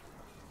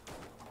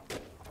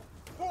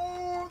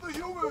 For the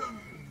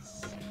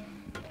humans!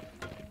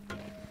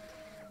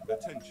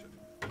 Attention.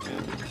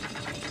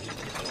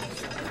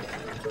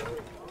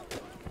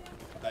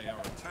 They are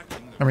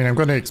attacking the I mean, I'm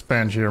gonna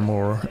expand here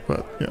more,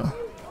 but yeah.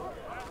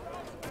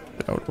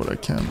 Get out what I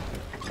can.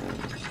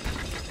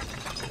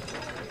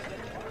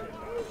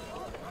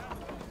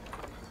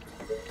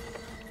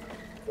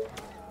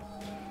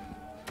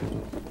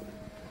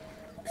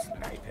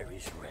 Sniper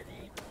is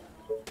ready.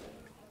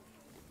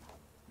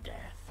 Death.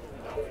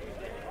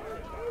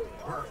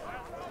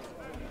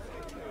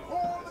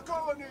 For the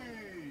colony!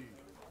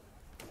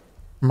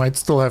 Might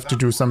still have to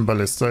do some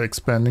ballista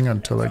expanding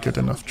until I get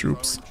enough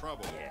troops. in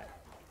trouble.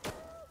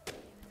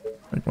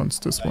 Like once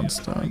this They one are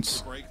trying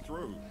stands. to break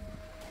through.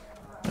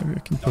 Maybe I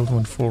can build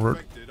one forward.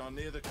 Infected are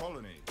near the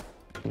colony.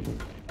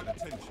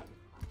 Attention.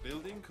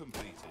 Building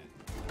completed.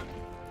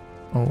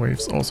 Oh,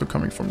 waves also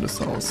coming from the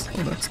south.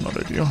 Oh, that's not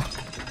ideal.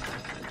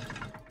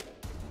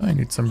 I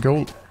need some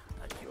gold.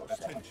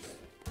 Attention.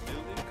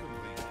 Building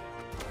completed.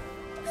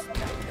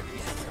 Sniper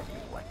is ready.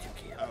 What to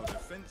kill? Our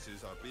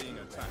defenses are being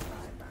attacked.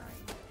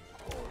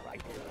 All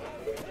right.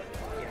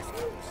 Yes,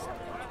 kill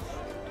something.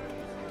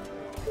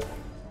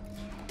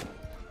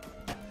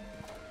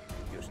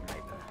 Your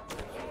sniper.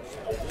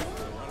 Our walls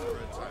are under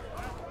attack.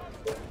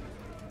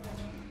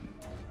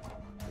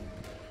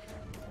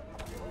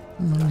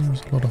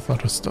 There's a lot of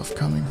other stuff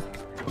coming.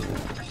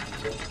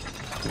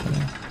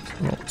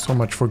 Okay. So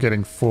much for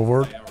getting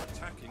forward. They are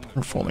attacking the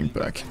We're falling colony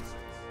back. defenses.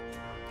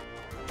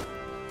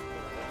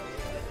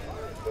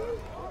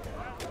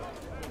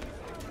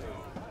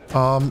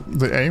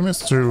 The aim is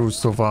to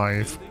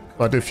survive,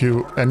 but if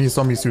any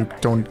zombies you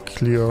don't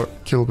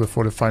kill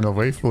before the final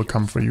wave will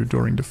come for you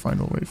during the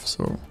final wave,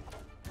 so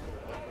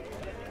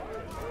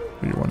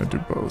you want to do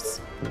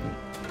both.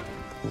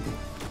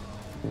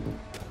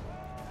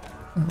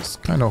 I was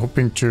kind of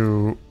hoping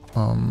to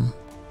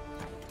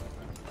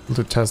build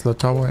a Tesla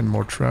tower and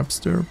more traps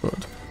there,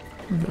 but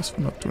I guess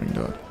we're not doing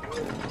that.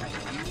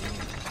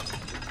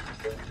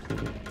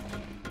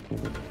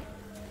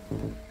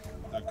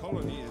 The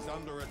colony is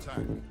under attack.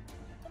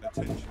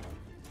 Attention.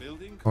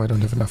 Building Oh, I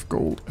don't have enough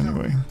gold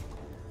anyway.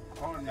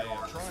 On They your are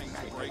orders. trying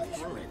to break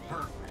through.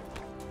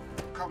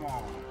 Perfect. Come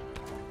on.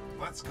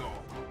 Let's go.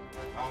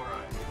 All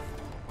right.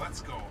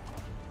 Let's go.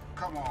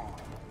 Come on.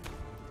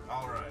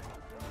 All right.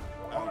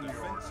 Our On your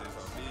defenses orders.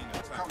 are being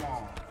attacked. Come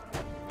on.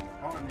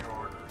 On your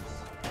orders.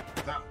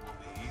 That will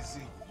be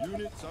easy.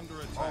 Units under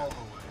All attack.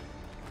 the way.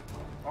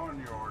 On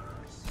your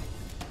orders.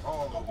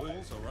 All The the way.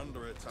 walls are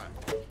under attack.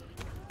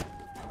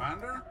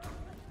 Commander,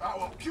 I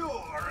will kill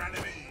our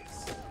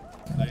enemies.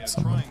 I They need are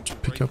someone trying to to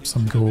pick break up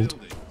some into the gold.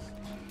 buildings.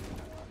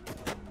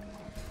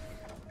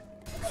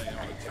 They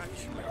are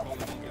attacking the colony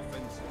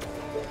defenses.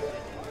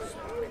 So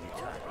many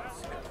targets.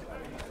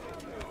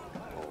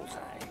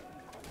 Bullseye.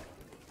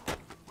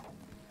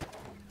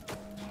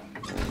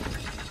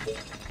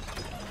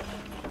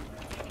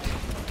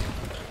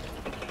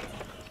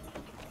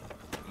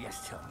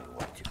 Yes, tell me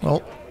what to kill.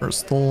 Well, we're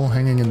still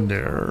hanging in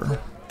there.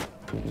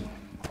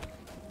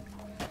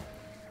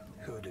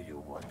 Who do you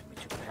want me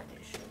to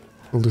punish?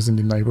 Gold is in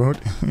the neighborhood.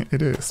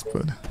 It is,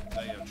 but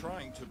They are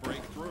trying to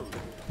break through.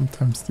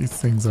 sometimes these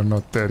things are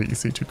not that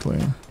easy to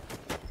claim.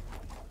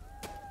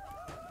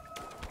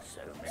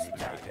 So many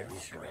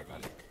targets ready.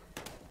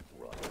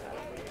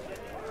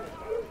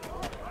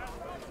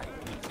 I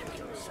need to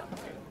kill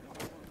something.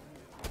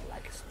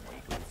 Like a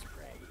snake with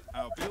spray.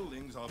 Our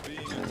buildings are being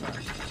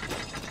attacked.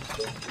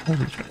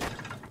 Holy shit.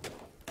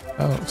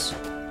 Ouch.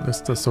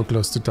 Lister's so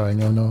close to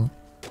dying, oh no.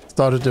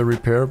 Started the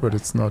repair, but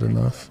it's not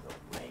enough.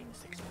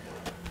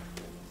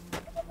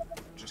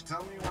 Just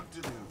tell me what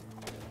to do.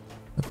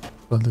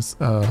 But this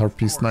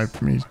harpy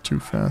sniped me too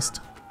fast.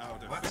 Our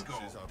Let's go.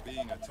 defenses are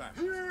being attacked.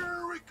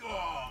 Here we go.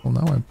 Well,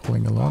 now I'm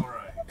pulling a All lot.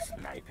 right.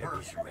 Sniper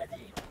is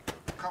ready.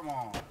 Come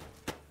on.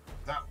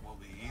 That will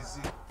be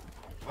easy.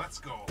 Let's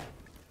go.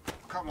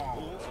 Come on.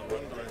 Walls are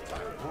under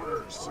attack.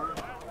 Orders, sir.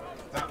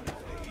 That will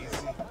be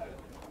easy.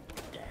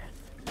 Death.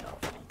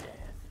 Lovely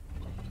death.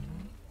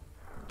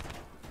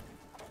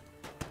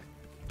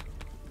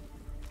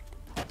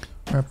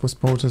 Map was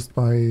purchased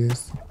by They are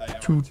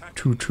attacking the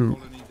 222.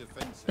 colony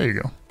defenses. There you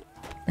go.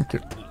 Thank you.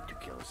 Need to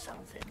kill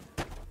something.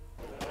 The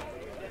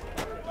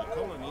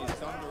colony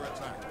is under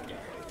attack.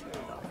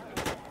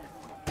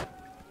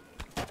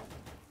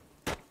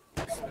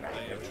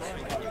 They are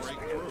trying to break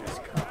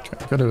through. Okay,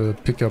 I gotta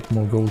pick up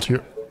more gold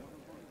here.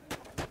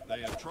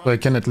 They are trying So I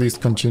can at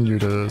least continue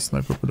the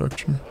sniper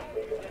production.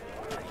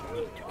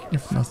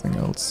 If nothing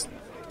else.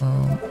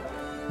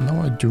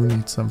 Now I do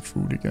need some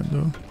food again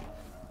though.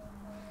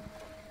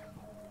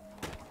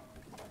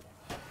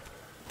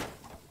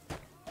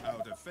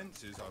 Our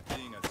defenses are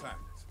being attacked.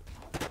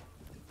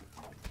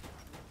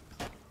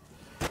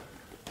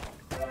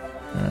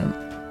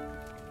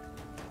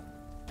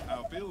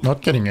 Our buildings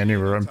Not getting are being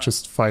anywhere, I'm attacked.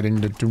 just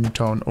fighting the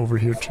Doomtown over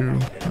here too.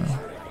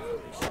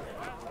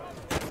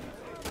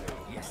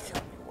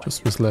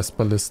 Just with less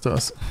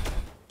ballistas.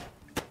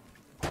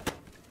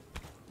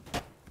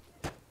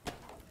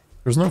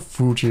 There's no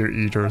food here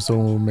either,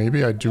 so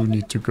maybe I do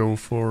need to go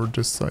for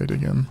this side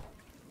again.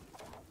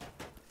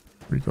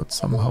 We got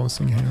some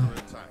housing here. Under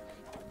attack.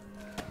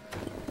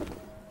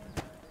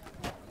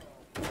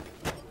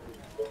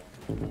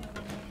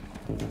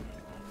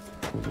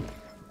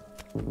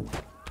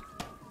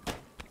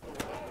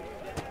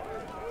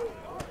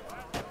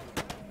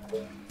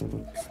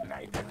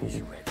 Sniper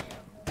is ready.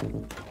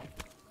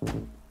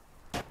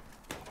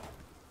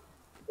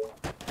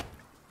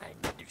 I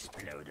need to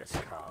explode a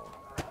skull.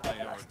 They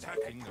are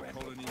attacking the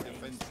colony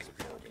defenses.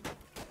 Exploding.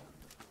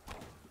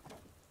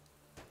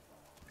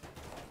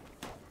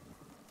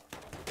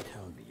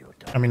 Tell me your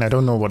I mean, I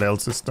don't know what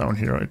else is down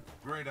here. I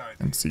Great idea.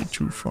 can't see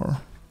too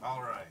far.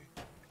 All right.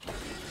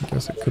 I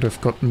guess I could have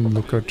gotten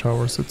lookout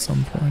towers at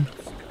some point.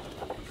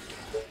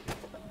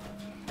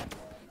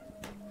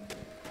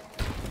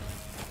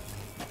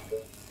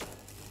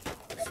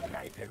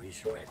 Sniper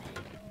is ready.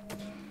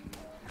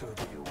 Who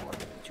do you want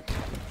me to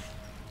catch?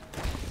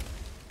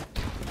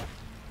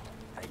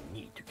 I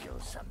need to kill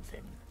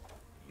something.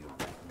 You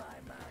read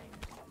my mind.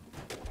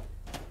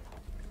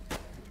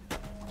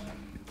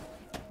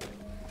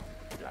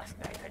 Last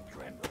night I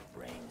dreamt of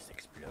brains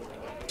exploding.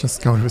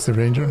 Just going with the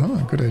ranger?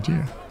 Huh, good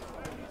idea.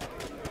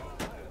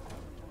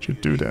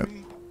 Should do that.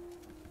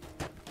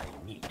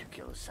 I need to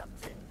kill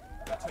something.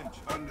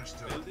 Attention.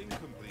 Understood. Building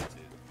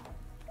completed.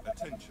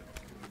 Attention.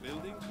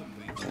 Building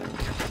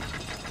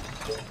completed.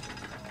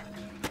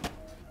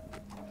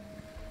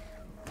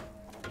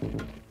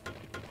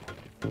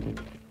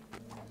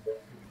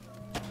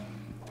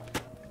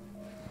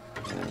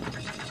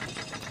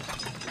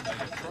 They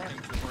are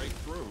trying to break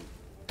through.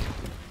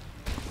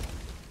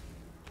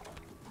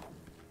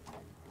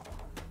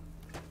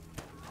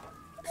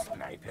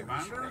 Sniper is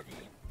Commander?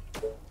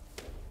 ready.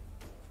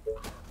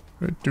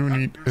 What I do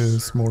need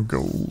is more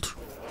gold.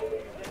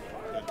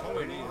 The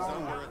colony is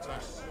under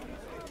attack.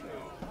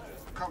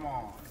 Come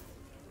on.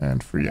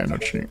 And free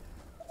energy.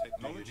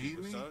 Technology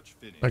research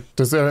finished.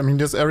 Like, I mean,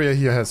 this area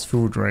here has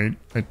food, right?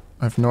 I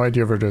have no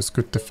idea where there's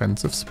good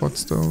defensive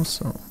spots though,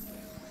 so...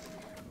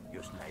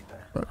 Your sniper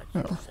But, at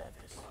yeah. your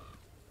service.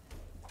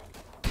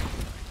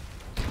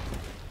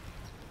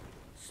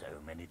 So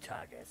many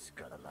targets,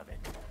 gotta love it.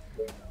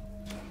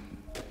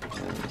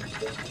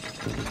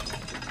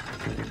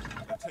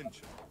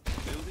 Attention.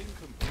 Building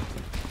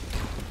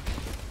complete.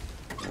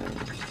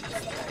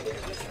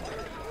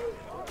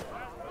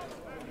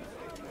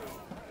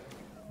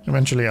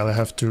 Eventually I'll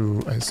have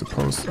to, I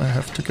suppose, I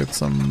have to get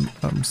some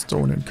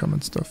stone income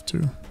and stuff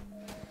too.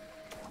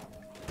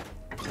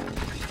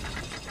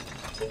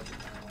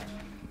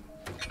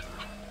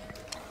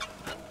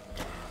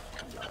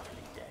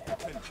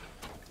 Attention.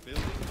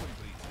 Building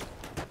completed.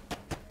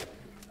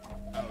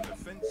 Our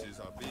defenses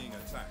are being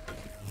attacked.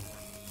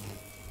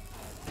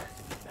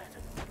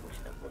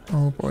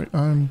 Oh boy,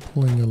 I'm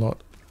pulling a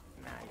lot.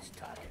 Nice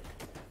target.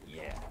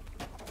 Yeah,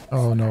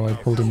 Oh no, I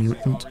pulled a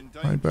mutant.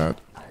 My bad.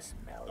 I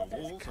smell The this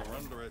walls guy. are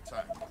under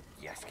attack.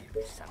 Just give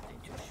me something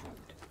to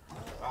shoot.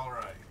 All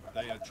right.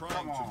 They are trying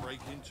Come to on. break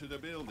into the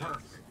buildings.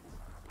 Perfect.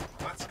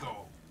 Let's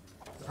go.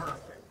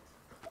 Perfect.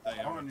 They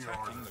are On your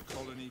attacking order. the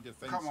colony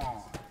defenses. Come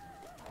on.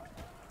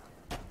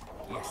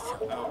 Yes, Our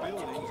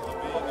buildings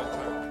are being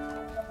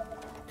attacked.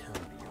 tell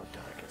me your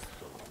darkest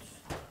thoughts.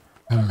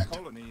 Damn The it.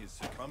 colony is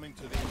succumbing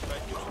to the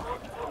infection.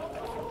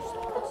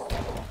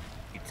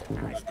 It's a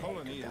nice The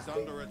colony is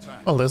under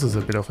attack. Well, this is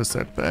a bit of a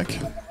setback.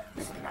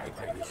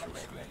 sniper is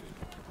ready.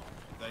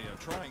 They are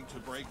trying to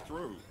break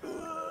through.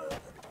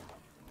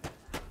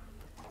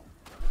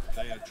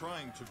 They are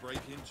trying to break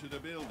into the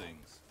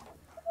buildings.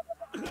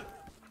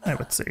 I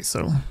would say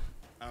so.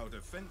 Our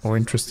defenses Oh, are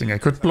interesting. being I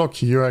could attacked. block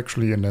here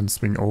actually and then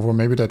swing over.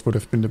 Maybe that would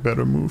have been the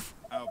better move.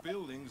 Our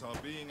buildings are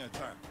being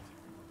attacked.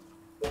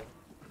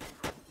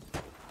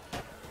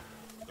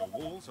 The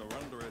walls are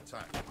under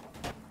attack.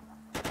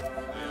 They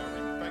are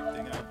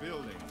infecting our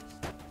buildings.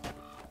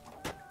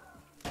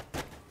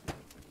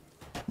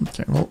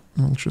 Okay, well,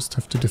 we'll just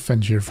have to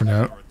defend here for They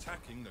now. are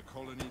attacking the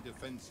colony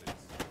defenses.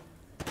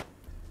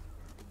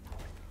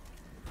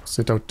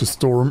 Sit out the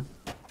storm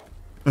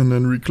and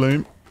then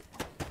reclaim.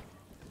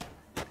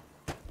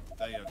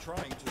 They are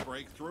trying to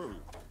break through.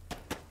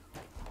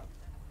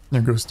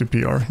 There goes the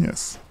PR,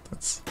 yes.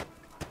 That's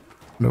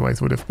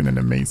otherwise would have been an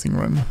amazing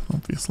run,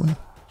 obviously.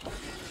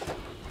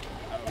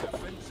 Our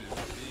defenses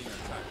are being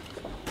attacked.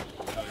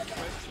 The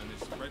infection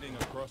is spreading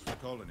across the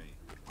colony.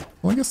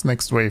 Well, I guess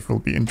next wave will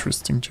be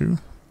interesting too.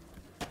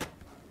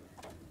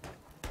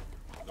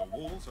 The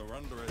walls are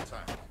under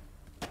attack.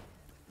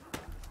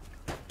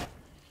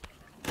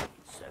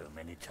 So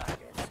many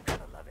targets,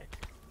 gotta love it.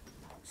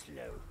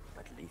 Slow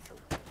but lethal.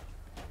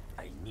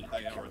 I need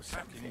They to are kill attacking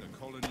something. the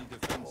colony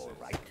defenses. All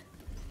right.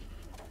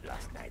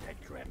 Last night I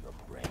dreamt of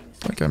brains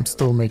think I'm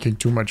still making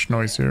too much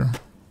noise here.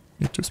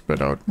 Need to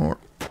spread out more.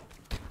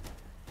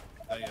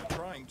 They are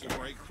trying to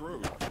break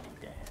through. I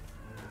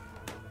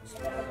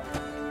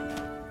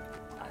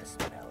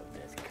smell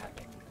this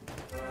coming.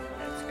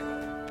 Let's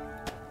go.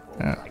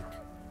 Yeah.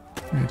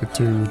 Needed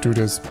to do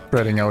this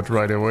spreading out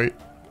right away.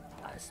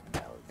 I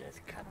smell this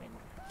coming.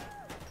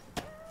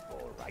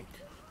 All right,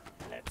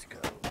 let's go.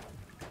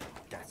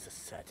 That's a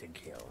certain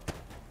kill.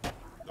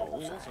 The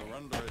walls are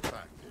under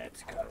attack.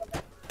 Let's go.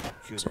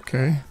 It's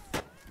okay.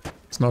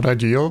 It's not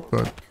ideal,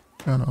 but,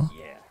 you know,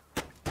 Yeah.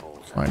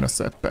 minor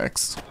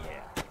setbacks.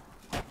 Yeah.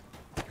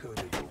 Who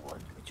do you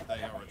want me to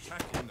They are punish?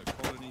 attacking the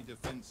colony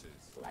defenses.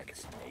 Like a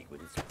snake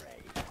with its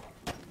prey.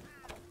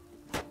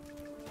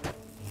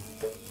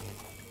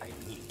 I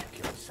need to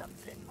kill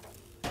something.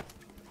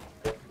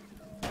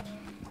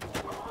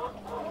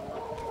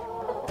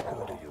 Who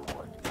do you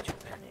want me to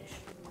punish?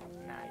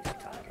 Nice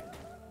target.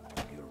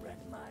 You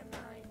read my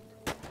mind.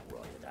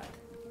 Roger that.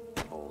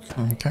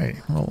 Bullseye. Okay,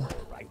 well,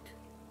 Right.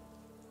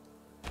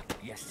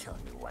 Yes, tell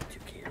me what to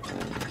kill.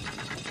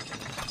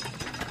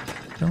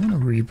 I want to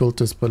rebuild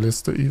this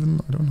ballista even.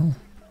 I don't know.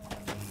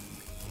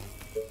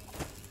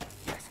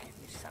 Yes, give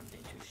me something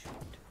to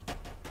shoot.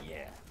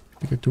 Yeah. I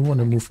think I do want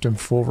to move them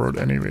forward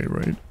anyway,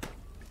 right?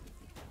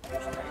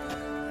 Your sniper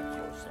at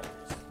your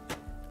service.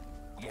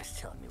 Yes,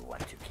 tell me what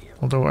to kill.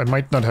 Although I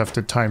might not have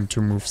the time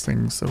to move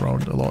things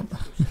around a lot,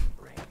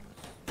 Brains.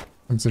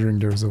 considering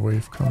there's a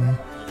wave coming.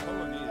 The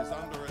colony is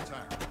under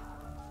attack.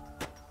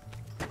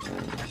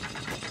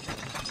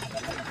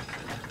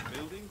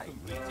 Building I need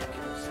complete. to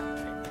kill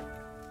something.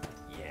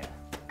 Yeah.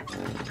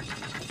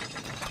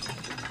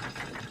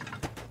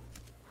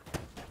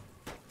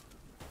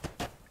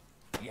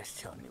 Yes,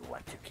 tell me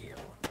what to kill.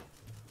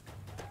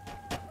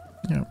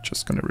 Yeah, I'm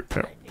just gonna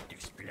repair. I need to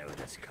explode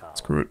a skull.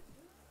 Screw it.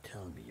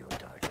 Tell me your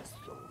darkest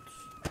thoughts.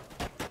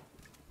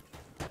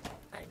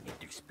 I need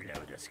to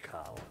explode a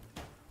skull.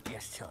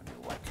 Yes, tell me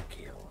what to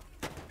kill.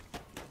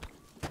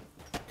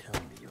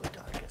 Tell me your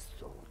darkest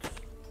thoughts.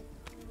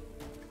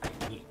 I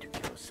need to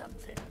kill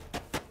something.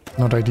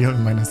 Not ideal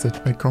in minor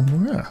setback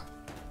combo, yeah.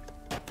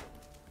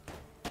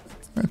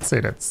 I'd say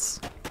that's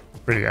a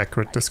pretty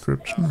accurate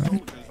description,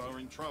 right? Soldiers are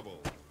in trouble.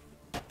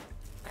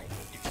 I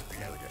need to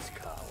explode a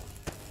skull.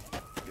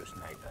 Your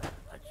sniper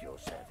at your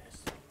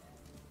service.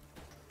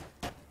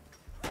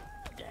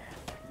 Death,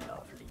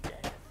 lovely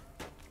death.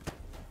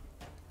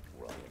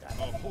 Roll it A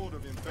up. horde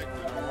of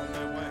infected are on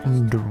their way.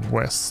 In the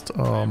west,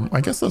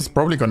 I guess that's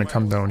probably gonna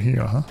come down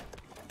here, huh?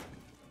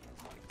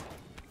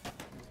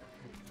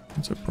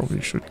 So I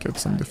probably should get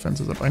some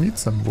defenses up. I need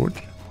some wood.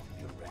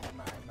 You read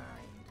my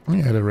mind. I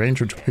mean, I had a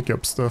ranger to pick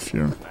up stuff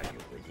here. Are you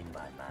reading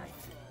my mind?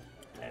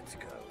 Let's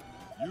go.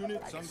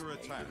 Units under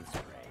attack.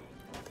 Spray.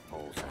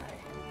 Bullseye.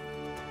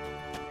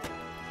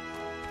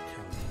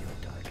 Tell me your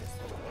darkest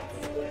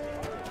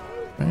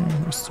thoughts. Okay,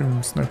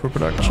 resume sniper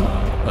production.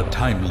 A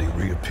timely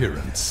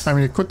reappearance. I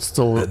mean, it could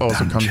still The also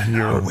come dungeon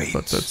here, awaits.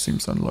 but that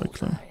seems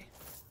unlikely. Bullseye.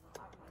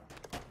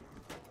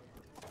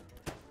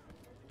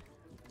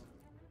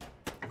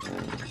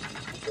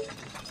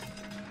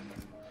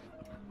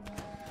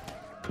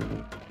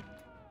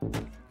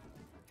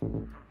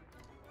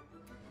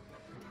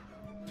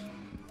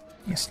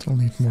 I still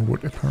need more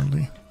wood,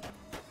 apparently.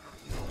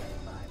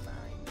 My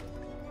mind.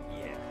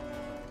 Yeah.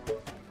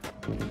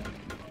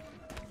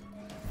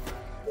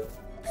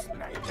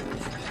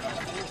 Snipers.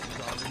 Forces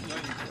are in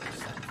danger.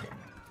 Something.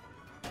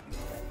 You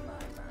read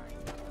my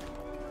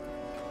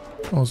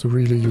mind. Also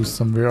really use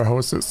some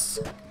warehouses,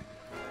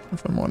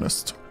 if I'm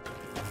honest.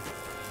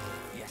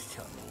 Yes,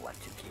 tell me what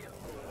to kill.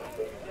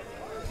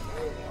 I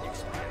need to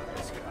explode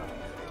the skull.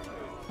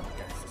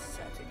 That's a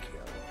certain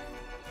kill.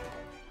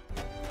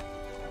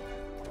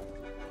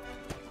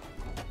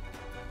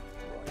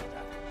 Roll it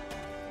up.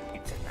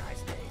 It's a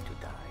nice day to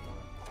die.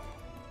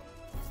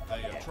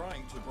 They are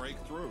trying to break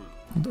through.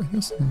 And I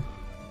guess I'm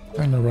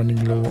kinda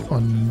running low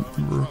on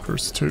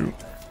workers too.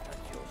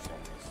 At your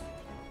service.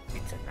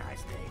 It's a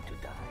nice day to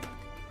die.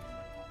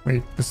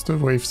 Wait, is the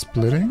wave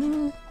splitting?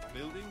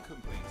 Building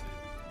completed.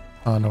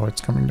 Ah no,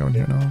 it's coming down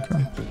here now,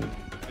 okay. Building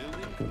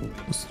complete.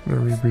 It's a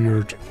very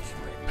weird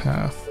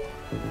path.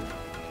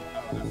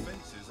 Our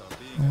defenses are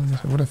being I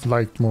guess I would have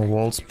liked more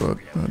walls, but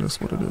that is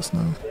what it is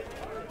now.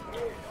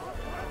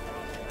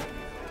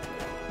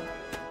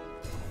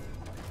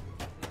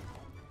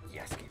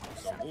 Yes, give me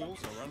The something. walls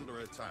are under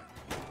attack.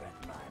 You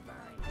read my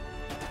mind.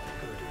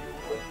 Who do you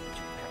want me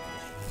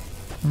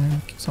to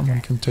punish?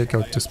 Someone can take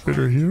out They this are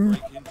bitter trying to here.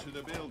 break into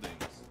the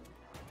buildings.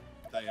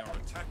 They are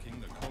attacking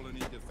the colony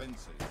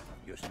defenses.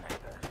 Your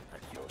sniper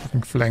at your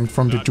Getting flanked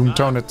from the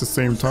Doomtown at the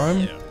same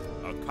time.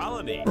 A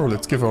colony. Oh,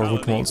 let's give our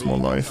wood walls more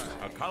life.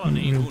 A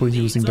colony We'll who be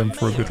using needs them a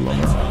for a bit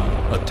man.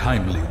 longer. A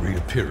timely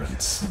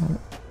reappearance.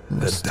 The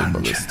Rest the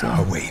dungeon ballista.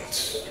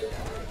 awaits.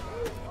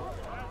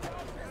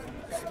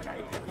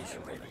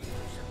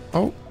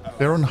 Oh,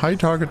 they're on high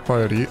target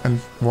priority and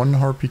one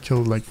harpy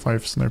killed like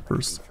 5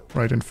 snipers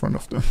right in front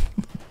of them.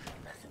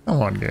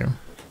 Come on, game.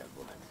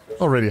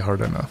 Already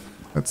hard enough.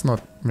 Let's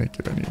not make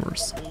it any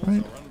worse, Walls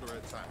right? are under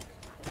attack.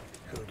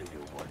 Who do you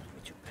want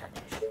me to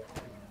punish?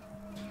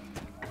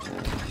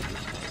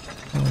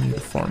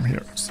 farm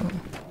here, so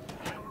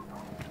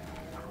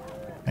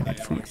I need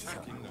food.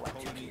 Attacking the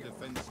colony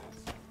defenses.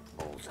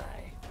 Bullseye.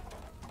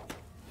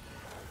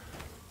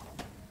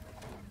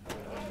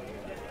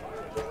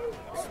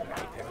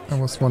 That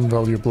was one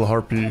valuable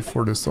harpy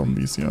for the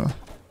zombies, yeah.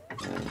 They are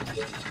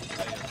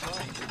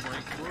trying to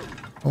break through.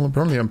 Well,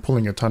 apparently I'm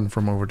pulling a ton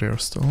from over there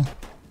still.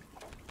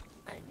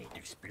 I need to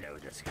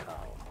explode the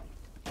skull.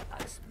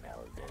 I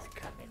smell this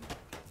coming.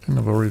 Kind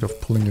of worried of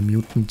pulling a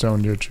mutant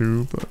down there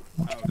too, but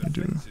what Our can you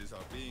do? defenses are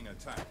being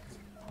attacked.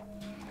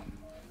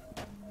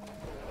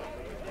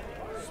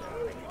 So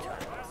many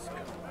targets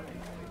go on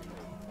it.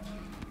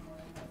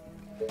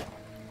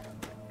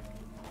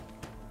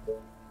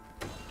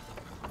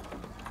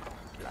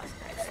 Last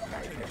night's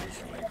sniper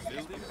is ready.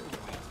 Building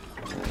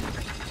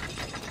completed.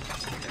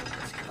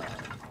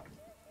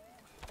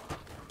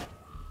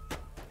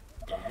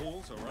 The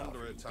walls are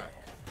under attack.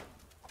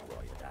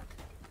 Roger that.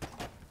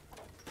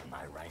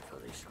 My rifle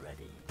is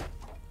ready.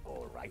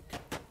 All right.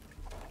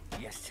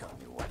 Yes, tell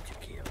me what to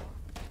kill.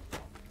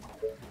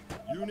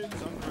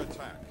 Units under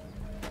attack.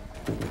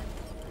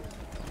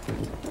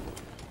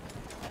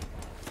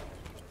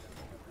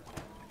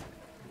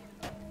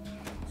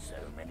 So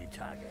many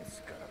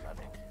targets, gonna love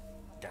it.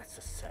 That's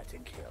a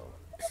certain kill.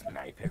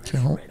 Sniper Okay,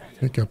 is I'll ready.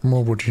 pick up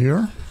more wood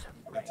here.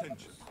 Some brains.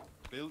 Attention.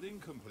 Building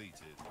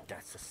completed.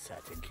 That's a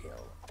certain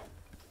kill.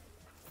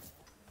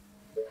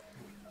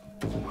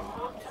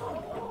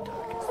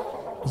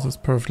 This is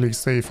perfectly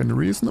safe and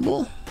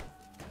reasonable.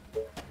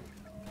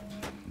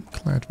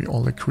 Glad we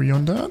all agree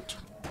on that.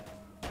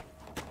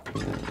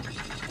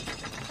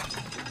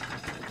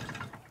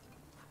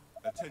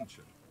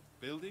 Attention.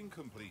 Building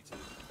completed.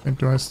 And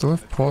do I still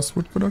have pause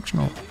wood production?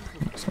 Oh,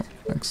 so,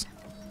 thanks.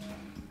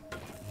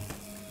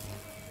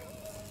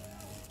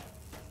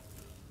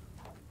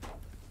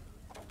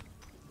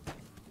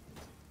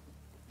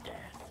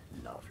 Death,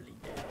 lovely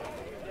death.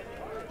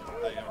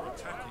 They are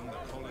attacking the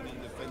colony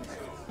defenses.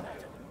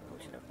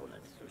 Putting a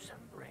bullet through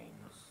some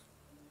brains.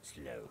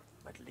 Slow,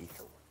 but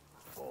lethal.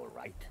 All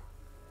right.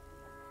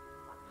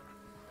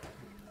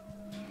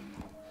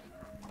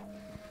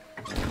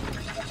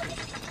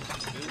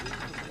 Building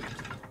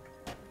completed.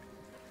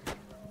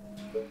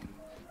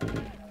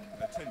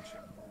 Attention.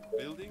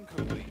 Building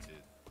completed.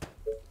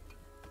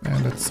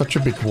 And it's such a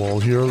big wall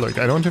here, like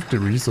I don't have the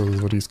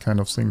resources for these kind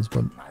of things,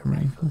 but I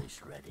mean, Rifle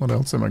is ready. what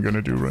else am I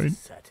gonna do, right?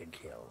 Certain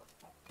kill.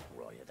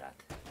 Roger that.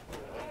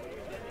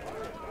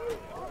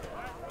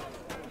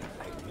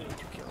 I need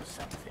to kill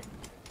something.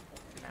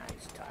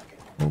 Nice target.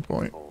 Oh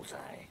boy, Bullseye.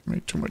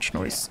 made too much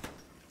noise.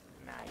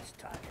 Nice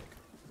target.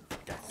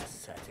 That's a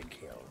certain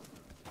kill.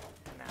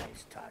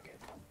 Nice target.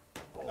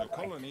 All The right.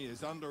 colony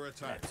is under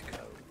attack. Let's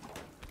go.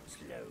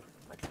 Slow,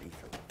 but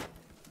lethal.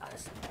 I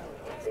smell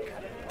this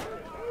coming.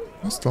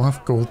 I still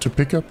have gold to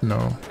pick up?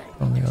 No.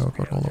 Oh yeah, I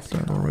got all of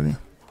that already.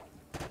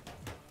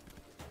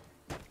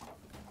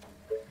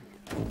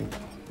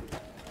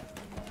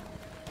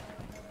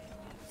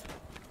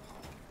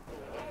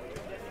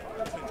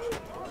 Attention.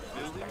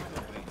 Building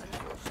completed.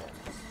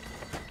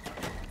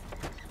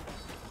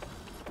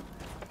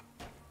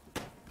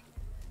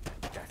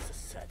 That's a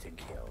certain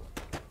kill.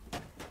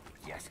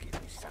 Yes, give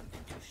me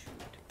something to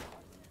shoot.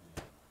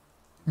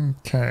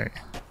 Okay.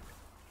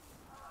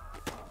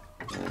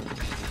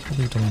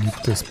 We don't need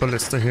this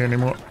ballista here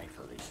anymore.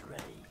 Rifle is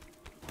ready.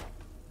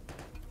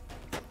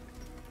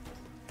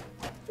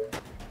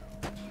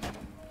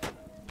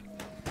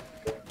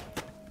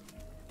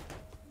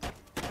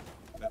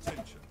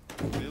 Attention.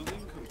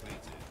 Building completed.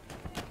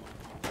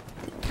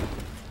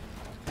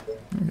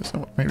 I guess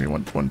I maybe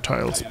want one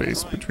tile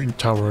space between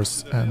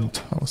towers and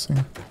housing.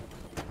 I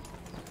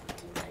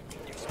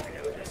need to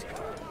explode this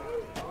car.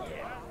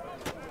 Yeah.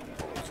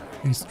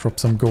 Bullseye. Please drop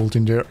some gold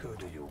in there. Who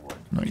do you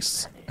want?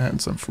 Nice.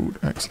 And some food.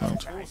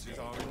 Excellent. Forces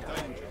are in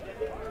danger.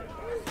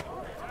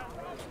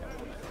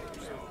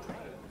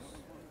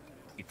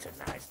 It's a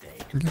nice day.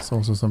 I guess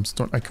also some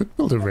stone. I could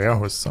build a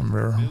warehouse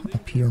somewhere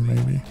up here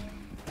maybe.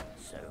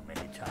 So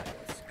many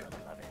targets,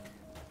 gonna love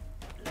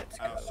it. Let's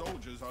go. Our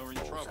soldiers are in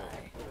trouble.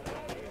 Bullseye.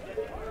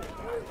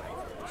 My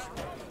rifle is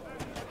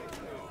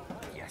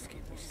ready. Yes,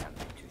 give me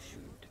something to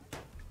shoot.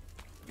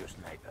 Your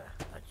sniper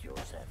at your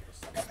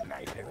service.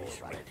 Sniper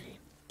is ready.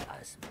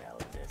 I smell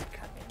this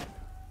coming.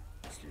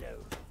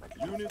 Slow, but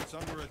Units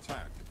under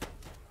attack.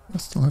 I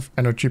still have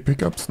energy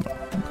pickups? No.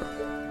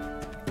 Okay.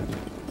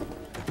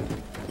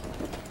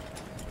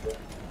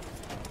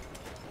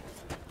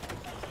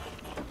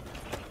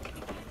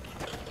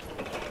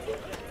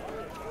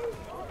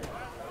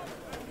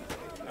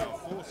 Our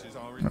forces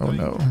are in Oh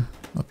danger. no,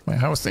 not my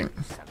housing.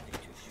 something to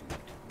shoot.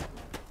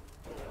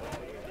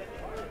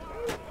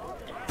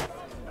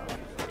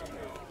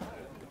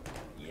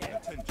 Yeah,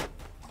 Attention.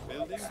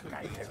 Building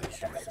sniper completed.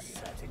 is ready. That's a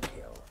certain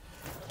kill.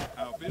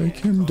 Our Take buildings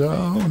him are being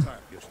down.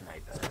 attacked. Your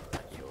sniper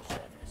at your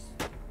service.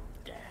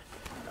 Death,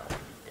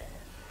 lovely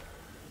death.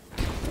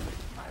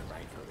 My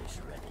rifle is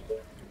ready.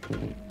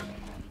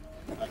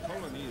 The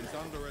colony is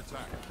under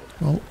attack.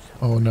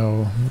 Oh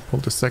no, I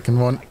pulled the second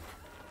one.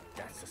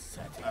 That's a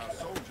certain Our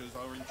soldiers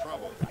are in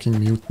trouble. Fucking They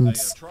are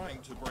mutants.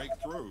 trying to break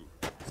through.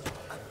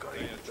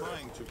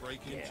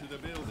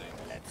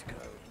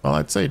 Well,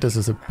 I'd say this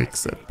is a big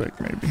setback,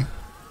 maybe.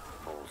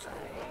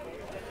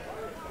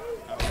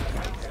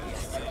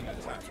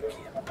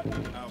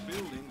 Our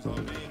buildings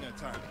are being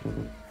attacked.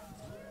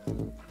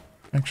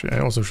 Actually, I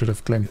also should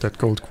have claimed that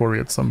gold quarry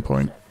at some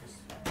point.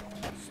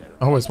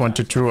 I always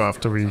wanted to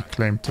after we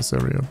claimed this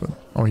area, but...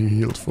 Oh, he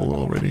healed full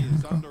already.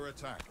 Is Okay. under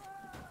attack.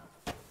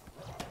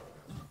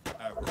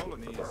 Our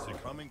colony is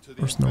succumbing to the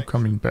There's no infection.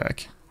 coming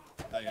back.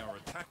 They are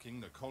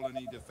attacking the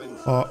colony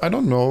defense. I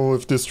don't know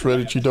if this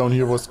strategy down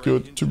here was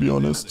good, to be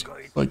honest.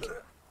 Like...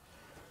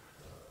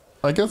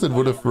 I guess it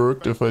would have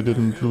worked if I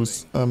didn't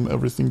lose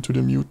everything to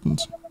the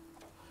mutant.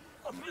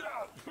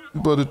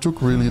 But it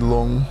took really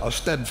long. A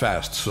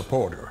steadfast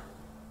supporter.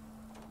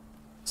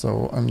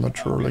 So I'm not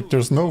sure. Like,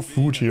 there's no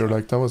food here.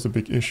 Like, that was a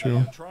big They issue.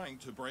 are trying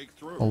to break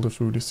through. All the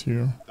food is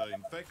here. The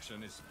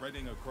infection is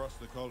spreading across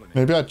the colony.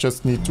 Maybe I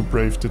just need to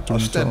brave the A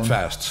Doomtown.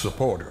 steadfast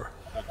supporter.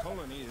 The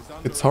colony is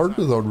under It's hard attack.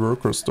 without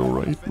workers though,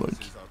 right? Like,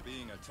 Defenses are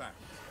being attacked.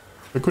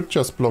 I could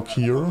just block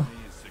here Colony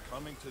is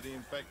succumbing to the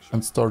infection.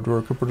 and start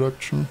worker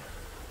production.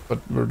 But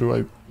where do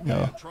I... They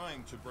Yeah. are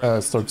trying to break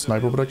into Start the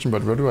sniper building. production,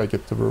 but where do I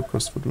get the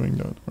workers for doing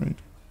that, right?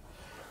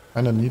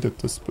 Kinda needed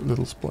this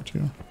little spot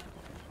here.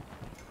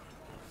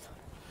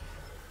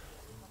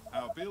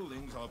 Our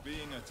buildings are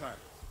being attacked.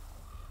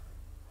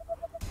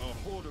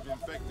 A horde of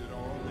infected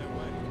are on their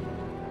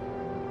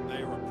way.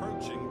 They are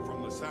approaching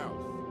from the south.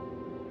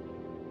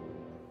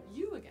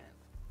 You again.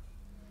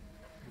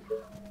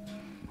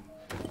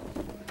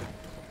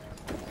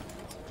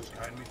 Just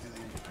guide me to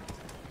the infected.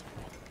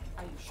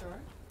 Are you sure?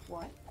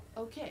 What?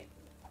 Okay.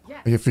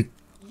 Yes. If we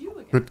You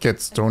again. could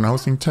get stone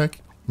housing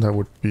tech, that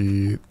would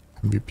be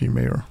MVP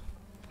mayor.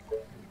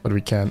 But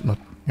we can't, not...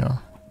 Yeah.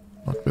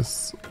 Not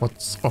with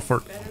what's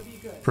offered. Better be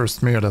good.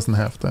 First mayor doesn't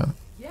have that.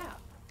 Yeah.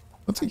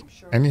 Let's see.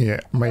 Any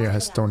mayor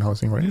has stone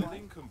housing, right?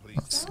 Building complete.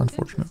 That's Sounds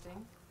unfortunate.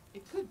 interesting.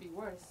 It could be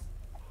worse.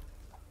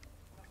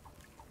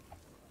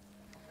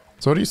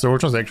 Sturdy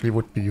soldiers actually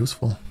would be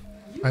useful.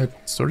 You I had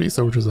sturdy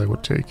soldiers I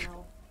would take.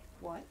 Now,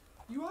 what?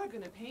 You are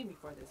gonna pay me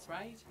for this,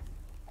 right?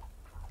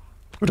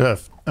 Would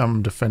have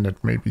defended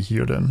maybe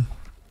here then.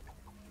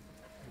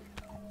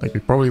 Like we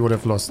probably would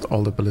have lost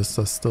all the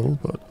ballistas still,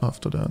 but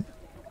after that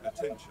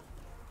Attention.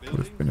 would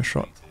have been a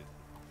shot. completed.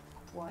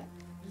 What?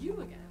 You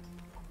again.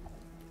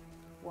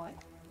 What?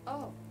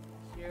 Oh,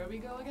 here we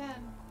go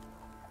again.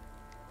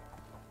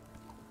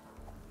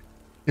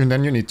 And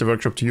then you need the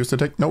workshop to use the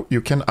tech. No, you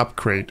can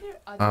upgrade.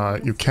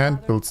 You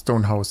can't build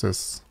stone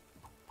houses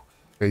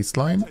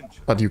baseline,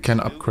 but you can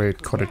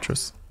upgrade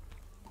cottages.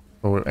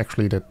 So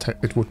actually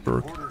it would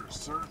work. Orders,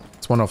 sir.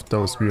 It's one of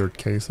those weird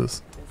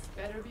cases This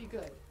better be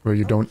good. where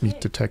you don't need Okay,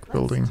 the tech let's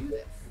building do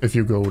this. if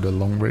you go the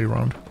long way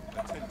around.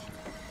 Attention.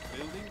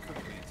 Building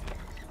completed.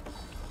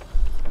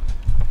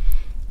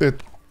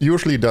 It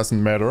usually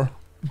doesn't matter,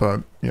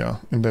 but yeah,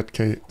 in that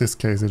case, this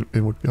case,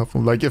 it would be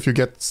helpful. Like if you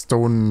get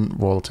stone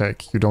wall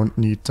tech, you don't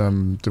need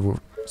the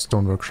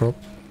stone workshop.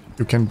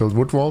 You can build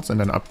wood walls and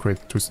then upgrade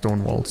to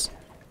stone walls.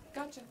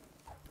 Gotcha.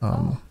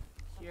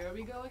 Here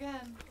we go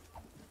again.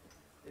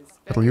 This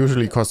It'll better be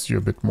usually good. cost you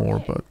a bit more,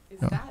 Okay, but is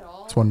yeah, that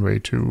all? it's one way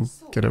to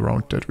So, get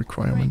around that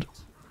requirement.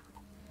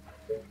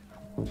 great.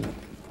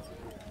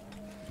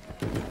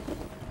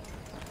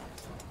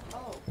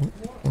 Oh, more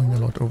Going a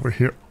lot over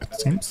here, it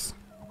seems.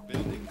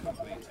 Building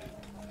completed.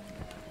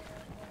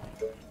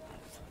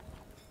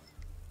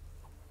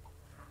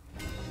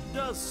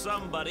 Does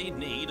somebody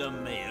need a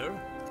mayor?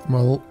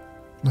 Well,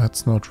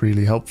 that's not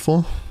really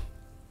helpful.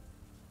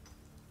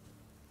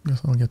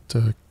 Guess I'll get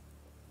the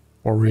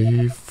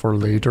quarry for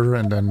later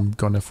and then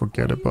gonna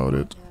forget about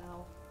it.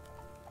 now.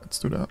 Let's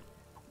do that.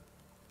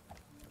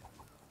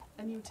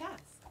 A new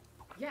task.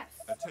 Yes.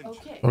 Attention.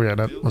 Okay. Oh yeah,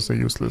 that was a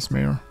useless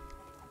mayor.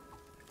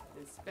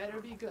 This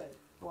better be good.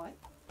 What?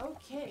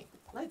 Okay.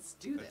 Let's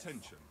do this.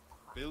 Attention.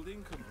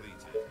 Building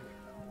completed.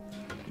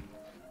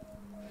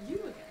 You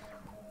again.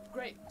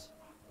 Great.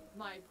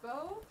 My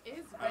bow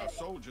is ready. Our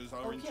soldiers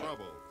are in Okay.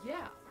 trouble.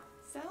 Yeah.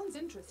 Sounds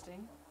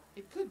interesting.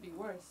 It could be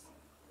worse.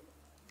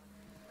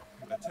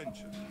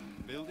 Attention.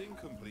 Building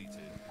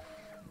completed.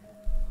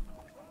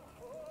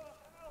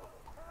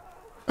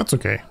 That's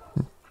okay.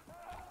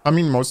 I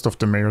mean, most of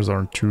the mayors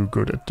aren't too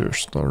good at their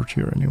start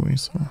here anyway,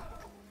 so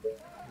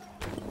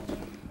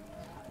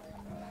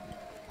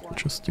we'll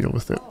just deal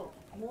with it. Oh,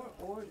 more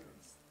orders.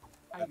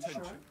 Are you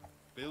Attention. sure?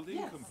 Building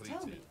Yes, tell me.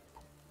 completed.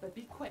 But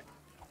be quick.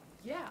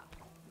 Yeah.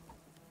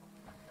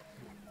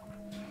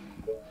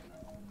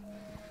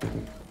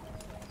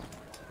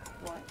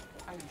 What?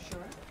 Are you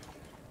sure?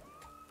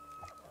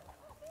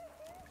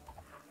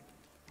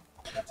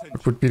 Attention.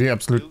 It would be the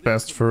absolute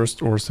best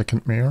first or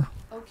second mayor.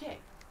 Okay.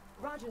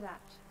 Roger that.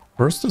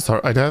 First is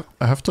hard. I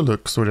have to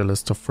look through the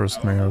list of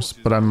first mayors,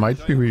 but I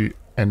might be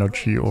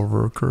energy or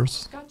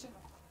workers, Gotcha.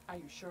 Are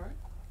you sure?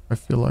 I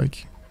feel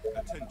like.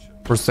 Attention.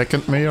 For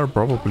second mayor,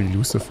 probably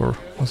Lucifer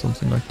or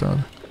something like that.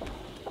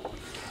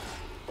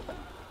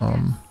 Are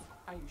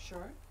you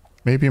sure?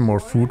 Maybe more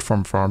food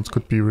from farms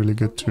could be really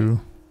good too.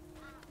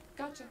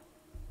 Gotcha.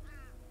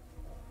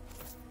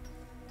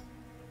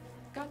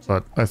 Gotcha.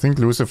 But I think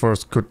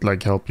Lucifers could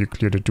like help you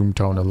clear the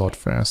Doomtown a lot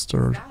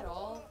faster. That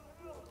all?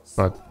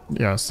 But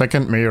yeah,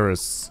 second mayor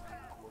is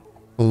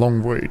a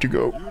long way to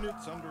go,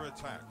 Units under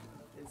attack.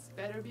 This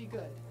better be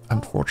good.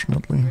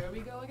 unfortunately. Here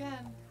we go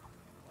again.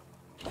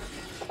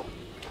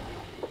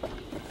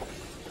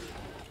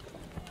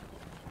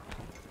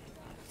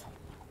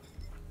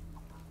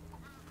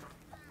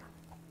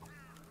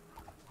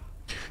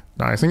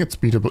 No, I think it's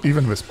beatable.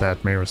 Even with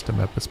bad mayors, the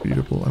map is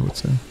beatable, I would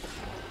say.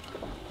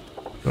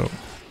 So,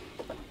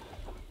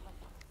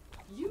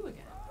 You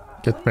again.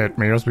 get bad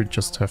mayors, we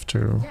just have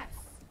to, Yes.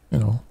 you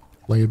know,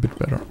 play a bit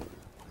better.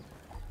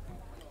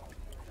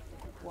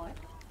 What?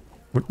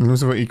 Would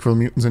Lucifer equal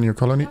mutants in your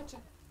colony? Gotcha.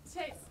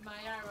 Taste my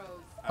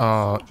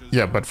arrows.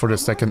 Yeah, but for the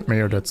second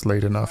mayor, that's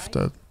late enough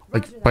that...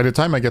 Like, by the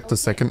time I get the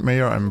second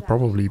mayor, I'm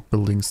probably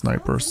building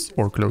snipers,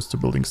 or close to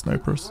building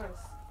snipers.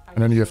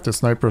 And then you have the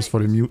snipers for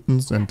the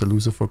mutants and the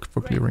Lucifer for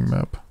clearing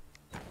map.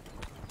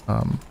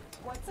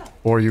 What's up?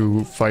 Or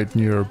you fight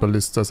near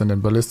ballistas, and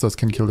then ballistas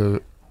can kill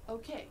the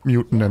Okay.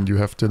 mutant, and you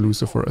have the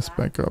Lucifer as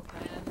backup.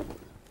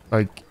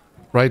 Like,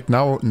 right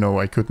now, no,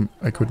 I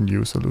couldn't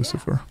use a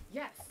Lucifer.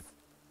 Yes.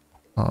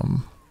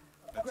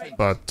 Great.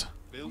 But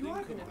Building You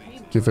are gonna pay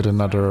complete. me. give it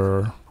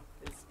another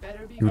This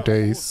better be few good.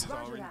 days.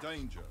 Are in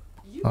danger.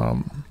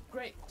 You.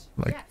 Great.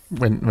 Like, Yes.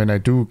 when I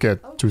do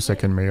get to Okay,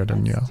 second mayor,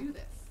 then let's yeah, do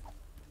this.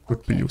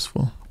 would be Okay.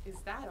 useful. Is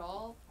that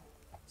all?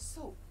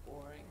 So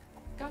boring.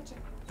 Gotcha.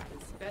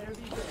 This better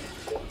be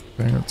good.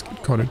 Okay, let's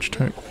get cottage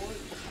tech.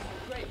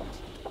 Great.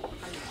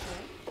 Are you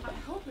sure? I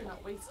hope you're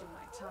not wasting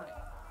my time.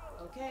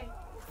 Okay.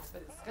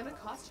 But it's gonna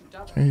cost you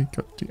double. Okay,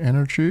 got the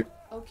energy.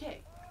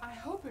 Okay. I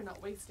hope you're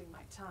not wasting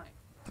my time.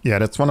 Yeah,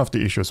 that's one of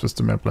the issues with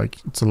the map. Like,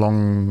 it's a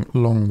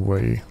long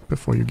way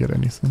before you get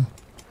anything.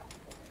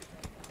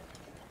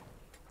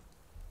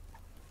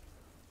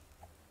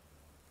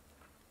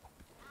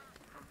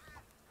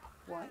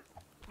 What?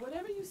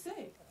 Whatever you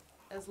say.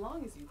 As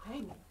long as you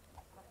pay me.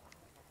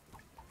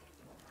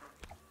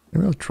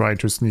 Maybe I'll try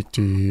to sneak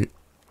the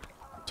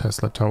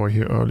Tesla tower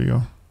here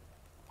earlier.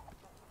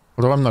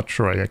 Although I'm not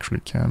sure I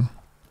actually can.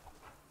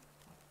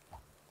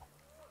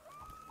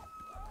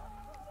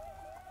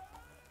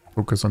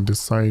 Focus on this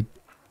side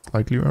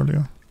slightly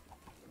earlier.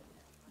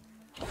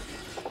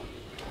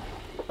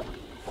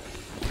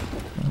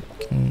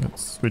 Okay,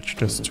 let's switch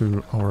this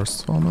to our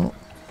sawmill.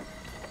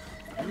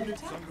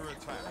 Units under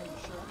attack. Are you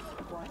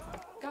sure?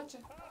 What? Gotcha.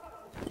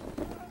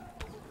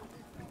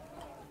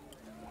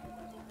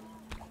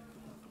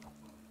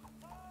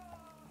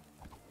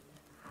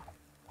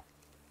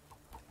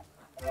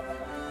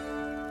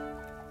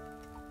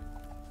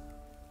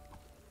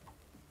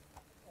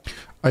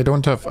 I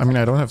don't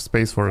have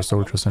space for a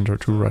soldier center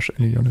to rush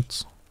any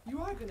units. You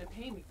are gonna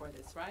pay me for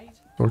this, right?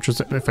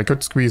 If I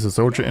could squeeze a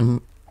soldier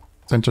in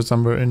center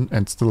somewhere in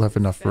and still have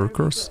enough Better be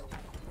workers,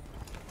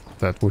 good.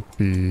 that would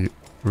be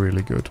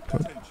really good,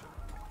 but Attention.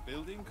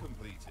 Building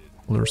completed.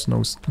 there's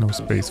no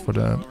space for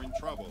that. Are in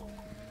trouble.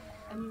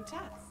 A new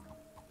task.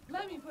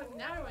 Let me put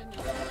an arrow in you.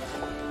 This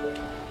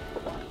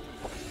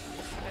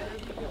better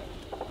be good.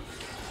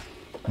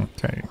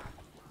 Okay.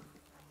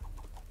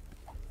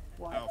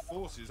 What? Our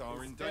forces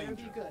are in This better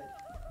danger. be good.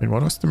 Wait,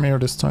 what was the mayor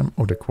this time?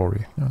 Oh, the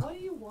quarry. Yeah. What do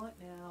you want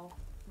now?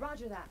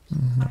 Roger that.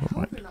 never I hope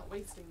mind. you're not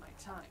wasting my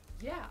time.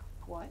 Yeah.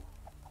 What?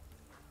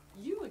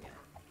 You again.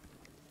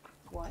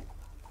 What?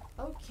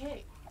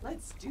 Okay,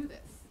 let's do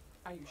this.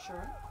 Are you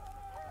sure?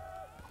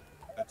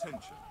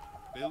 Attention.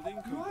 Building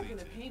You are gonna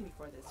completed. pay me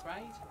for this,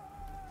 right?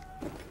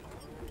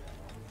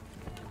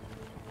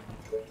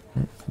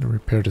 To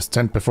repair this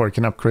tent before I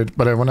can upgrade,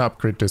 but I want to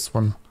upgrade this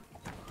one.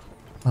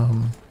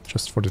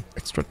 Just for the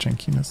extra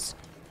tankiness.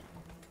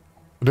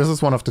 But this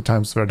is one of the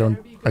times where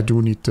I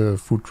do need the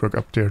food truck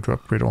up there to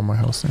upgrade all my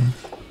housing.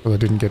 But I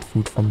didn't get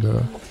food from the New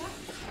task.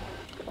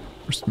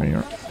 first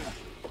mayor.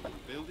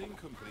 Building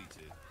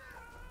completed.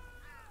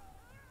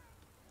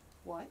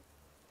 What?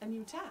 A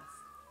new task.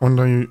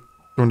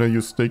 Don't I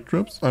use stake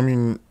traps? I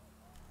mean,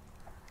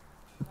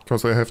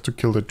 because I have to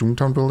kill the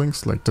Doomtown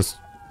buildings, like the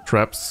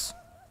traps.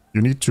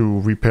 You need to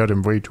repair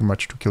them way too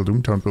much to kill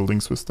Doomtown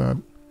buildings with that.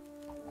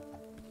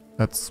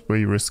 That's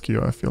way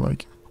riskier, I feel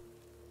like.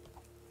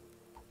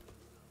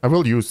 I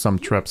will use some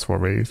traps for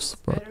waves,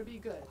 but Better be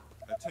good.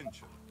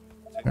 Attention.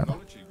 yeah,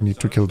 Technology I need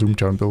to kill research.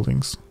 Doomtown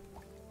buildings.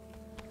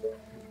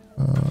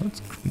 Let's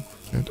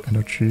get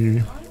energy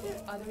Aren't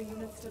there other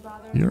units to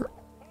bother? here.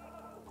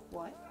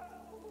 What?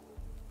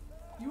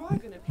 You are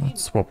gonna pay me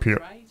Let's swap for this, here.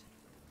 right?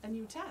 A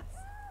new task.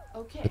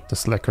 Okay. Get the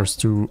slackers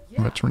to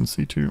veteran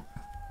C2.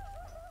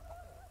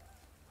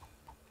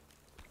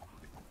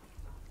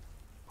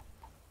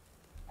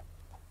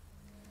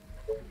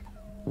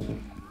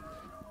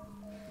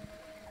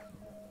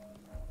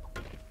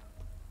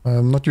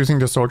 I'm not using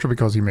the soldier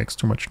because he makes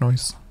too much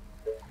noise.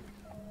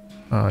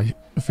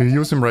 If you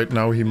use him right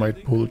now, he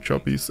might pull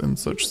choppies and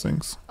such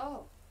things.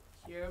 Oh,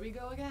 here we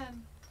go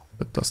again.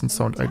 That doesn't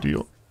sound Task.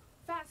 ideal.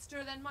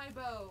 Faster than my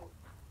bow.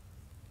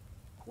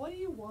 What do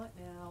you want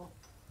now?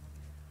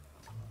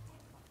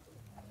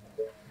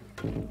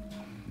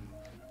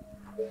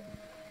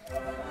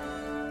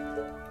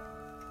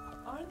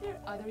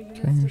 Other units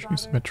Okay, to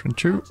she's bother? veteran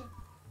 2. Gotcha.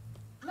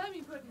 Let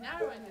me put an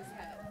arrow in his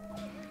head.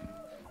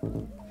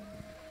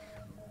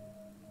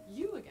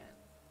 You again.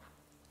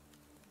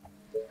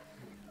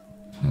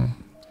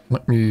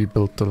 Let me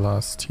build the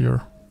last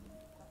here.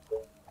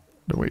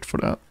 To wait for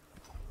that.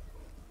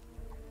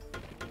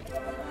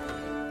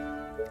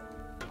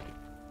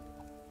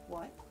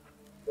 What?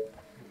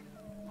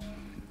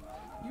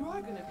 You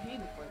are gonna pay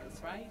me for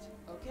this, right?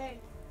 Okay.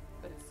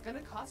 But it's gonna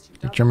cost you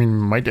Which double. I mean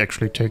might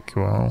actually take a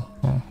while.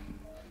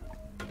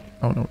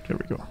 Oh no, there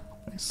we go.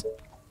 Nice.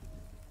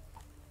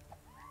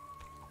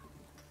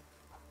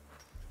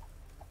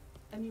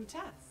 A new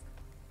task.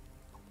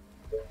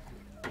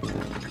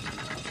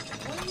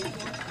 What do you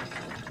want?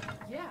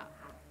 Yeah.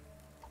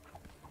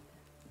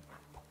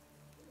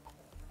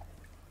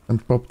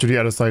 And pop to the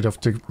other side of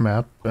the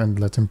map and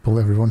let him pull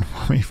everyone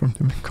away from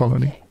the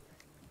colony. Okay.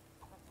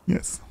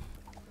 Yes.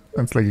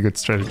 Sounds like a good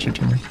strategy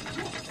to me.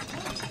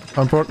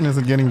 How important is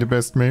it getting the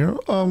best mayor?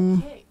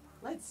 Okay.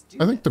 Let's do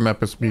I think the this.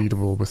 map is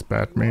beatable with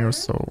bad mayors,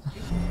 so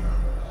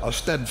A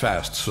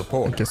steadfast I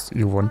supporter. guess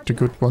you want the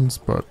good ones,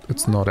 but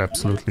it's not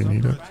absolutely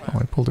needed. Oh,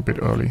 I pulled a bit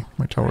early.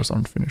 My towers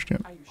aren't finished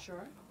yet. Are you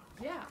sure?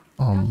 Yeah.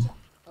 Um, Gotcha.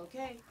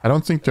 Okay. I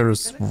don't think there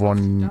is Gonna cost you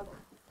one, double.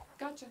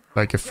 Gotcha.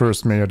 like a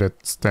first mayor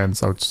that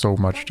stands out so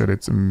much that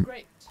it's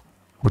Great.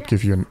 would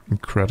give you an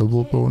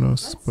incredible Okay,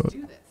 bonus, let's but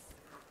do this.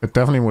 it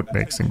definitely would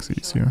make things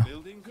easier.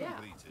 Building Yeah.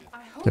 completed.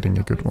 I hope Getting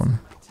I'm a good not one.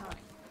 wasting my time.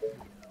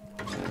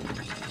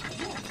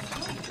 Yes,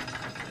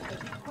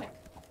 but be quick.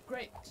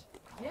 Great.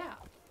 Yeah.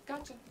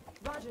 Gotcha.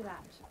 Roger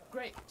that.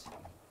 Great.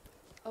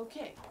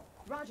 Okay.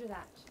 Roger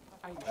that.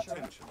 Are you sure?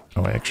 Attention.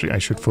 Oh, actually, I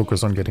should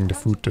focus on getting the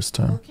food this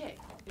time. Okay.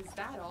 Is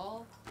that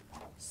all?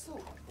 So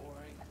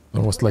boring. It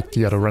was like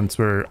the other runs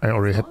where I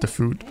already had the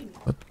food,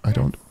 but I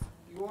don't.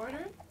 You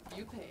order,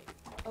 you pay.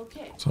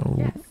 Okay. So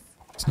Yes.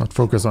 it's not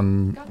focus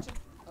on Gotcha.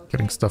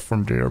 getting Okay. stuff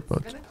from there,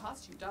 but It's gonna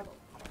cost you double.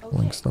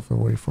 pulling Okay. stuff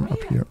away from up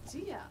Great here.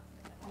 idea.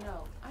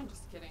 No, I'm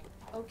just kidding.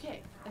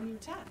 Okay, a new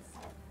task.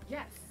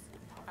 Yes.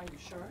 Are you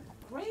sure?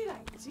 Great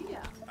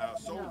idea. Our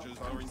soldiers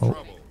No, are in Oh.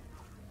 trouble.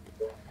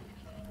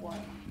 What?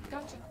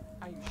 Gotcha.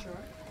 Are you sure?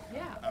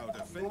 Yeah. Our You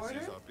defenses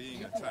order, are being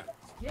you pay. attacked.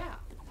 Yeah.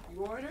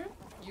 You order,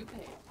 you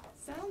pay.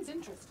 Sounds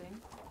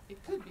interesting.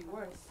 It could be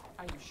worse.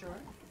 Are you sure?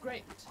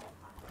 Great.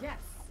 Yes.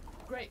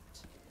 Great.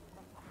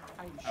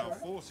 Are you sure? Our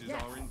forces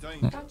Yes. are in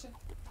danger. Gotcha.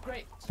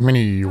 Great.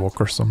 Many Gotcha.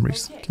 walker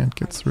zombies Okay. can't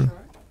get Are you through.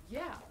 sure?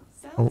 Yeah.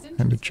 Sounds Oh, and the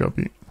interesting.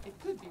 chubby. It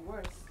could be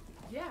worse.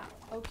 Yeah.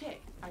 Okay.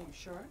 Are you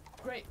sure?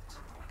 Great.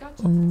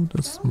 Gotcha. Oh,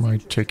 this Sounds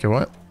might take a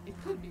while. It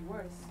could be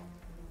worse.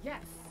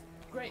 Yes.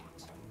 Great.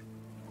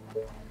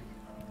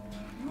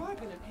 You are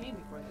gonna pay me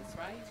for this,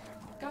 right?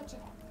 Gotcha.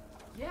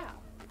 Yeah.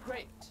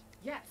 Great.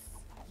 Yes.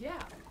 Yeah.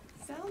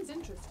 Sounds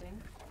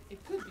interesting.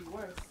 It could be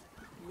worse.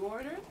 You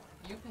order,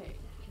 you pay.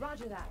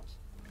 Roger that.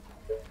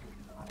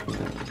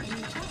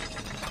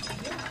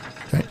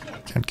 Yeah. Okay,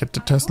 can't get the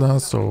Tesla,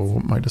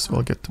 so might as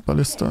well get the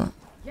ballista.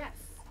 Yes.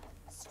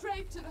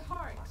 Straight to the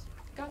heart.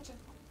 Gotcha.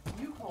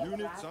 You call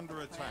Units that under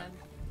a attack. plan?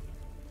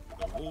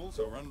 The walls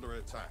are under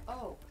attack.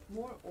 Oh,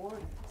 more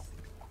orders.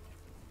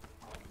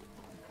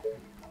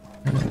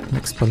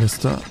 Next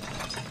ballista.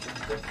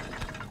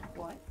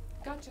 What?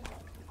 Gotcha.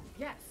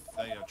 Yes.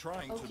 They are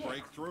trying to Okay.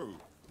 break through.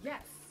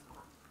 Yes.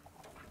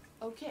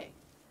 Okay.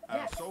 Our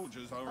Yes.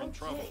 soldiers are in Okay.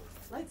 trouble.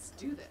 Let's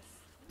do this.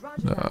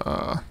 Roger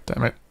that.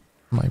 Damn it.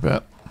 My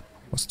bad.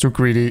 Was too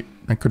greedy.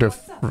 I could have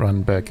What's up?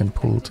 run back and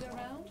pulled Infected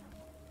around?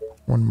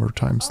 one more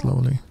time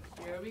slowly.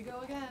 Here we go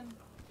again.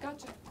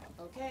 Gotcha.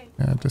 Okay.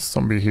 Yeah, this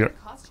zombie here.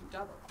 Cost you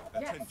double.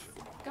 Yes. Attention.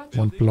 Gotcha.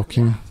 One Building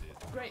blocking.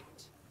 completed. Great.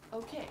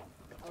 Okay.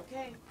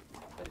 Okay.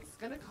 But it's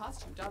gonna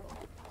cost you double.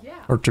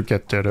 Yeah. Hard to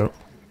get there though.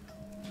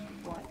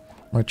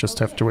 What? Might just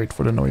have to wait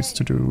for the noise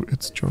to do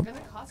its But job. It's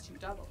gonna cost you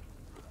double.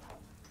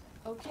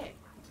 Okay.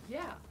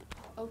 Yeah.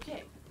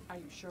 Okay. Are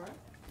you sure?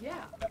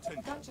 Yeah.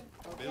 Attention. Gotcha.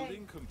 Okay.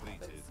 Building But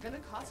completed. it's gonna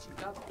cost you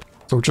double.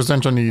 Soldier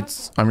Center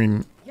needs, I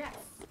mean, Yes.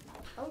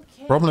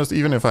 Okay. problem is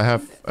even if I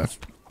have Let's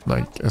do this.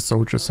 like a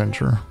soldier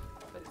center,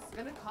 But it's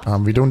gonna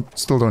cost we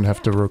still don't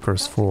have the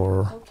workers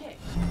for Okay.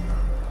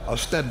 A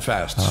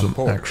steadfast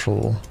supporter.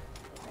 actual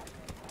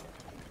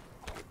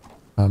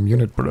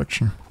unit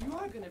production. You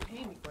are gonna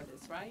pay me for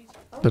this, right?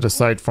 That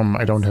aside from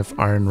I don't have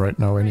iron right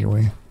now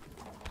anyway.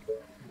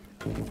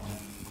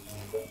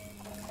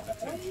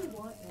 What do you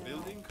want now?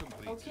 Building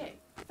completed. Okay.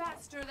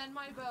 Faster than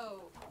my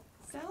bow.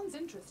 Sounds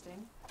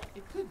interesting.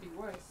 It could be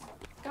worse.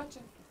 Gotcha.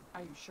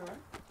 Are you sure?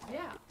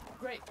 Yeah.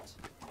 Great.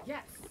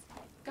 Yes.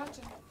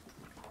 Gotcha.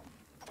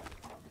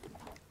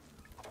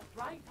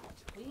 Right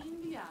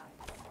between the eyes.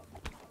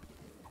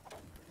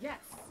 Yes.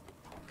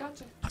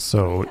 Gotcha.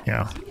 So Great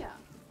yeah, idea.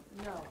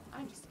 No,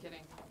 I'm just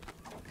kidding.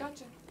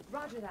 Gotcha.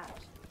 Roger that.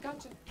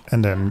 Gotcha.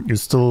 and then you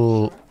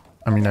still,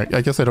 I mean,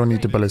 I guess I don't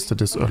need the ballista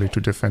this early to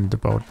defend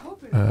about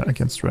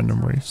against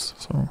random waves,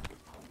 so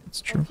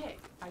it's true. Okay.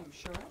 Are you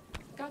sure?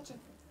 Gotcha.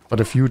 But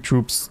a few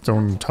troops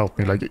don't help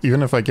me. Like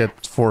even if I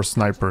get 4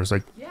 snipers, I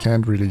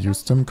can't really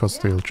use them because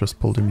they'll just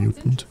pull the Sounds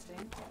mutant. interesting.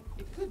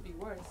 It could be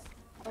worse.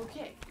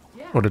 Okay.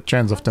 Yeah. Or the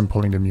chance of them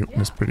pulling the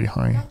mutant is pretty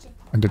high. Gotcha.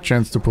 And the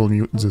chance to pull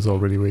mutants is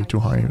already way too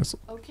high. So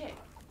Okay.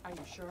 Are you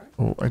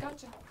sure? I'd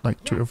Gotcha.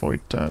 like to Yes.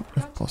 avoid that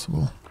if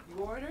possible.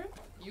 You order,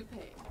 you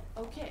pay.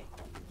 Okay.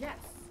 Yes.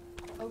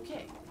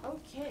 Okay.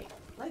 Okay.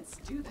 Let's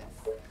do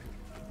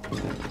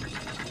this.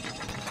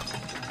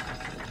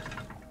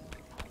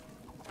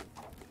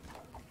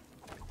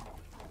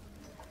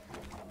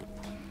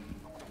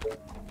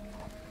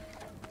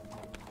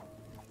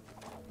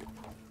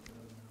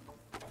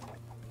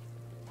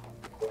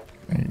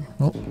 Okay,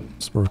 well,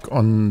 let's work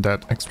on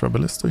that extra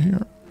ballista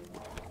here.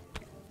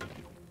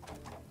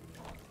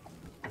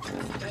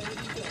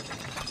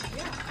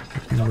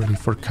 Be ready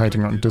for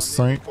kiting on this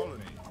side.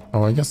 Colony.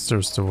 Oh, I guess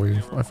there's the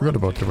wave. I forgot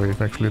about the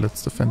wave actually.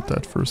 Let's defend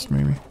that first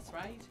maybe. That's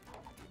right.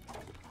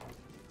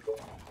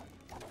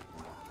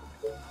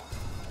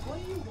 What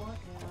do you want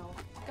now?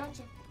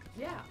 Gotcha.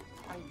 Yeah.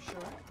 Are you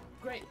sure?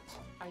 Great.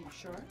 Are you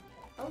sure?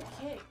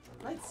 Okay.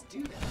 Let's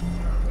do this.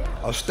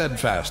 Yeah. A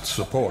steadfast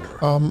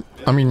supporter.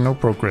 I mean, no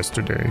progress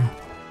today.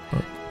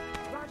 But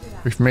Roger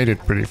that. we've made it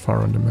pretty far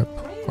on the map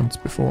once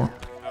before.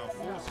 Our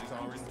forces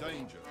are in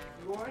danger.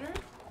 You order,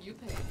 you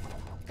pay.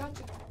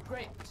 Gotcha.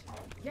 Great.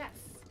 Yes.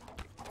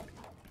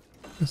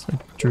 Guess I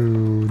do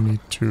need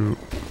to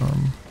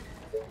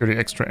get the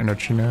extra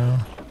energy now.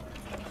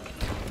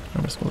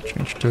 Might as well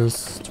change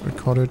this to a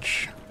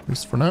cottage, at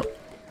least for now.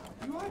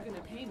 You are gonna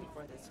pay me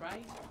for this,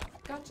 right?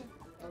 Gotcha.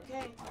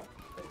 Okay.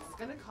 But it's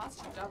gonna cost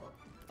you double.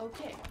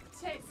 Okay.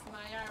 Taste my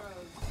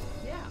arrows.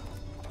 Yeah.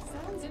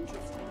 Sounds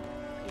interesting.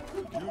 It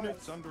could be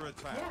Units worse. under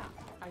attack. Yeah.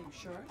 Are you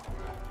sure?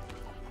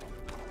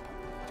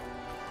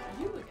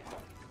 You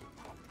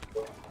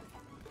again.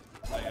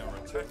 They are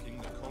attacking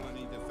the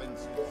colony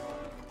defenses.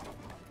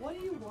 What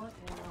do you want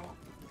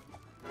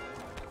now?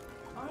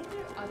 Aren't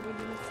there other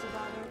units to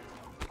bother?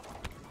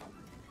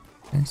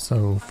 Okay,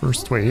 so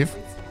first wave.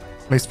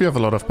 At least we have a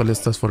lot of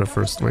ballistas for the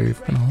first wave,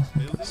 you know.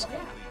 Because Yeah.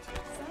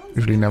 Sounds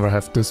usually never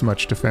have this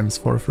much defense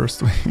for a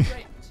first wave.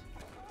 great.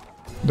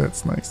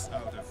 That's nice.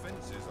 Our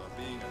defenses are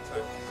being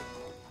attacked.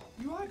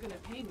 You are gonna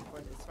pay me for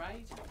this,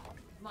 right?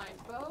 My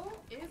bow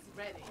is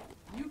ready.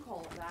 You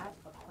call that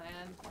a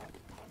plan?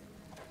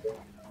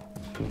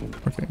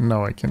 Okay,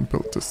 now I can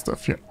build this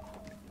stuff here.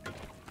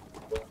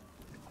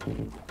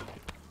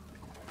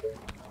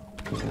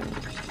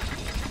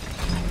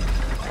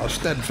 A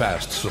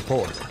steadfast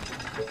supporter.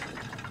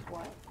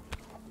 What?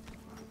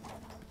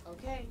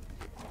 Okay,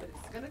 but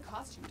it's gonna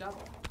cost you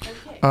double.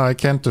 Okay. I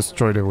can't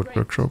destroy the wood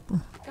workshop.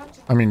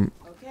 Gotcha. I mean,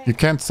 Okay. you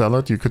can't sell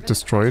it, you could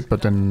destroy it,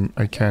 but then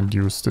I can't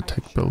use the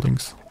tech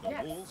buildings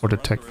Yes. or the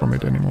tech from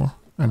it anymore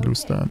and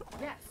lose Okay. that.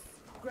 Yes.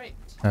 Great.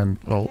 And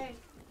well, Okay.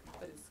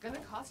 But it's gonna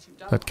cost you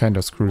double. that kind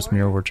of screws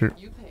me over too.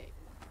 You pay.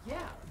 Yeah.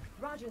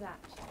 Roger that.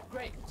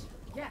 Great.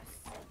 Yes.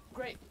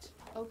 Great.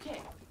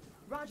 Okay.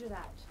 Roger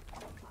that.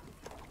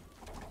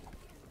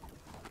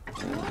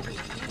 You are gonna pay me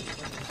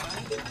for this,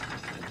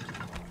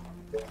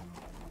 right?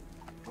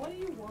 What do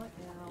you want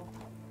now?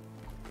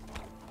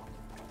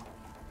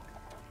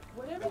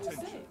 Whatever you say.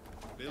 Attention.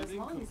 As Building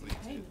long as you pay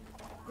completed. me.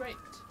 Great.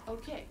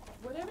 Okay.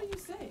 Whatever you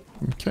say.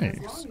 Okay, As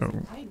long as so...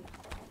 you pay me.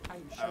 Are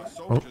you Our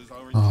sure? soldiers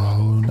are in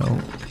Oh trouble.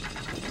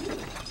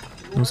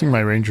 no. Losing my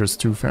rangers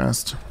too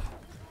fast.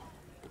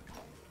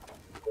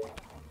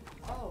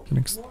 Oh, Getting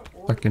more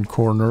stuck in orders.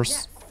 corners.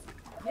 Yes.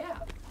 Yeah.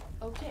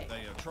 Okay.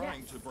 They are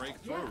trying to break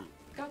Yeah. through.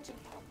 Gotcha.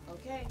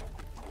 Okay.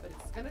 But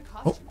it's gonna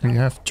cost Oh, you we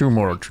double. have 2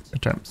 more Great.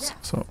 attempts, Yes.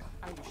 so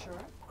Are you sure?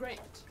 Great.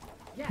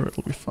 Yes.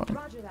 it'll be fine.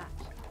 Roger that.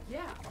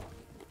 Yeah.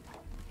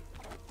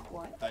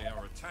 What? They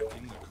are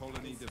attacking the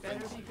colony This better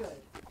defenses. be good.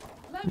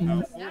 Let me Our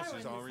narrow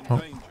forces are in this Oh,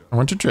 danger. I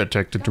wanted to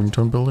attack the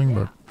Doomtown building,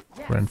 but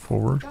Yes. ran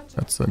forward. Gotcha.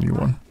 That's a new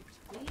one.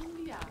 Right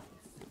between the eyes.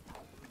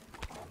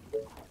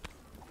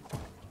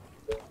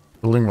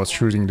 Building was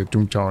shooting the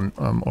Doomtown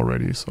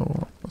already, so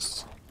I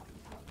was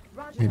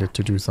Roger needed that.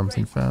 to do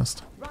something Great.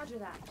 fast. Roger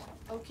that.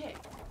 Okay.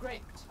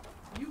 Great.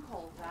 You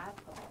call that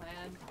a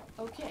plan?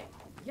 Okay.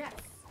 Yes.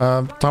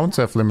 Towns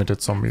have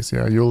limited zombies,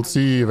 yeah. You'll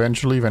see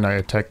eventually when I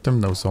attack them,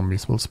 no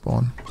zombies will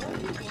spawn. What do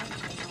you want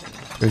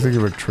now? Basically,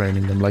 we're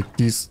training them. Like,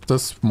 this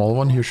small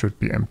one here should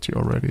be empty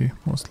already,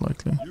 most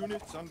likely.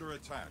 Units under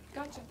attack.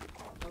 Gotcha.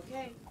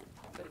 Okay.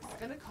 But it's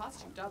gonna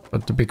cost you double.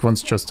 But the big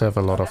ones just have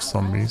a lot of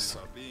zombies.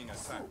 Are being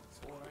attacked.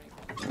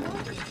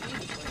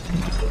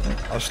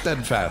 A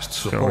steadfast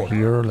So supporter.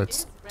 here,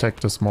 let's attack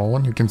the small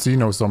one. You can see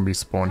no zombies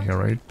spawn here,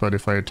 right? But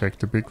if I attack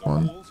the big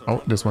one...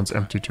 Oh, this one's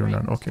empty too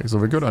now. Okay, so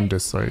we're good on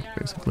this side,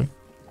 basically.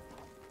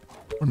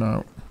 For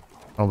now.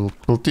 I will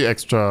build the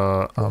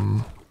extra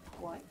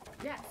What?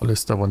 Yes.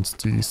 ballista once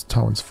these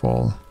towns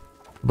fall.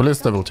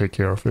 Ballista will take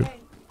care of it Okay.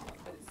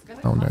 But it's gonna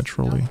now cost you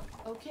naturally.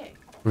 double. Okay.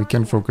 We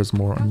can focus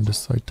more on this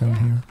side down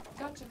here.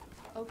 Gotcha.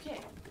 Okay.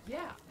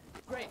 Yeah.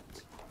 Great.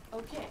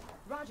 Okay.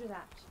 Roger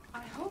that.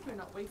 I hope you're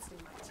not wasting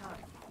my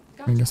time.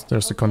 Gotcha. I guess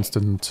there's a Okay.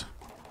 constant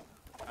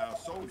Our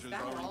soldiers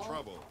are in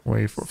trouble.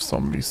 wave of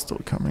zombies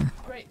still coming.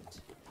 Great.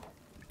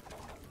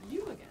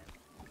 You again.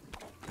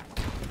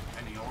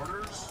 Any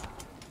orders?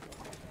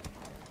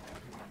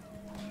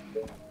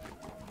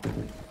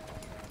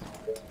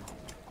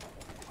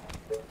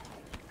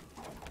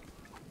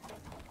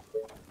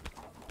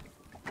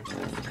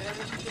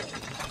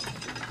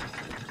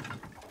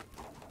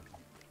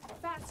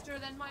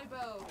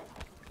 bow.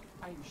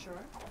 Are you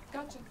sure?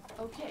 Gotcha.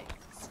 Okay.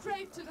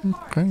 Straight to the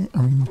heart. Okay,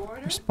 I mean,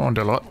 Order, spawned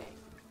a lot. okay.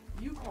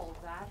 You call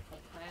that a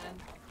plan?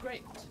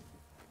 Great.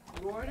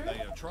 You order,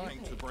 They are trying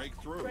you to pay.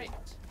 break through. Great.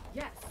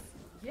 Yes.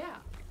 Yeah.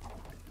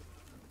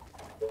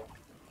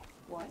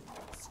 What?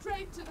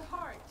 Straight to the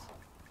heart.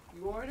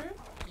 You order,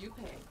 you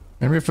pay.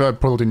 Maybe if I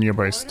pull the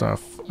nearby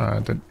stuff,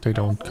 that they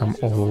don't come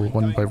all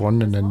one by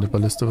one, and then the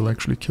ballista will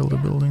actually kill the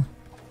building.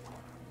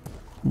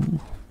 Ooh,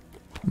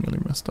 nearly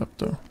messed up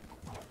there.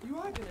 You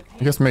are gonna I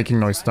pay. guess making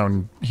noise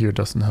down here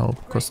doesn't help,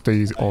 because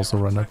they also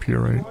run up here,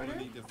 right? Order,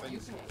 you pay.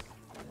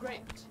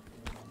 Great.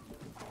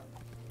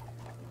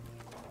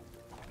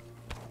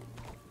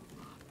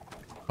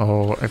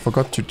 Oh, I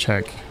forgot to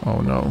check.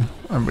 Oh no,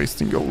 I'm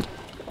wasting gold.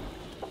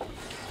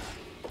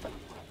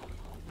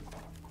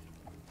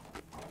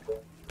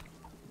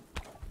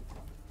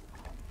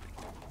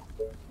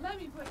 Let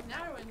me put an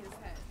arrow in his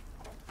head.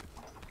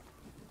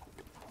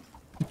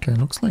 Okay,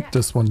 looks like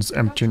this one's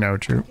empty now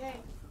too. Okay.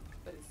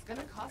 But it's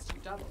gonna cost you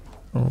double.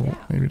 Oh, Yeah.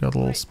 maybe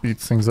that'll Great. speed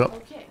things up.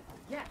 Okay.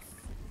 Yes.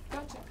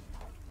 Gotcha.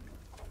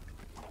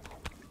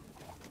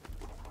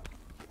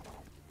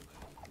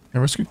 I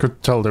wish we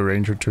could tell the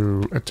ranger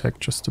to attack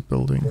just the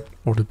building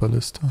or the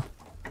ballista.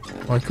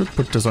 Or I could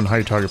put this on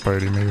high target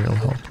priority, maybe it'll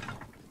help.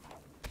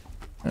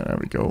 There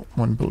we go,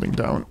 one building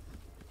down.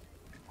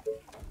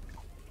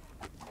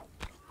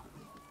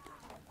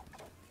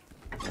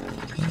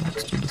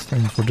 Let's do the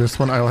same for this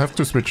one. I'll have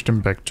to switch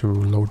them back to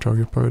low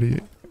target priority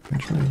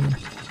eventually. Then.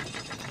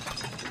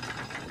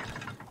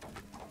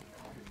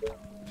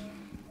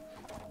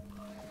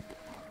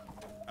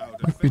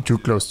 Might be too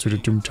close to the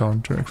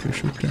Doomtown to actually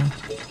shoot there.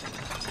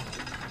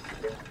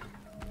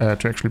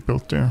 To actually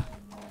build there.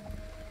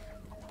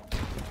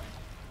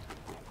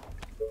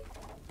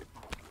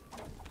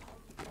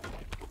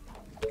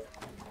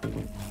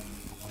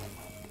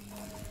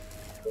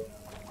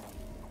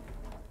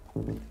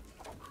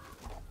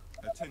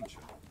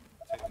 Attention.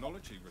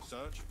 Technology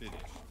research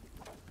finished.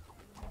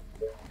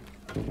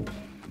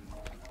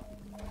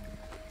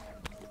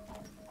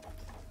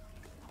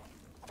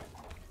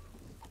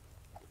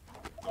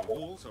 The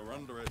walls are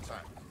under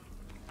attack.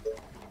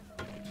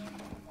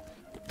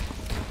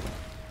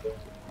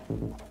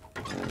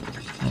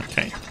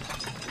 Okay.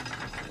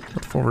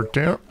 Put forward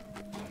there.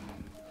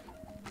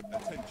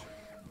 Attention.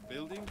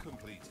 Building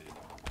completed.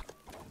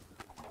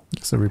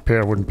 Guess a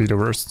repair wouldn't be the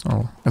worst.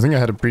 Oh, I think I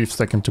had a brief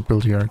second to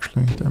build here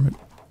actually. Damn it.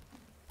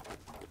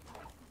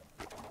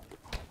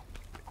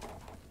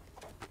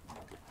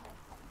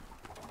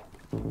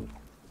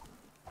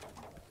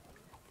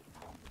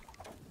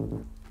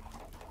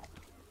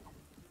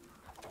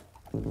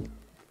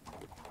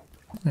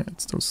 Yeah,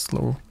 it's those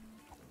slow.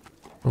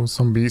 Those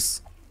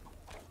zombies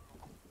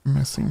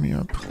messing me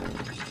up.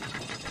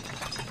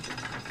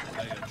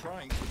 They are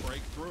trying to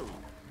break through.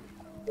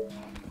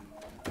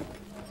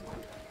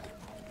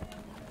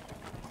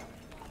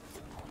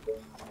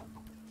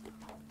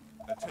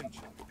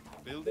 Attention.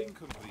 Building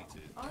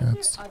completed. Are Yeah, there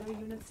it's- other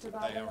units to They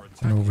bother? are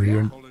attacking over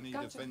here. the colony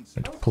Gotcha.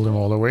 defenses. Pull them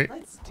all away.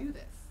 Let's do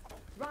this.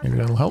 Maybe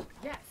that'll help.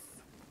 Yes.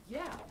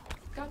 Yeah.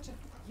 Gotcha.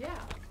 Yeah.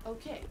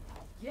 Okay.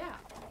 Yeah.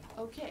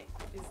 Okay.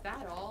 Is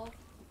that all?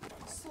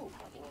 So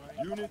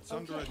boring. Units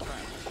under Okay. attack.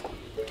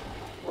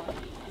 What?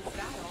 Is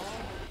that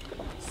all?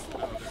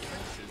 So Our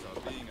defenses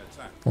are being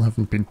attacked. I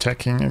haven't been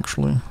tacking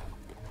actually.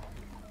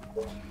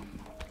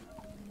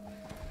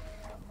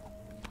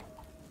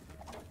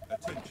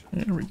 Attention.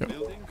 There we go.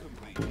 Building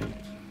completed.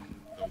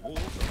 The walls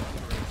are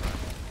under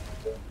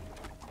attack.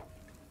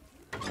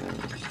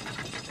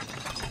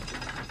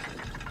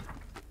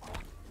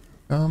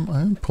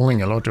 I'm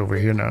pulling a lot over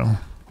here now.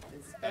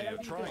 this They better are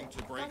be trying good.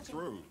 to break Gotcha.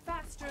 through.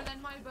 Faster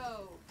than my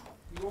bow.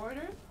 You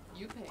order,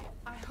 you pay.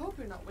 I hope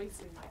you're not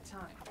wasting my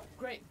time.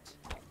 Great.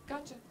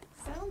 Gotcha.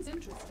 Sounds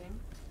interesting.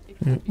 It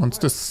Yeah, could be once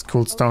worse. this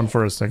cools down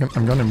for a second,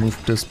 I'm gonna move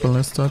this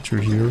ballista to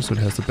here so it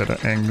has a better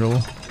angle. They are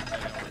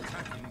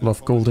attacking A lot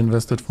of gold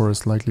invested for a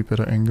slightly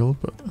better angle,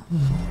 but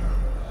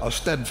A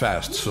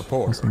steadfast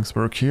supporter. things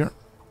work here.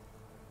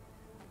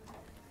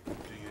 Do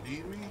you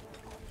need me?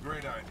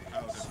 Great Our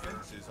idea.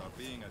 defenses are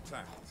being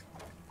attacked.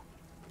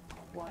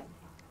 What?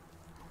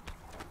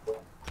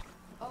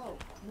 Oh,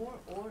 more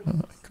orders.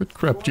 I could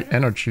grab the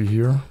energy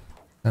here,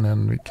 and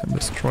then we can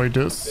destroy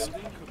this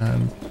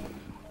and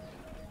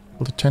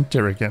build a tent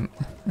there again.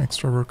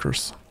 Extra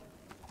workers.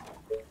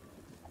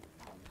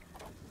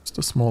 Just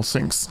the small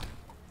things.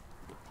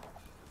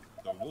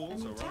 The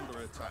walls are under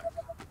attack.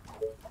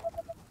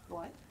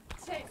 What?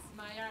 Taste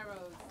my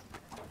arrows.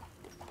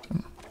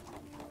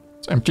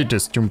 Let's empty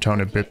this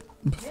Doomtown a bit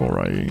before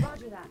I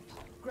Roger that.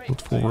 Great. build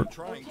They are forward.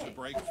 trying to Okay,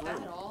 break is that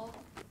through. all?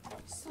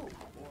 So boring.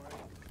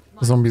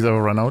 The zombies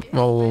ever run out?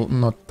 Well,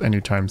 not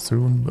anytime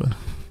soon, but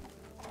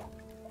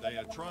They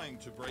are trying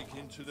to break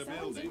into the Sounds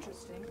building.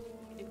 interesting.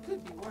 It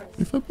could be worse.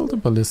 if I build a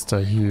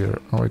ballista here,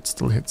 oh, it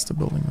still hits the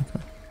building.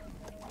 Okay.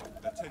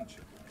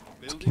 Attention.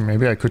 Okay, Building.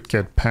 maybe I could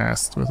get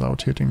past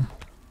without hitting.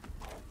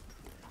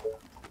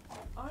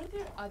 Are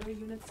there other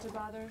units to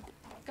bother?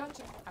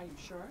 Gotcha. Are you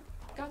sure?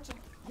 Gotcha.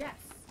 Yes.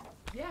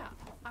 Yeah.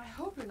 I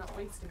hope you're not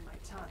wasting my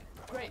time.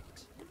 Great.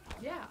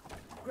 Yeah,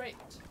 great.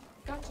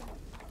 Gotcha.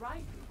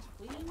 Right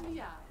between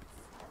the eyes.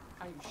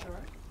 Are you sure?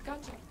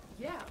 Gotcha.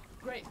 Yeah,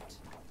 great.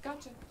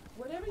 Gotcha.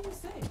 Whatever you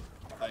say.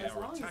 They As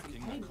are long as you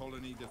attacking pay the me.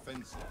 colony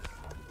defenses.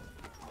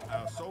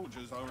 Our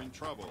soldiers are in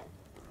trouble.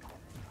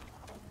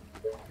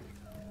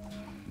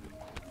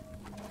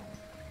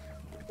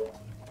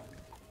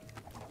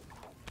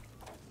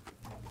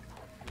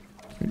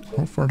 Wait,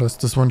 how far does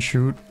this one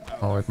shoot?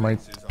 Oh, it might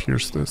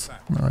pierce this.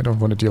 No, I don't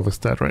want to deal with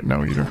that right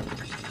now either.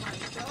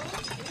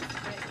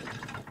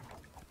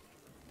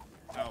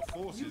 Our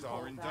forces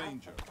are in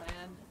danger.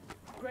 Plan.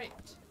 Great.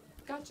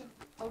 Gotcha.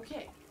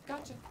 Okay.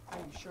 Gotcha. Are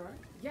you sure?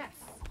 Yes.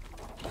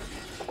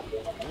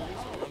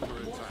 Walls are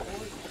under attack.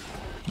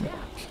 Yeah.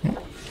 Are you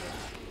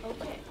sure?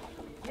 Okay.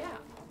 Yeah.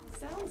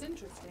 Sounds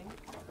interesting.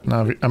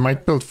 Now, I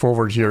might build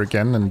forward here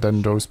again, and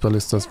then those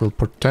ballistas will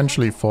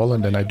potentially fall,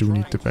 and then I do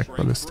need the back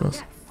ballistas.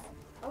 Yes.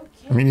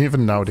 Okay. I mean,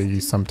 even now they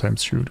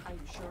sometimes shoot. Are you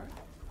sure?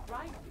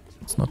 Right.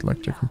 It's not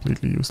like they're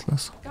completely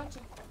useless. Gotcha.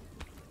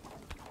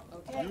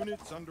 Okay.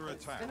 Units under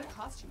It's attack. gonna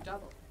cost you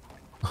double.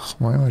 Ugh,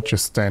 why am I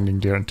just standing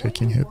there and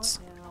taking What do you hits?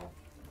 want now?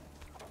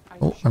 Are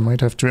you Oh, I sure?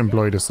 might have to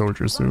employ the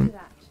soldier Roger soon.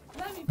 that.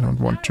 Let me I don't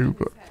put want that to, in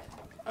but his head.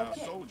 Our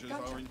Okay, soldiers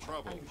gotcha. are in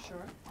trouble. Are you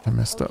sure? I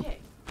messed up. Okay.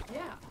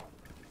 Yeah.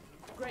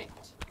 Great.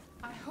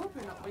 I hope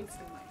you're not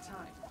wasting my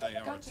time. They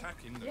are Gotcha.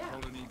 attacking the Yeah.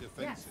 colony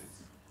defenses.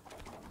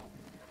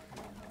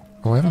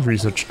 Oh, I haven't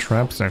researched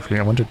traps actually.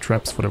 I wanted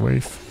traps for the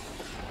wave.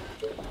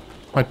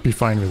 Might be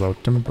fine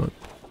without them, but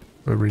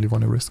I really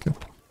want to risk it.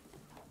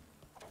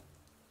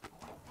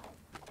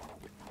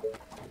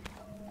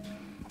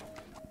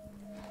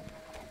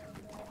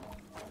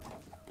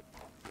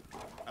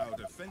 Our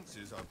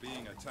defenses are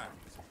being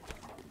attacked.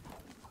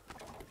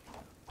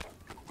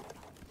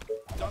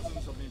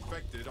 Dozens of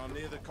infected are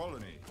near the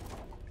colony.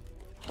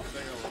 They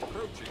are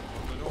approaching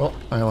from the Well,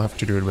 north. I'll have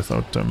to do it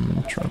without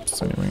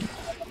traps anyway.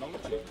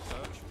 Technology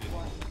research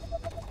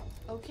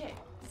finished. Okay.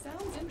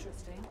 Sounds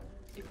interesting.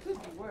 It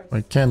could be worse.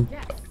 I can't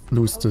Yes.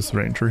 lose this Okay.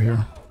 ranger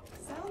here.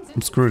 Sounds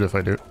I'm screwed if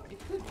I do. It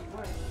could be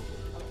worse.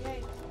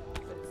 Okay.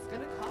 But it's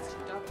gonna cost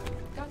you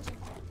double. Gotcha.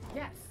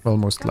 Yes. Well,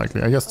 most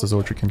likely. I guess the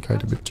soldier can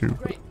kite a bit too, but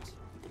Great.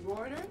 You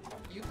order,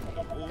 you pay.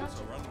 The walls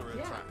Gotcha. are under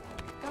Yeah. attack.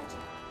 Gotcha.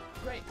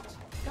 Great.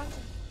 Gotcha.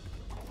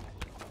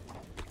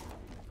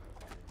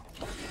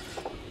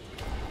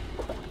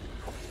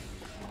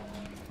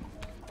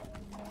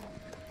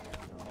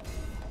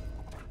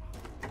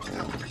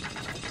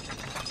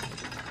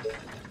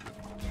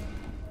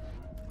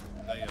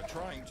 They are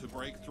trying to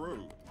break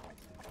through.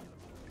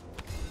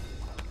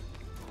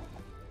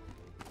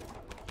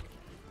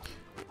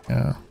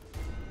 yeah.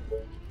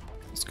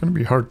 It's gonna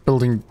be hard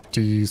building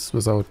these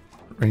without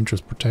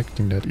rangers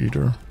protecting that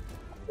either.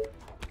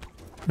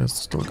 It's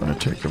still gonna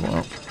take a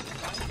while.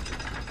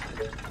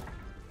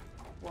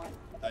 What?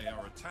 They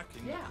are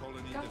attacking Yeah, the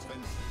colony gotcha.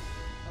 defenses.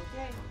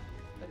 Okay.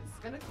 But it's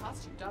gonna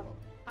cost you double.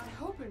 I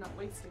hope you're not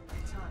wasting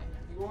my time.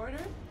 You order,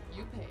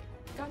 you pay.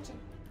 Gotcha.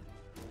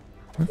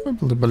 If I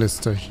build a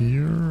ballista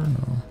here,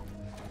 no.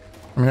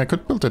 I mean, I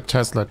could build a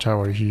Tesla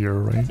tower here,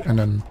 right? And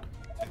then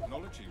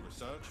Technology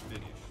research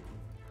finished.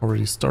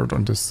 already start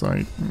on this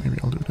side. Maybe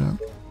I'll do that.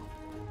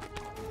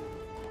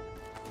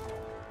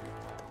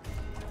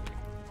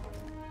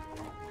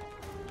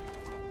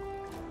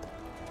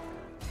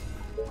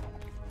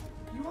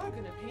 You are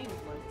gonna pay me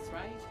for this,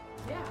 right?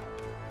 Yeah.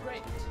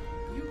 Great.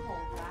 You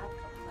call that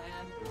a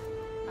plan?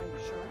 Are you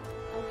sure?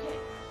 Okay.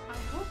 I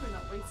hope you're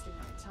not wasting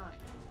my time.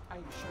 Are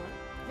you sure?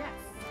 Yes.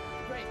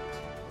 Great.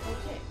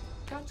 Okay.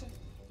 Gotcha.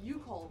 You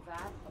call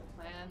that a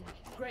plan?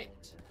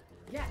 Great.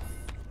 Yes.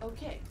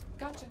 Okay.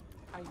 Gotcha.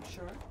 Are you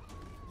sure?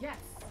 Yes.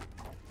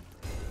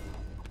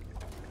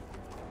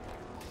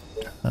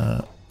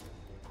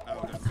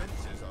 Our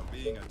defenses are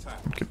being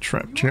attacked. Get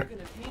trapped You are here.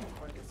 gonna pay me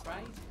for this,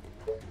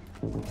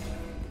 right?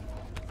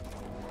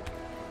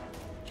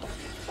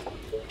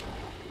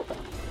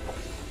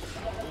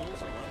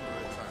 Walls are under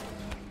attack.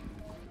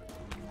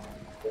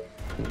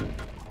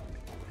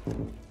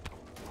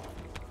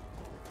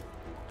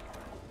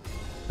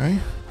 Okay.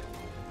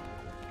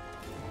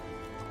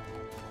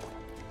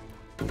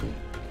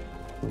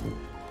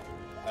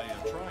 They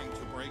are trying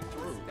to break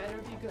through. Better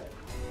be good.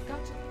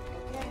 Gotcha.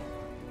 Okay.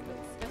 But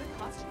it's gonna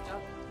cost you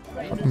double.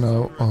 Great.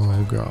 No.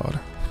 Oh god.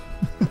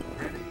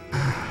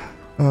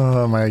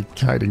 My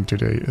kiting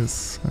today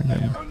is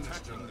again Attacking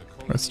the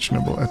colony.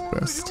 questionable at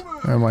best.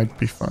 I might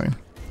be fine.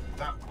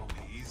 That will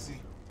be easy.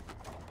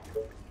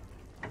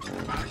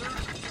 Commander,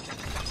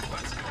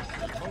 let's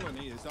go. The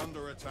colony is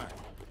under attack.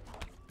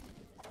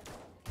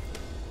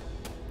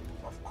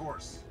 Of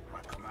course, my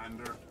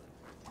commander.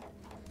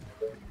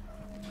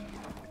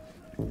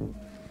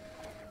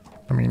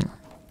 I mean,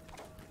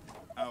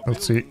 Our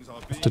let's see buildings are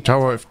if being the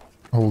tower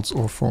holds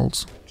or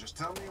falls. Just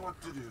tell me what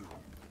to do.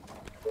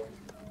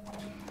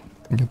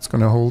 I think it's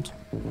gonna hold.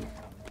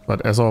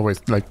 But as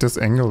always, like this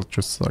angle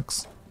just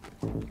sucks.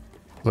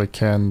 I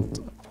can't.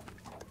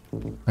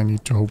 I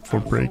need to hope for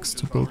Our breaks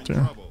to soldiers are build in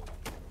there. trouble.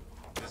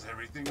 Is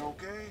everything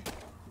okay?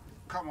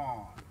 Come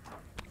on.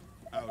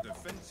 Our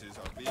defenses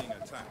are being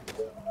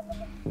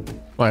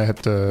I had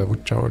the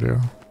wood tower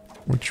there,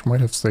 which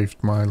might have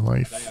saved my They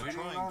life. are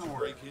trying to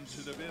break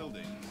into the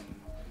buildings.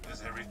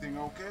 Is everything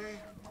okay?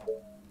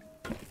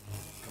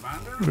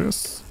 Commander?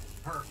 This.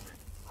 Perfect.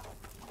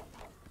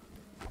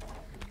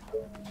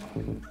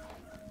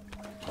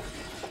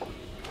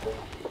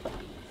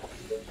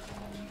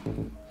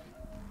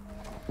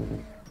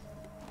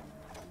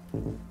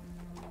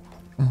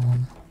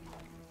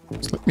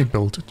 Just let me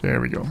build it.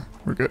 There we go.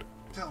 We're good.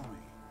 Tell me.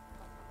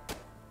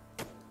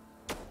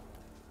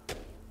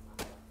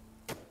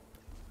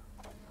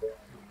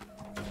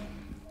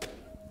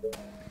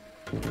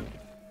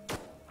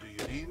 Do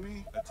you need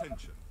me?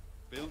 Attention.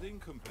 Building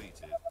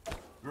completed.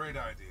 Great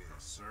idea,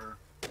 sir.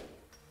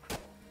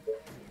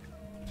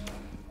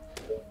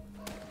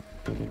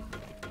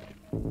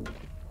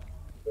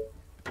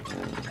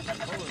 The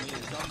colony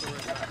is under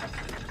attack.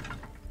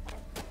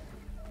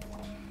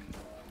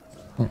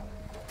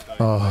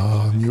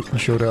 Ah, mutant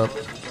showed up.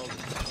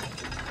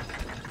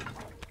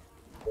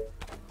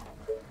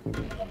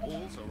 The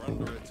walls are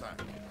under attack.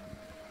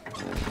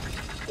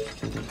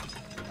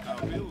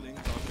 Our buildings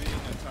are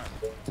being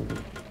attacked.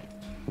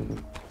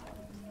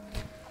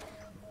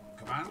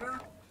 Commander?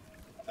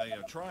 They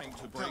are trying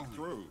to break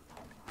through.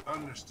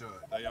 Understood.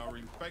 They are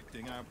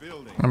infecting our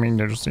buildings. I mean,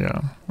 there's,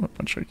 yeah, not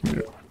much I can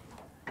do.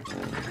 Ready and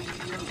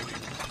waiting.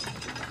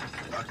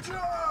 They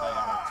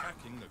are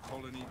attacking the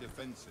colony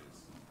defenses.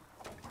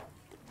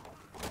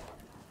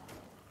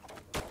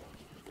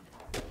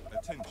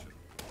 Attention.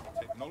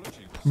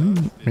 Technology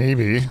research.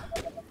 Maybe,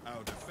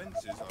 Our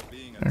defenses are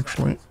being attacked.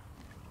 actually.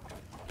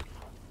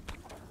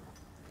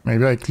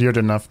 Maybe I cleared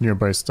enough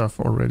nearby stuff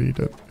already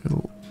that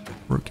it'll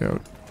work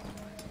out.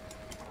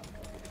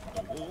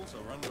 The walls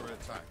are under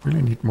attack.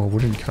 Really need more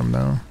wood income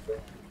now.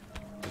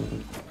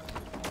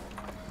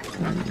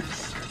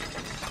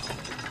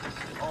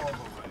 All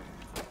the way.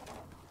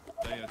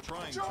 They are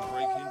trying to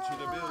break into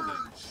the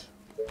buildings.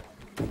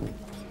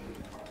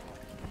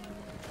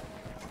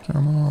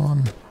 Come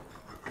on.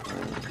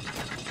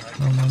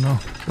 No, no, no.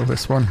 Kill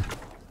this one.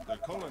 The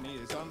colony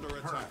is under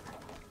attack.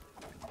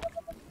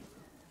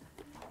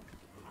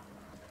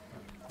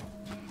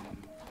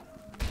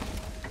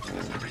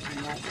 Is everything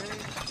okay?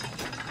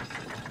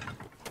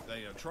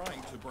 They are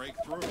trying to break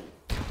through.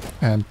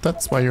 And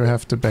that's why you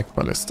have the back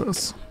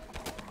ballistas.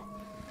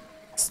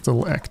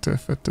 Still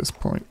active at this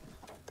point.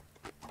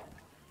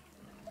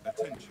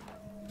 Attention.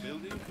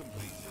 Building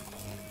completed.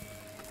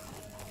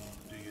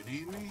 Do you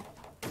need me?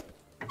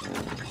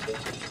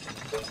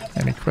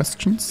 Any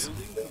questions?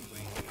 Building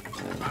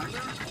completed.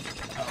 Commander?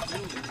 Our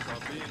buildings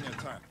are being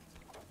attacked.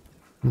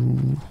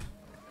 Ooh,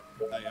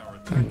 They are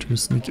trying attacking. to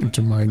sneak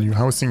into my new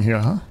housing here,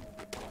 huh?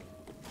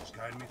 Just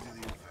guide me to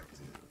the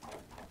infected.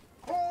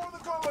 For the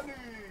colony!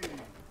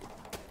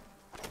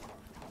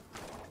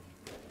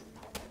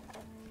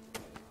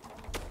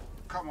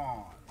 Come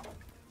on.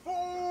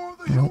 For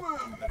the Nope.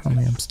 humans! I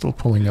mean, I'm still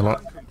pulling a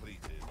lot. Completed.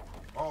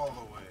 All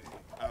the way.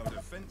 Our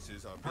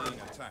defenses are being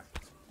attacked.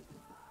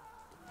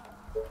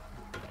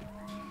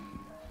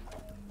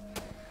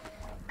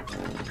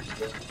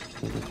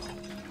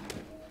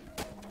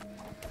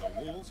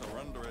 The walls are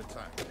under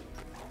attack.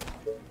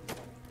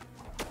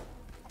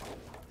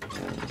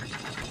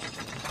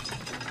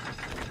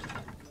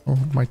 Oh,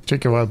 it might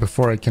take a while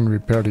before I can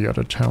repair the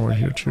other tower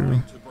here too.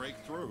 Trying to break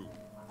through.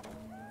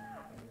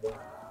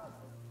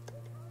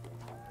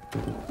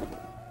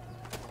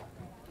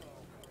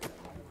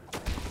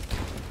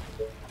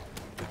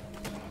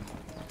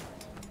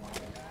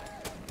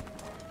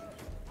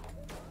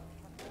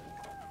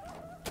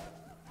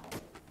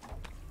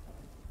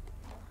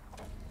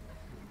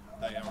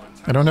 They are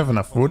I don't have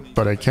enough wood,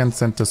 but I can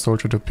send the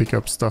soldier to pick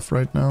up stuff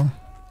right now.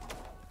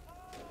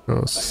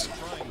 Because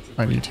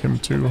I need him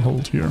to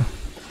hold here.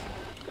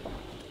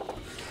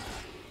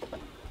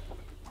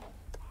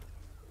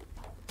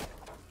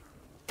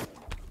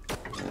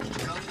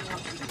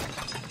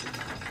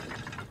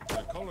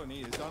 The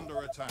colony is under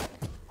attack.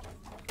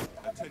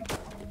 Attention.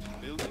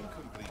 Building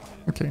completed.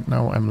 Okay,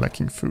 now I'm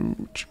lacking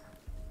food.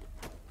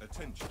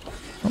 Attention.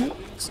 Oh,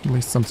 it's at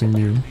least something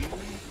new.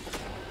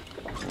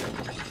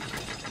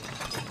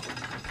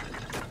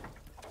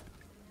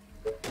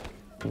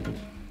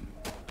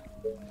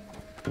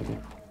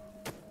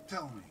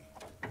 Tell me.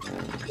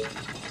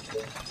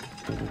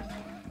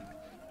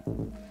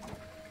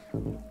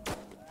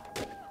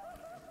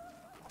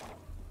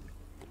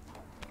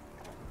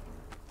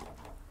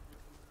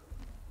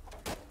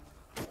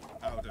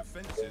 Our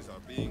defenses are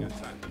being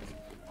attacked.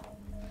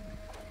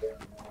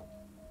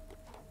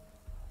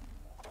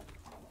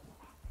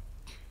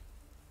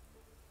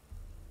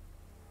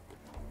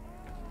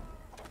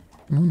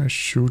 I don't want to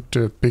shoot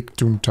the big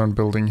Doomtown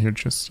building here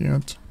just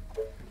yet.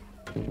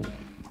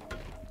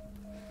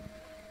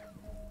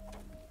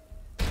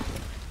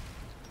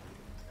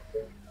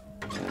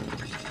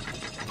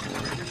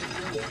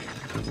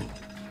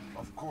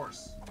 Of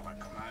course, my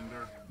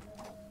commander.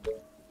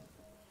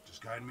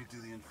 Just guide me to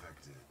the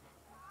infected.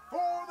 For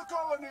the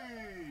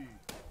colony!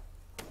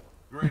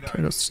 Great Okay,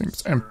 idea, this seems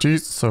sir. empty,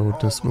 so All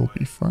this the will way.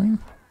 be fine.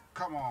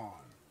 Come on.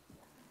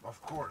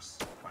 Of course,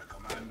 my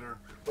commander. Commander.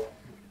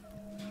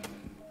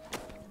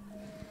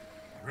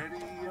 Ready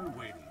and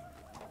waiting.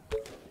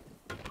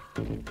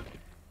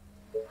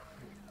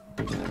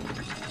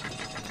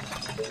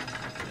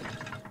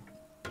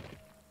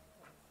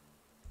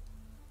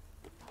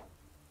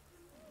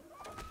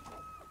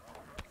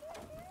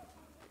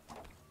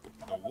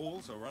 The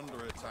walls are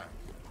under attack.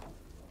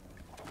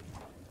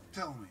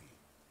 Tell me.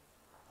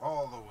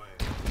 All the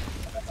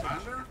way.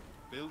 Commander?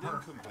 Building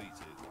Perfect. completed.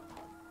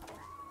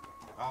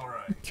 All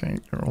right. Okay,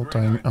 they're all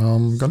dying.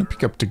 I'm gonna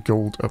pick up the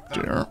gold up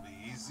That there. will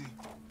be easy.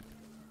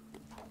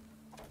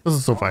 This is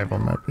a survival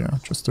map, yeah,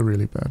 just a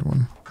really bad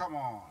one. Come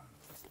on.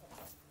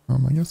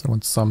 I guess I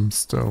want some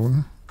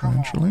stone Come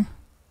eventually.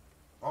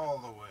 All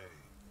the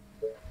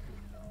way.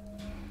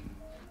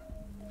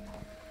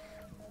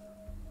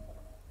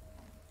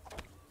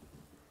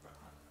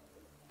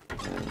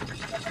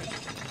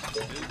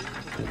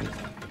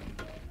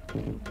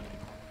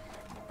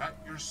 At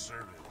your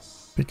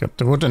service. Pick up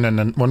the wood and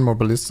then one more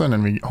ballista and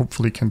then we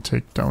hopefully can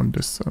take down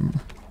this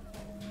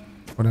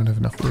I don't have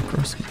enough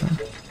workers.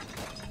 Okay.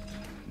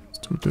 Let's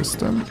do this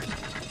then.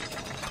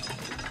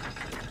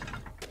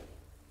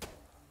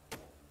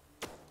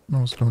 I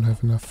also don't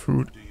have enough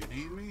food. Do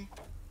you need me?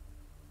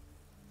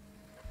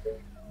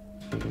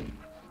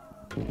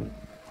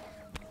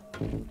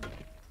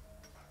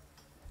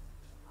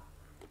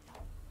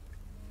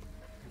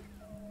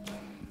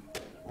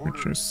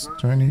 Which is,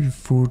 do any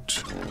food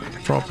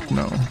drop?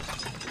 No.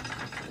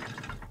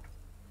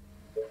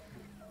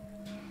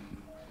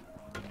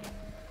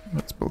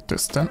 Let's build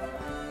this then.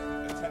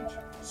 Attention.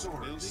 Sorry,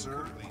 Building sir.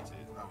 completed.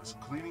 I was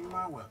cleaning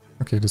my weapon.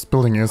 Okay, this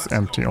building is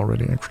empty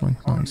already actually.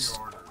 On Nice.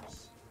 your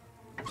orders.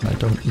 And I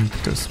don't need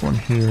this one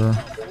here. Our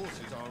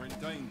forces are in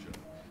danger.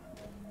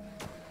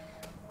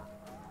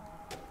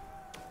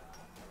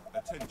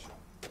 Attention.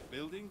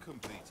 Building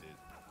completed.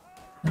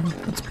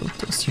 Let's build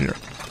this here.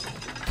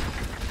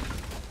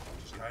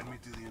 Just guide me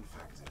to the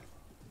infected.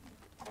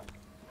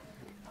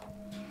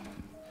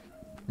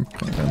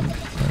 Okay, then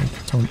I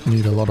don't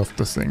need a lot of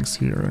the things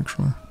here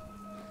actually.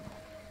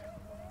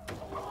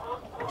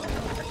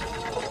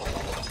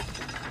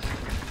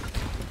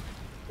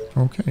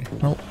 Okay,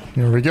 well,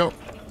 here we go.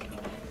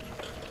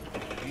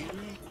 Need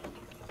me?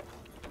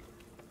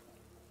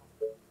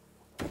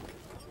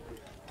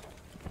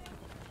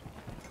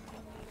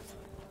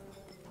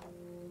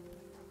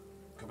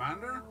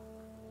 Commander?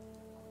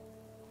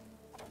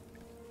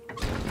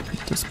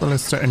 This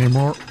ballista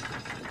anymore.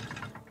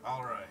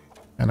 All right.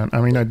 And then,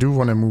 I mean, I do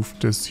want to move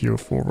this here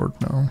forward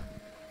now.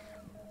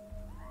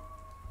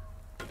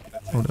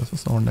 Oh, this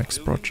is our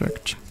next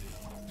project.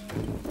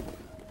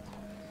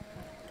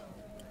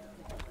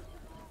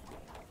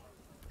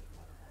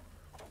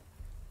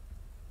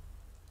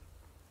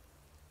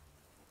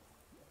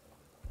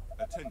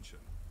 Attention.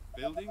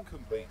 Building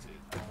completed.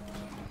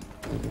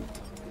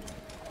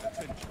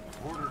 Attention.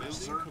 Orders, Building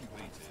sir.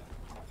 completed.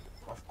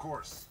 Of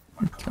course,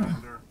 my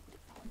commander.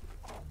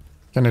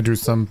 Can I do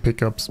some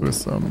pickups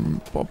with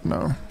Bob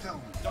now? Tell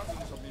me.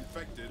 Dozens of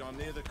infected are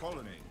near the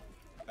colony.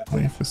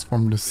 Wave is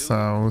from the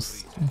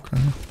south.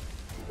 Okay.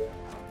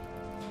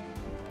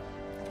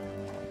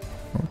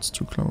 Oh, it's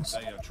too close.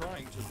 They are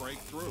trying to break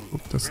through.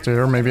 Put this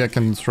there. Maybe I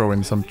can throw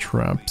in some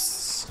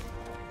traps.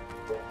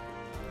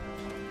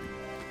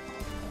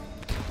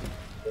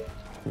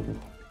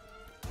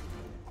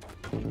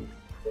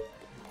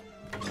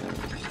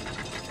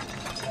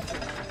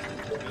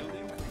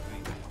 Building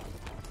completed.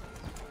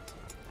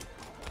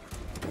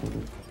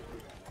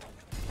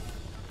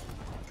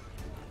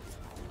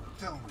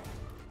 Tell me.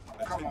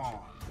 Come on.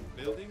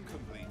 Building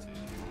completed.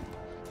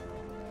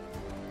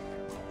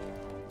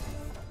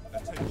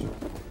 Attention.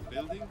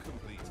 Building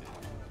completed.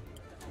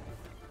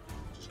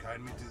 Just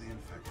guide me to the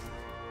infected.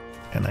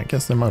 And I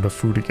guess I'm out of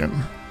food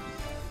again.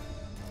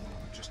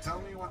 Just tell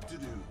me what to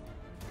do.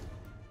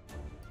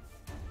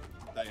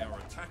 They are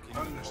attacking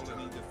Understood.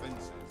 colony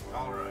defenses.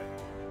 All right.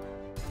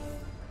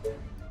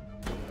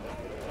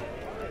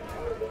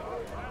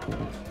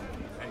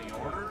 Any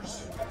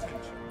orders?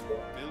 Attention.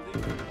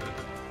 Building completed.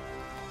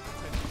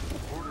 Attention.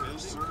 Orders, Building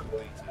sir.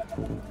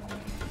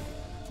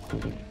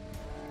 completed.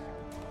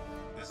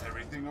 Is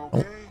everything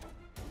okay?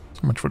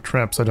 So much for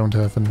traps, I don't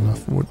have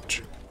enough wood.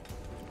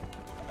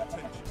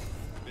 Attention.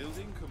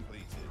 Building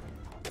completed.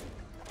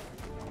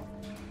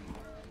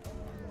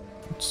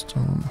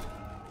 Stone.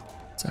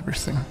 It's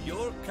everything.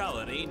 Your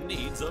colony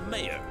needs a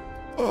mayor.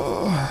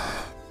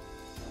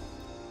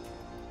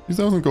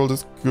 3,000 gold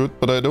is good,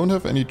 but I don't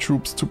have any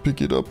troops to pick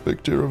it up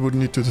back there. I would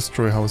need to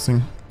destroy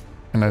housing.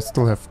 And I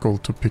still have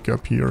gold to pick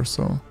up here,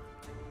 so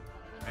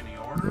Any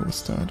I'll go with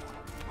orders? that.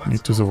 I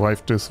need to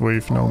survive this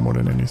wave now more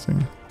than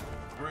anything.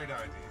 Great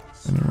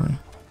ideas. Anyway.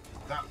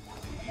 That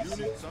will be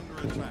easy. Units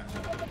under attack.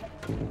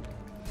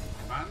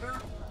 Commander?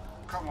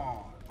 Come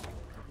on.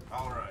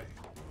 All right.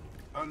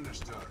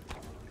 Understood.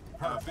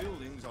 Our Perfect.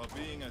 buildings are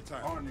being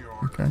attacked. On your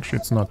order. Okay, actually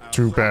it's not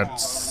too bad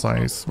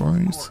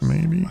size-wise,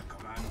 maybe. My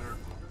commander.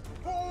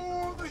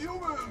 For the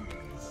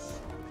humans!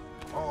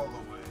 All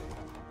the way.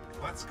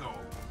 Let's go.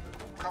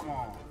 Come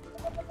on.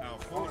 Our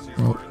forces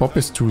Well, are in Bob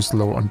is danger. too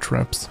slow on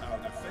traps.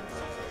 Our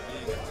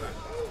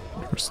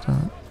Where's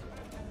that?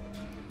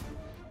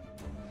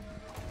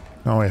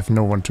 Now I have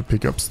no one to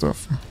pick up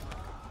stuff.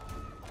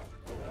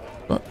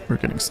 But we're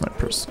getting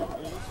snipers. Walls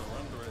are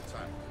under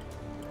attack.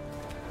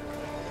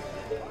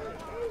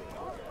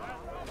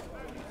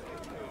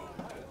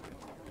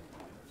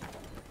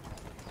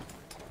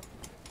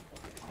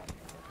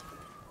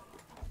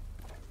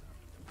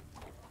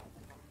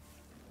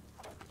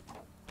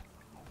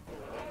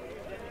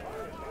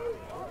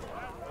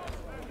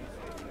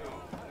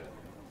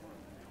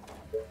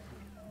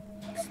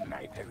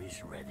 Sniper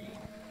is ready.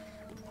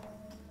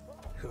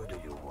 Who do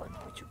you want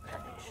me to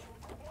punish?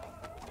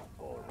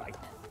 All right.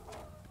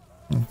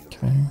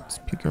 Okay, let's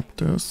pick up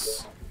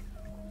this.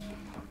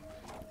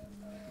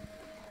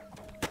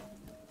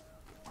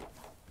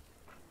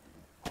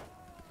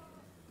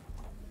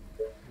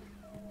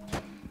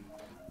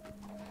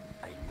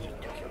 I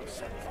need to kill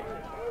something.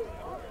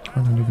 I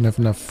don't even have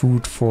enough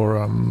food for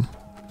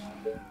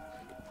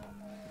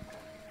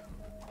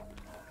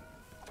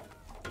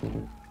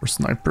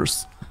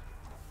snipers.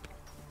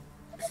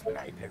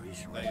 Sniper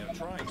is They ready. are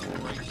trying to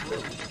break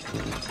through. Nothing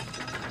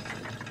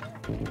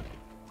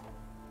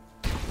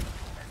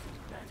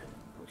better than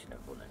putting a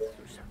bullet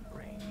through some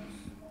brains.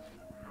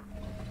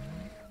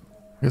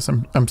 Guess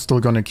I'm still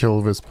gonna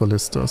kill this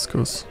ballistas,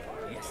 cause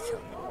Yes, tell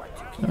me what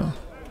to kill. yeah.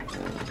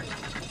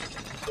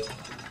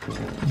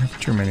 I have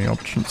too many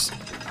options.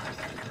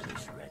 Sniper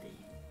is ready.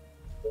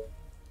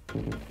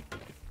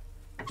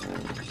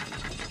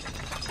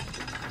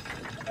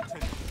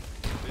 Attention.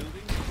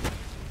 Building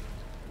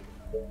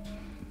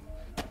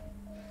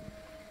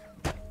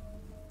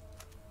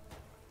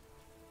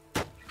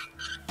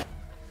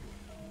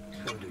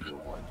Who do you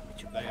want me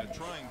to They are punish?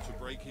 trying to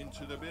break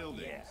into the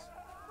buildings.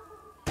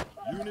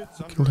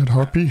 Units Kill that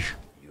harpy.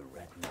 You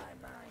read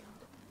my mind.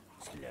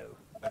 Slow.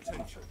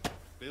 Attention.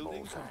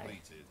 Building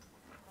completed.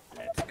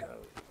 Let's go.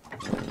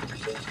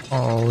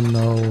 Oh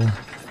no.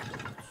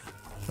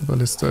 The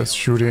ballista is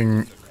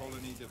shooting The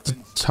colony the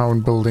defense.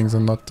 town buildings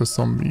and not the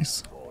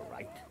zombies. All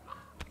right.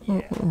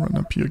 Oh, I'll run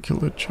up here, kill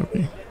that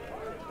chubby.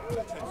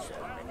 Building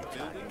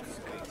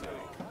completed.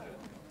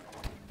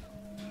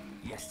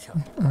 Yes, tell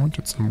me. I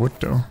wanted some wood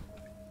though.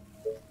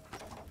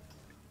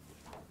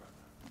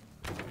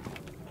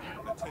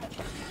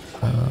 Attention.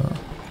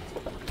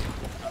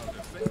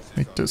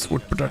 Make this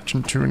wood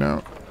production too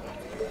now.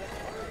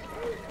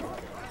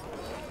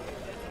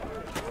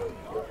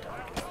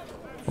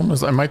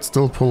 Almost, I might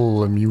still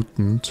pull a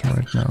mutant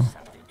right now.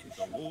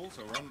 The walls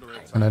are under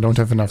attack. And I don't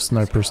have enough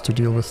snipers to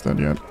deal with that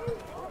yet.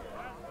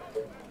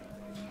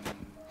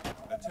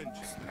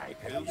 Attention.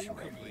 Building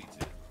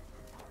completed.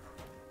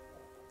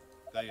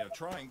 They are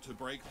trying to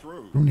break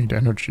through. You need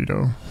energy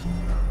though.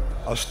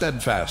 A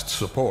steadfast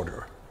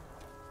supporter.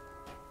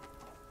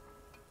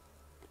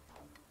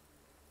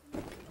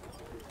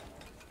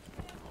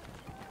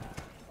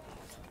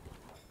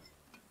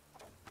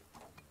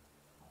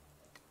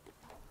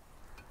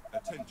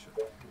 Attention.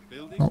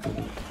 Building Oh.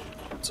 completed.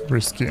 It's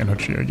risky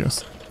energy, I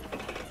guess.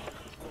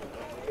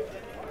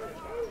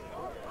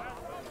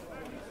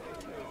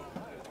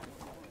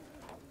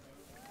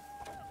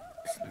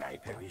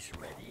 Sniper is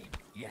ready.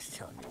 Yes,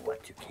 tell me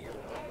what to kill.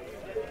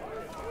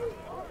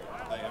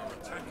 They are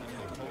attacking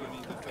the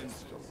colony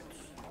defenses.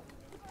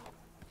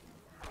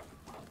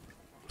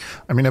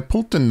 I mean, I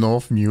pulled the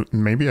north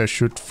mutant. Maybe I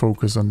should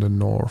focus on the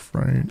north,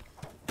 right?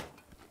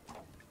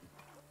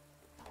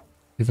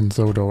 Even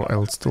though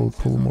I'll still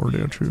pull more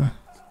there too.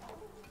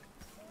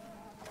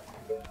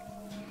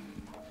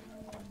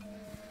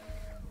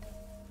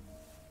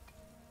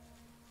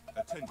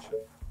 Attention.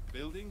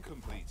 Building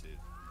completed.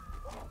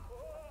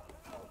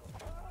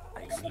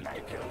 I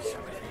sniper is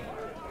ready.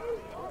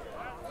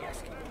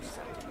 Yes, give me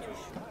something to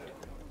shoot.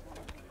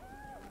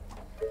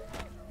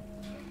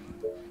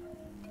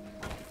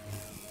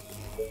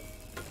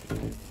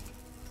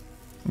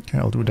 Okay,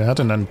 I'll do that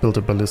and then build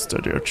a ballista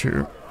there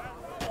too.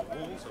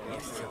 Walls are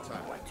Yes, under tell me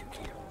attack. what to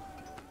kill.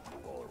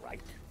 All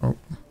right. Oh.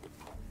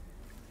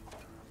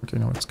 Okay,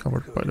 now it's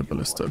covered by the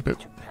ballista a bit.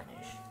 To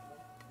punish.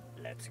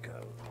 Let's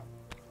go.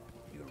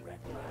 You read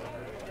my mind.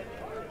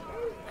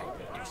 I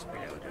need to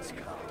explode a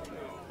skull.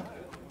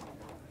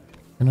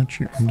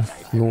 Energy on the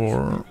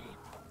floor.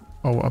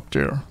 Oh, up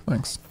there.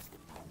 Thanks.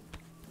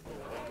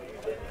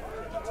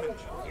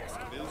 Attention. Yes,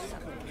 give me Building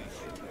something. completed.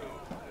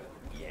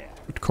 Yeah.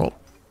 Good call.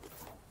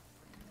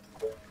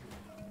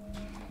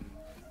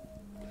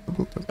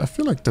 I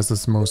feel like this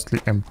is mostly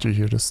empty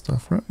here, this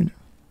stuff, right? So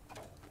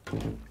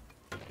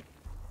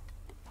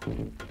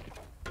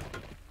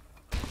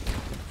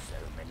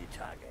many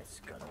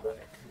targets, gonna love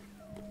it.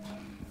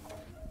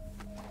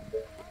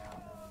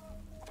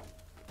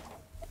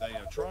 They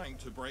are trying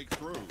to break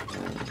through.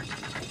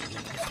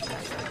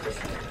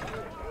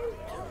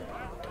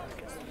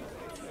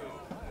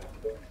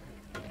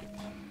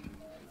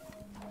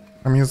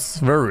 I mean, it's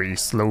very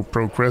slow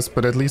progress,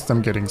 but at least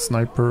I'm getting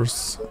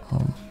snipers.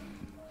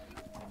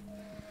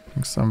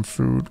 Getting some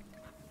food.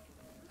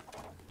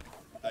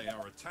 They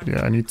are attacking.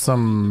 Yeah, I need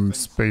some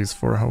space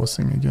for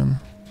housing again.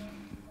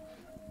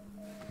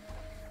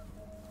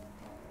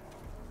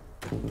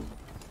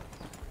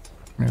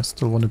 I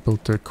still want to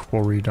build the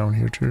quarry down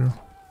here too.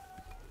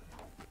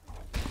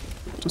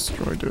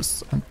 Destroy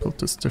this and build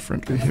this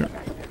differently here.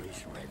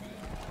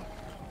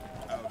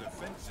 Our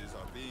defenses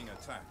are being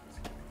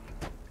attacked.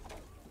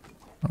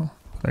 Oh,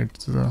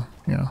 right,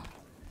 yeah.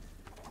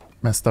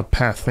 Messed up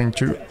path thing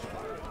too.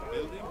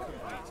 Building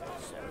completed.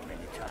 So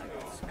many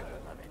targets, gotta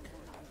love it.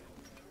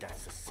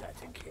 That's a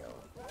certain kill.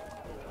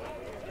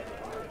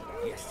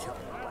 Yes, tell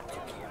me what to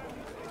kill.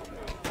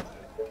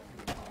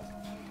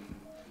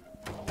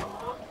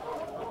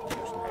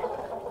 Your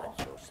sniper at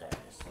your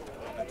service.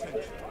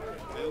 Attention.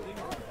 Building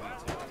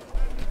completed.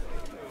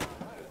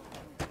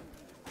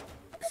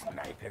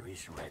 Sniper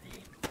is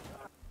ready.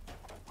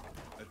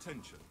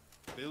 Attention.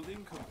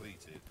 Building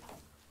completed.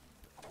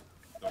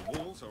 The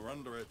walls are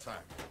under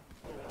attack.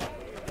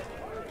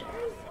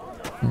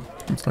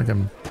 Looks like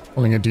I'm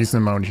pulling a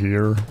decent amount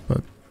here,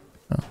 but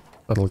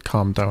that'll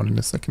calm down in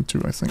a second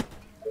too, I think.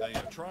 They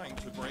are trying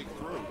to break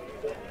through.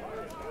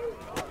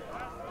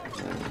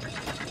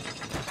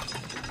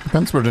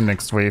 Depends where the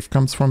next wave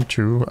comes from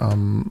too,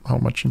 how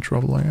much in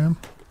trouble I am.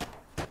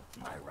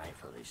 My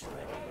rifle is ready.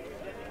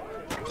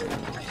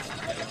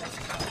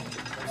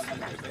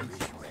 Sniper is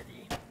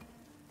ready.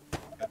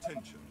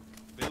 Attention.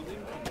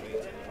 Building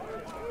completed.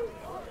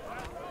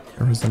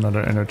 There is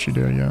another energy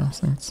there, yeah,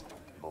 thanks.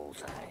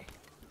 Bullseye.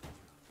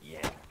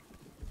 Yeah.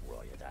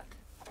 Roger that.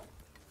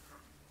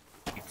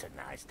 It's a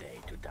nice day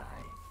to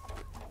die.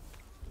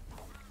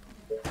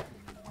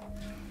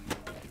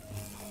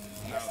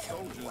 Our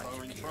soldiers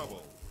are in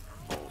trouble.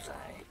 Bullseye.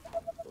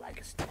 Like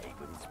a snake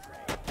with its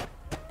prey.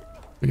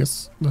 I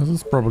guess this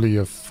is probably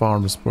a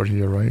farm spot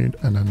here, right?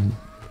 And then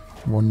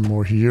one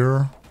more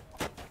here.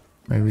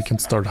 Maybe we can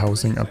start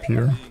housing up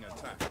here. Being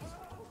attacked.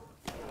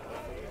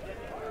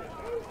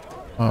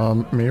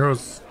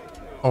 Miro's...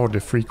 Oh, the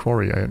free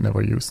quarry I had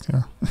never used,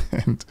 yeah.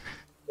 And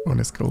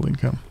bonus gold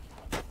income.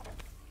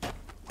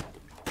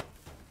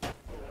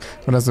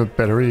 So does a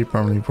battery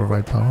probably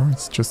provide power?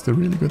 It's just a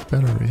really good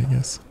battery, I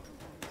guess.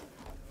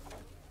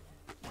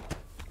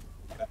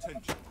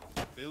 Attention.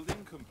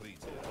 Building completed.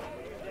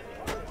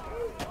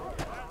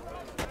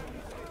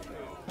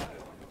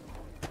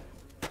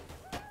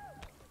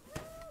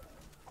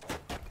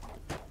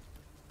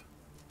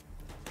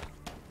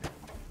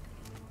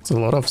 It's a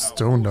lot of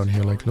stone down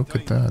here, like look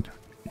at that.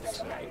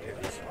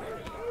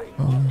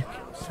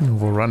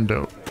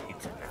 Vorando.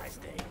 It's a nice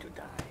day to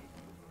die.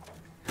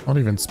 Not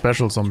even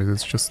special zombies,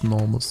 it's just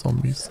normal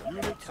zombies.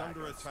 Units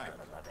under attack.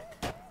 Love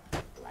it.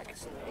 Like a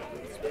snake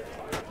with its prey.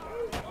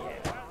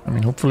 I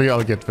mean, hopefully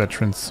I'll get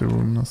veterans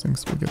soon,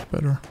 things will get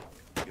better.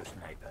 Your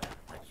sniper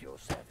at your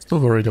service. Still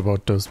worried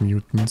about those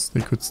mutants, they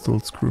could still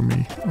screw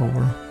me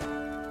over.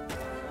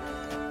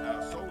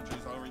 Our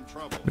soldiers are in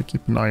trouble. But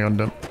keep an eye on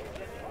them.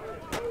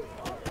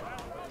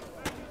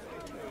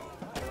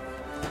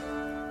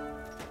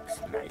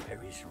 Sniper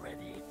is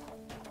ready.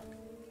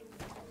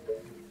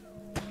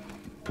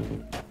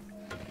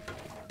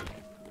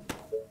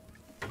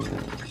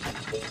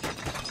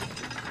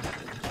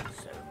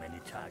 So many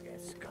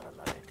targets, gotta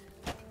love it.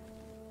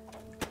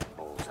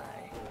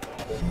 Bullseye.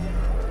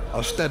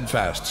 A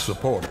steadfast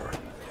supporter.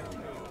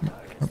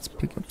 Let's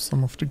pick up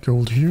some of the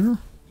gold here.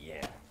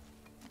 Yeah.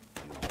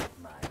 You read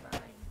my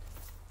mind.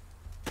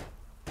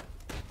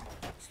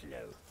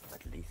 Slow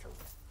but lethal.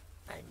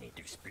 I need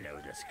to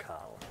explode a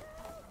skull.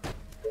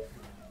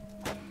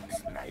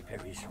 Sniper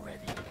is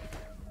ready.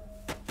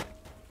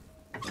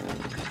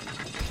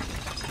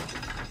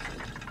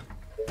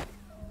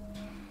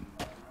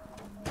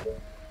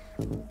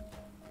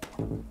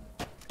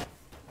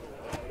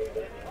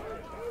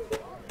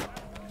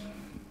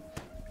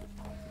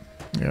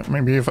 Yeah,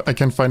 maybe if I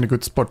can find a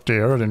good spot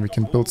there, then we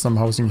can build some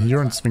housing here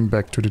and swing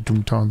back to the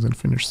Doom Towns and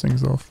finish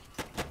things off.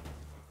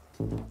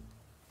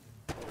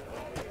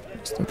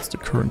 So that's the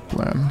current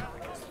plan.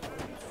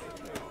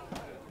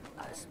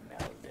 I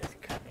smell this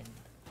coming.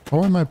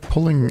 How am I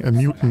pulling a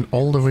mutant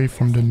all the way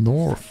from the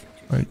north?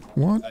 Like,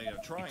 what? They are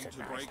trying to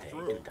break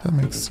through. That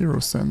makes zero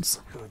sense.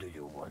 Who do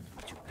you want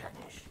me to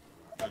punish?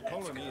 The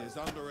colony is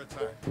under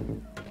attack.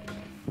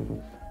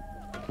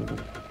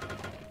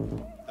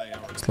 They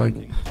are It's like,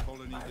 attacking the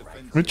colony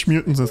defenses. which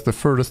mutants is the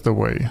furthest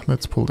away?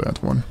 Let's pull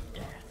that one.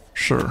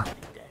 Sure.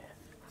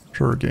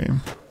 Sure,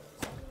 game.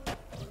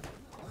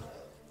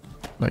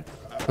 Like,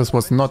 this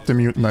was not the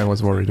mutant I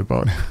was worried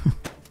about.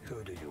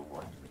 Who do you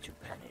want me to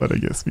punish? But I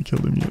guess we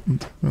killed the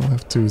mutant. We'll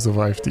have to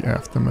survive the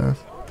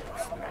aftermath.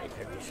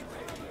 Sniper is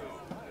ready.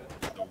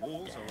 The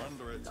walls are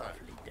under attack.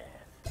 Lovely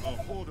death. A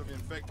horde of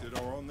infected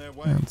are on their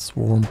way. And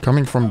swarm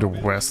coming from the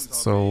west,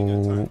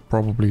 so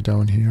probably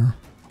down here.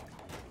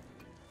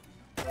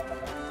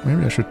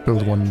 Maybe I should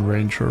build one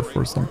ranger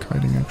for some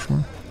kiting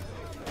actually.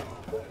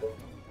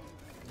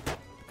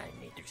 I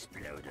need to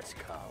explode a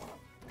skull.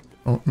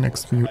 Oh,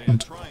 next They are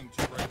mutant. trying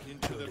to break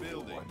into the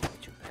building. Want me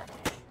to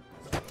punish?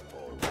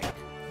 All right.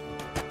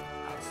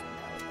 I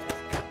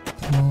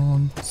smell this Come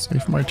on,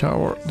 save my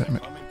tower. Damn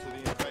it. Coming to the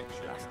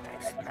infection.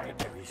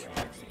 sniper is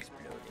ready.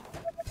 Exploding.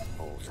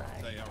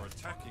 Bullseye. They are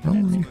attacking Oh. the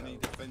colony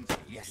defenses.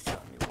 Yes,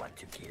 tell me what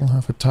to kill. We'll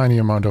have a tiny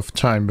amount of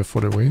time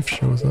before the wave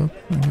shows up,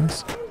 I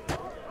guess.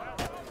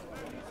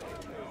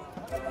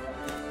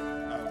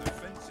 Our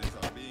defenses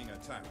are being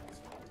attacked.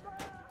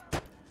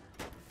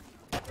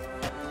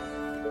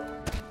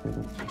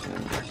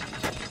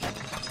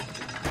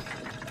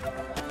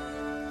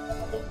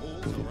 The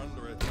walls are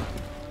under attack.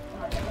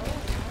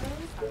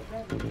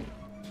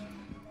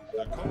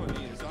 The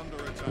colony is under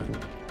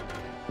attack.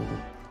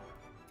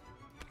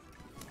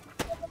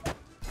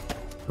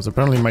 Because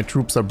apparently my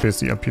troops are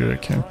busy up here, I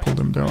can't pull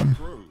them down.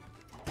 Through.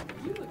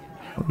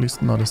 Or at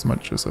least not as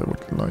much as I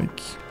would like.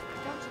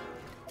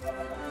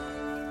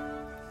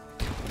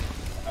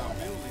 Our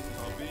buildings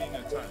are being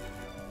attacked.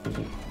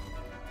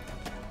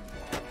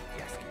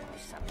 Just give me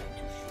something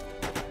to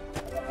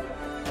shoot.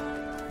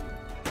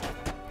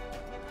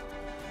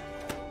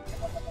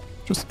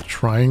 Just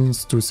trying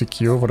to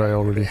secure what I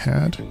already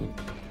had.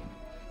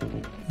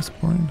 At this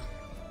point.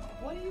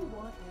 What do you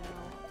want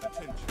now?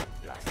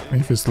 Attention.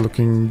 Wave is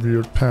looking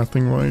weird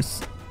pathing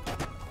wise.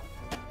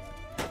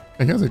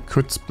 I guess it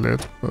could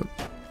split, but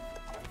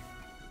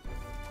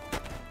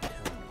Tell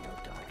me your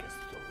darkest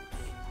thoughts.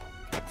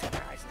 It's a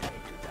nice day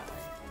to die.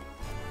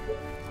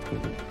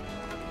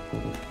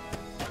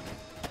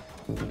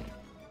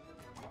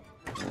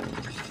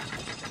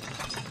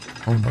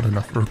 oh, not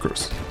enough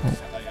workers. Oh,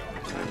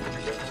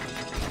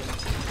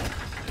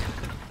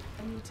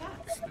 A new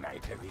task.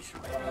 Sniper is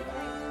ready.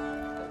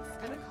 It's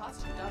gonna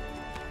cost you double.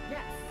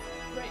 Yes.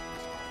 Great.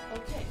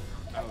 Okay.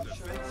 Our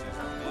defenses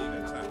are being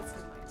Not attacked.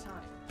 wasting my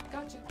time.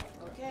 Gotcha.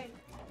 Okay.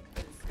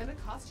 But it's gonna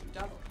cost you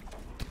double.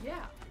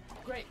 Yeah.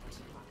 Great.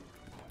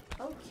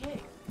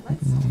 Okay.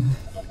 Let's do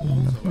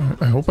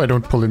I hope I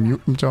don't pull a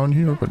mutant down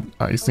here, but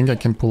I think I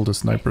can pull the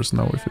snipers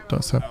now if it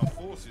does happen. Our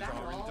forces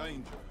are in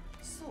danger.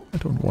 so. I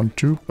don't want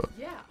to, but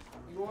Yeah.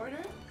 You order,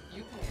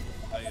 you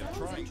pay. They are Sounds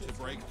trying to interesting.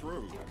 break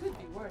through. It could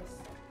be worse.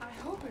 I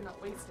hope you're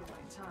not wasting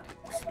my time.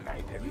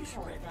 Sniper You is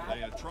call it ready. that,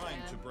 They are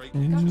trying to and break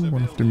into the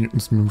one of the building.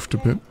 mutants moved a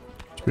bit.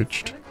 it's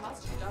Twitched. gonna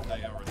cost you double.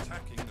 They are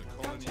attacking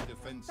the colony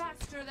defenses.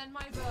 Faster than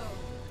my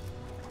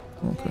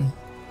bow. Okay.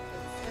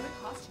 It's gonna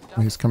cost you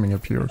double. He's coming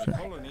up here, The okay.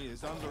 colony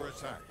is under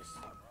attack.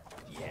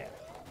 Yeah,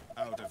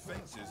 Our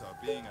defenses are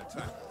being attacked.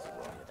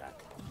 roger that.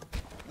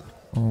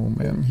 Oh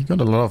man, he got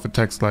a lot of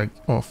attacks like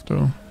off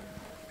though.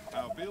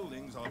 Our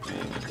buildings are being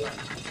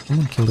attacked.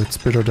 Someone killed that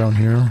spitter down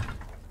here.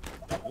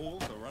 The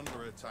walls are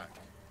under attack.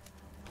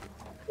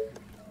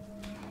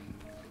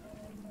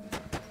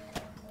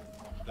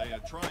 They are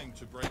trying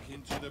to break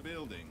into the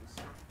buildings.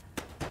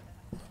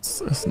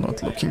 It's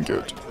not looking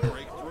good. Trying to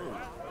break through.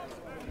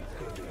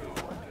 Who do you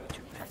want me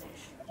to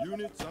punish?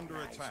 Units under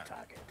Nice attack.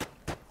 target.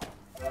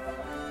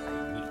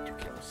 I need to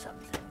kill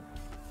something.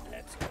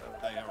 Let's go.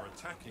 They are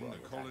attacking the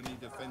colony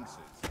defenses.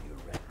 You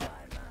read my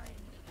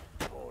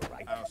mind. All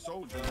right. Our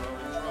soldiers are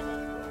in trouble.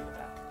 Roger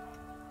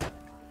that.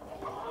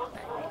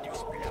 I need to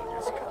explode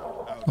the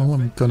skull. Our Oh,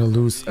 I'm defenses gonna are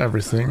lose being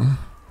everything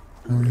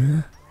down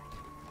here.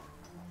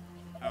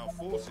 Our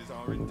forces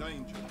are in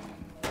danger.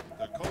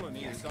 The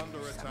colony is under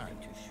attack.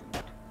 To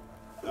shoot.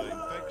 The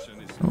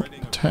infection is Oh,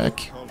 spreading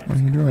attack. across the What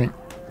are you colony. doing?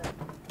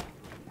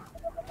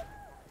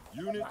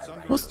 Units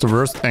under What's the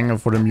worst angle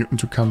for the mutant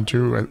to come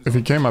to? If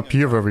he came up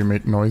here where we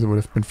made noise, it would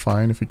have been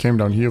fine. If he came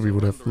down here, we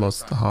would have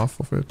lost half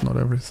of it, not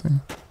everything.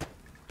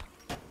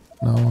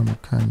 Now I'm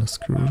kinda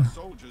screwed. Our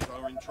soldiers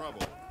are in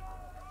trouble.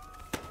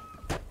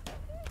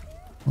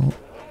 Oh,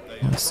 They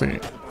are let's see. trying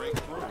to break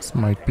through. This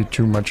might be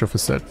too much of a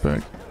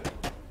setback.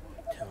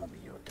 Tell me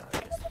your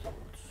darkest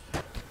thoughts.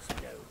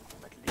 Slow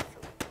but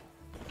lethal.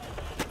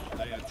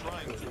 They are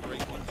trying to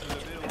break into the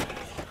building.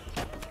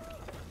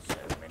 So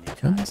many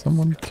Can times.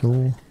 someone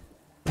kill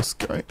this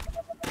guy?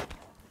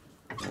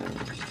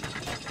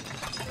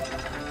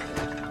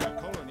 The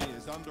colony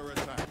is under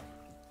attack.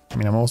 I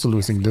mean, I'm also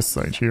losing this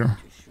side here.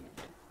 To shoot.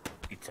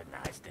 It's a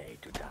nice day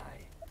to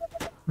die.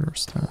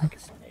 Where's that? Like a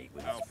snake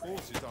with Our its friend.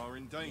 forces are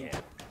in danger.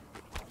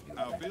 You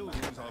Our read my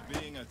buildings are mind.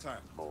 being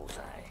attacked.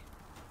 Bullseye.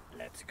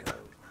 Let's go.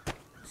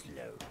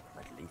 Slow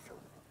but lethal.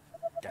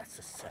 That's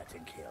a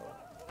certain kill.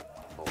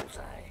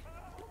 Bullseye.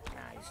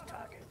 Nice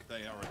target.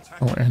 They are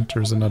attacking. Oh, and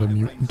there's another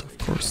mutant, of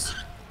course.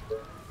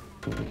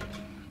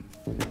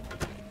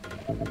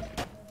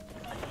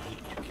 I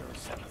need to kill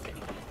something.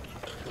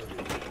 Who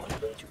do you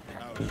want me to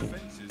Our punish?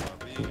 defenses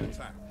are being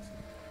attacked.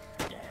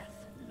 Death,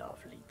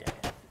 lovely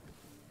death.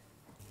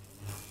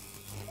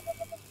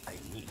 I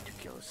need to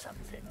kill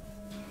something.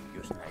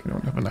 Use I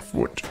don't have enough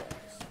wood.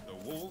 The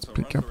walls are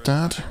Pick under up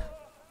that. attack.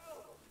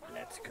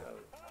 Let's go.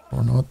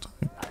 Or not.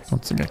 I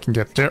don't think I can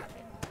get there.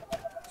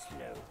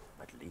 Slow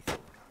but lethal.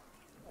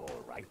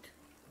 All right.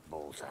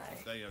 Bullseye.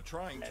 They are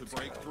trying to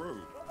break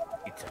through.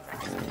 It's a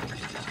nice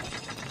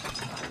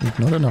day. Wait,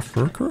 not enough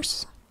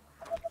workers?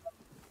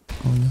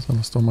 Oh yes, I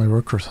lost all my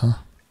workers, huh?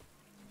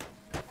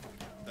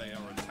 They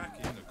are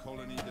attacking the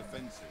colony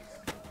defenses.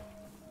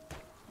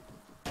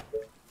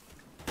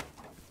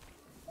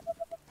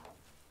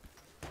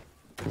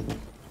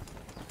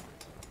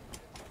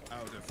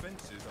 Our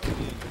defenses are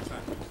being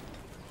attacked.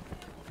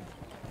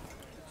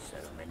 So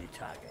many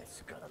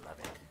targets. Gotta love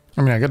it.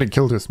 I mean, I gotta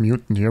kill this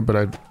mutant here, but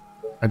I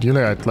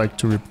Ideally, I'd like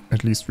to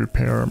at least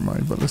repair my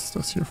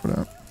ballistas here for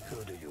that.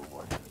 Who do you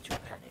want me to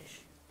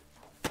punish?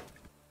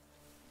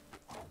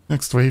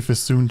 Next wave is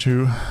soon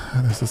too.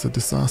 This is a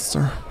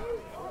disaster.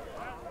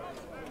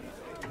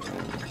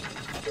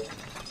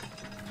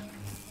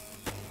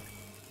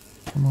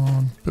 Come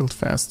on, build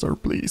faster,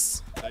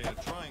 please. They are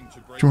trying to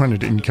break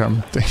 200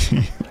 income.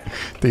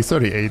 Day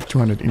 38,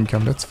 200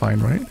 income. That's fine,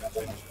 right?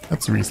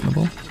 That's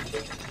reasonable.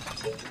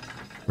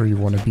 Where you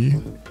want to be.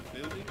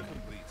 building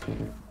complete.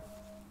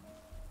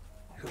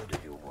 Who do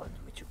you want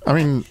me to I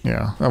mean,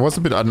 yeah, I was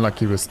a bit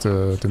unlucky with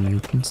the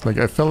mutants. Like,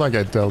 I felt like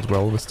I dealt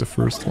well with the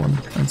first one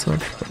and such,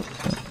 but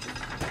yeah.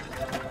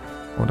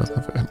 Oh, doesn't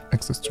have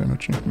access to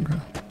energy. Okay.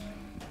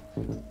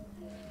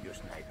 Your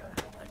sniper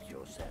at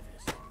your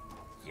service.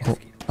 Oh,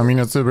 I mean,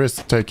 it's a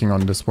risk taking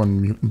on this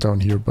one mutant down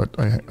here, but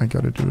I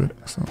gotta do it,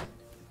 so.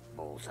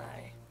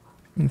 Bullseye.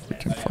 If we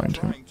can find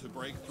him. Trying to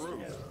break through.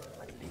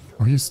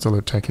 Oh, he's still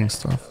attacking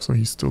stuff, so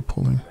he's still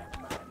pulling. My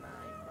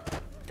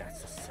mind.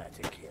 That's a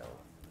certain kill.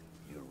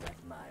 You read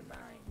my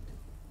mind.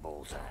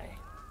 Bullseye.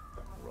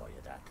 Roger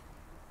that.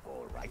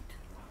 All right.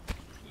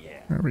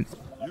 Yeah. There we go.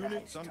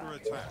 Units under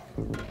attack.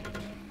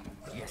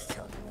 Yes,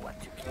 tell me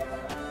what to kill.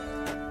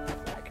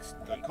 Like a The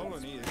snake.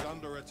 colony is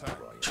under attack.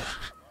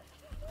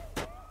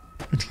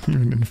 It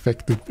even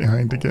infected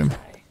behind again.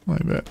 My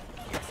bad.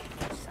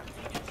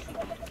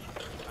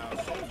 Our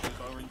soldiers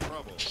are in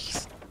trouble.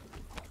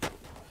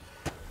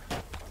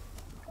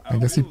 I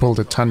guess he pulled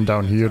a ton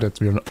down here that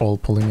we are all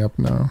pulling up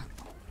now.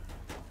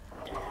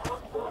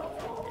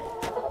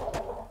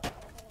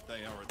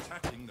 They are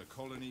attacking the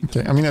colony.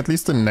 Okay, I mean, at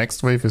least the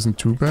next wave isn't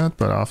too bad,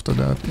 but after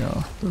that,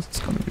 yeah, this is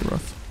gonna be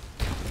rough.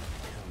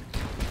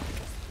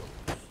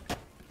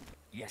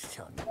 Yes,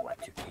 tell me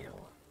what to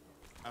kill.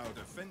 Our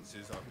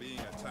defenses are being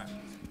attacked.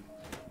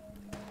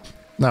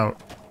 Now,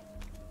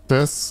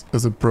 this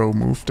is a pro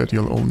move that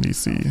you'll only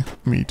see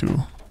me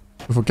do.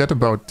 Forget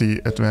about the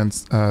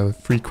advanced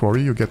free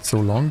quarry you get so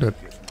long that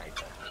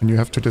when you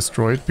have to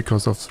destroy it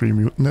because of 3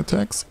 mutant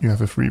attacks, you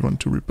have a free one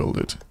to rebuild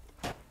it.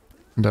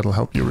 And that'll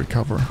help you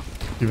recover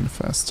even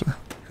faster.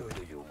 Who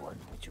do you want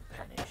me to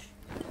punish?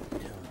 Tell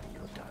me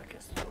your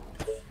darkest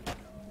thoughts.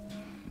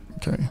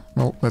 Okay,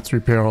 well, let's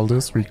repair all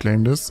this,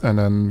 reclaim this, and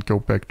then go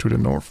back to the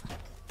north.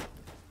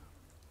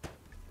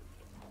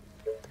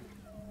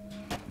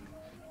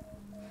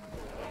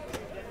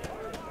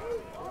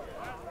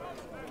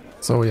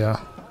 So yeah,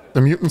 the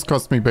mutants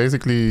cost me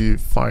basically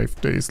 5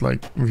 days,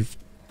 like we've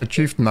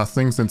achieved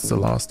nothing since the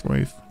last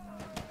wave.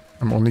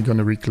 I'm only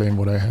gonna reclaim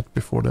what I had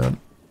before that.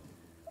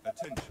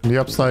 Attention. On the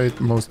upside,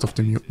 most of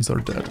the mutants are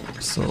dead,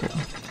 so...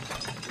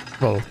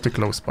 Well, the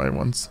close by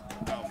ones.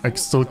 I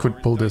still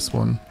could pull this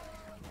one.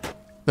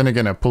 Then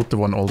again, I pulled the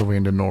one all the way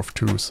in the north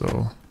too,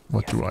 so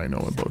what do I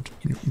know about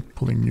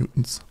pulling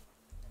mutants?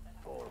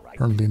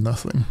 Apparently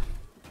nothing.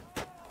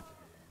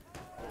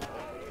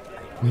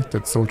 Need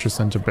that soldier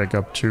center back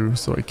up too,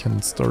 so I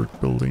can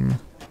start building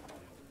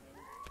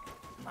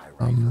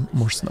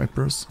more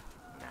snipers.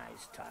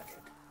 Nice target.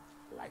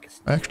 Like a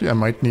snake. Actually, I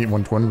might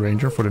want one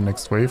ranger for the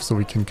next wave, so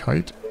we can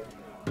kite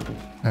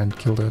and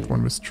kill that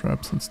one with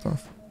traps and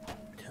stuff.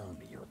 Tell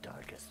me your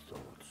darkest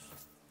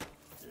thoughts.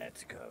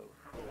 Let's go.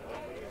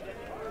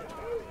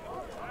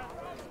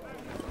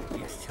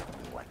 Yes, tell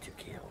me what to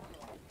kill.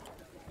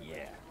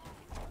 Yeah.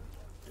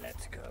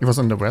 Let's go. He was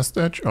on the west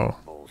edge? Oh.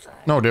 Bullseye.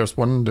 No, there's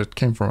one that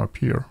came from up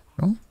here.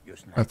 No? Your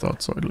I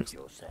thought so, at least.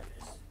 your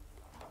service.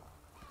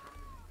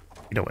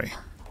 Either way.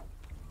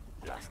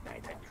 Last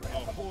night I A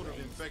dreamt horde of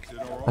infected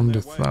are on From the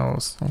their way.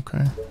 south,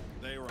 okay.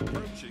 They are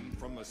approaching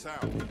from the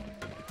south.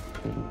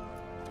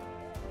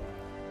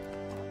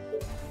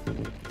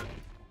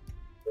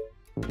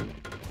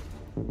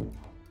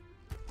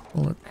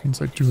 Well, that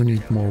means I do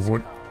need more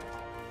wood.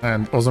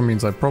 And also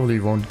means I probably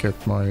won't get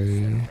my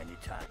many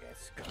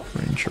targets. Go.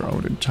 ranger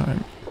out in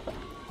time.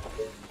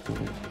 Who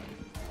do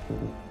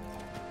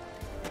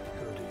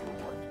you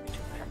want me to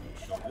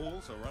punish? The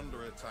walls are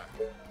under attack.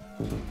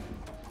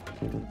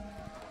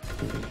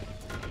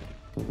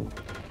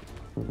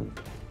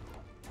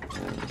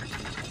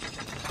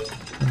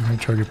 I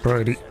target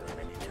priority. So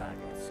many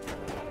targets. Go.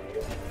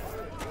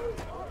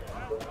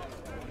 Tell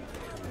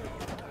me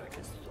your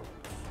darkest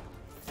thoughts.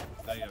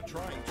 They are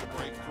trying to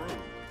break through.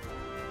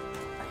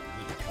 I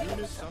need to kill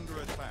Units some. under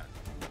attack.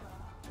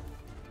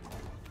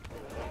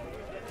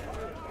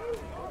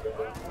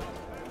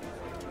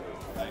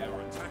 They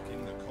are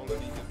attacking the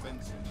colony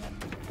defenses. Who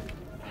do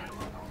you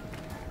want me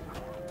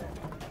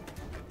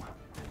to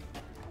punish?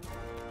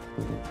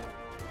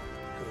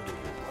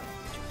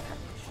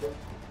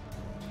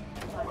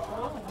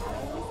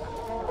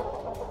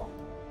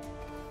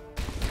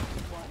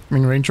 I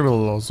mean, ranger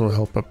will also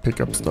help her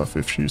pick up stuff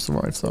if she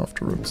survives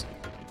afterwards.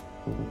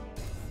 I'm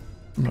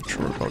not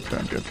sure about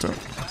that yet though.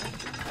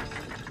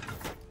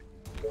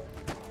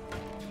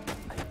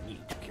 I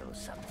need to kill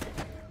something.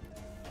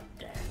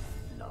 Death,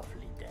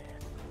 lovely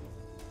death.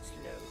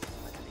 Slow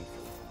but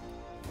lethal.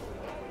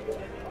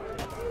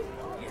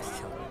 Yes,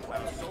 tell me what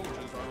Our to do.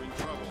 soldiers are in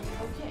trouble.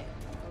 Okay,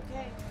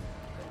 okay.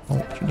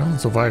 Oh, she doesn't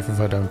survive if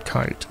I don't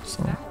kite,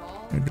 so... That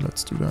all? Maybe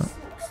let's do that.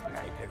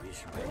 Sniper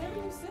is ready.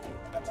 Whatever you say.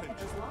 Attention.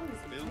 As long as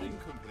it's Building clean.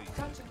 complete.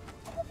 Gotcha.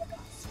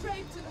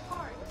 Straight to the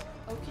heart.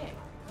 Okay.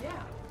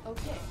 Yeah.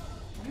 Okay.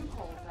 You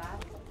call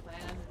that a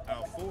plan?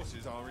 Our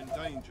forces are in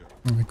danger.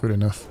 Good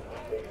enough.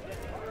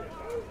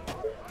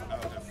 Our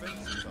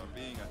defenses are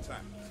being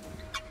attacked.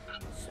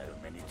 So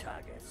many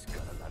targets,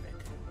 gotta love it.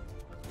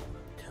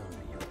 Tell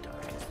me your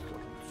darkest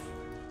thoughts.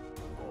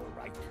 All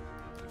right.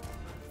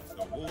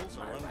 The walls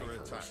My are under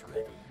rifle attack. is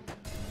ready.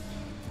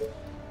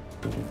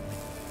 Who do you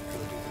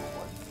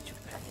want me to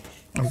punish?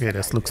 Okay,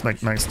 this looks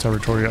like nice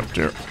territory up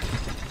there.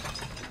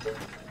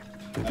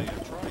 They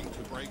are trying to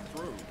break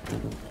through.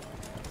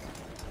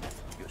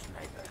 Your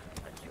sniper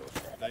at your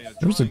service. They are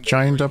There's a trying to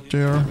giant break up into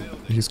there. the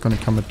building. He's gonna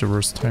come at the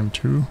worst time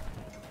too.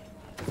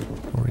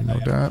 Already know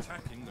They are that.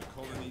 attacking the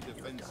colony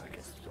defenses.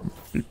 Darkest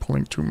thoughts. Be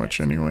pulling too much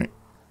anyway.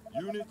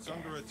 Units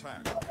under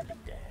attack. Death.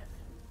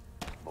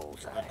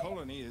 Bullseye. The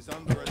colony is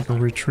under Go attack.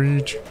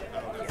 retreat.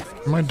 Our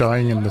defenses Am I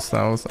dying in the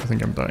south? I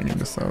think I'm dying in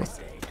the south.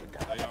 Day to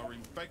die. They are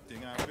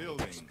infecting our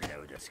buildings.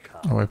 Explode a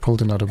skull. Oh, I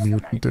pulled another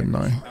mutant, didn't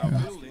I? Our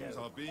Yeah. buildings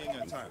are being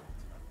attacked.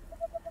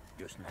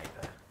 Your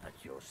sniper at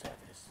your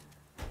service.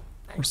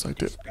 Of course I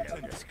did.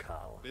 Explode a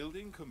skull.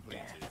 Building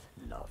completed. Death.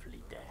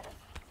 Lovely death.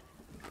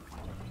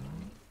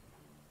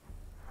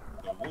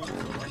 The walls are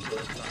under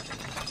attack.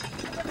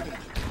 Attention.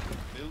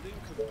 Building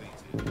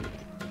completed.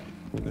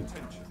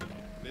 Attention.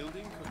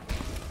 Building completed.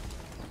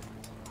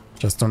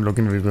 Just don't look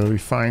and we will be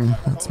fine.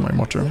 That's my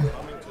motto. Coming to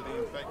the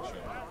infection.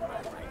 My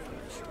rifle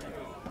is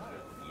ready.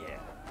 Yeah.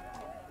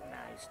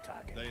 Nice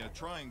target. They are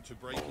trying to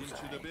break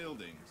into the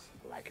buildings.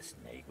 Like a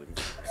snake with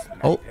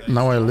Oh,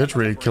 now I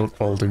literally killed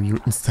all the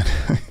mutants that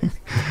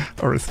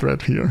are a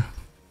threat here.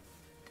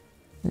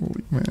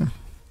 Holy man.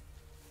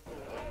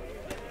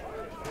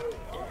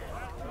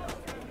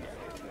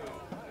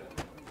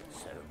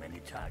 so many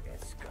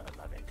targets. Gotta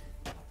love it.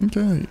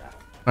 Okay.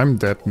 I'm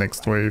dead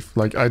next wave.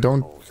 Like I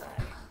don't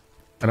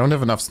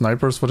have enough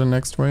snipers for the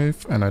next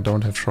wave and I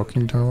don't have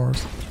shocking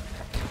towers.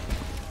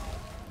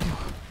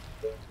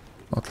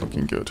 Not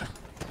looking good.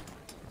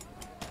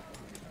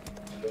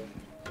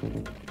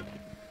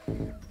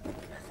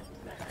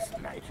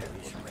 Sniper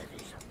is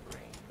ready. Some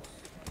brains.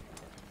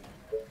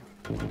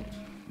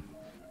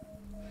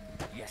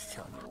 Yes,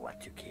 tell me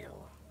what to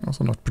kill.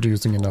 Also not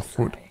producing enough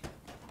wood.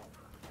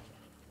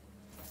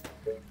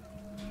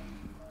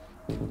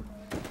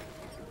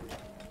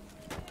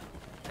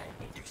 I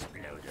need to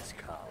explode a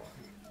skull.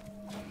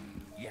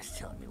 Yes,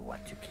 tell me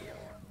what to kill.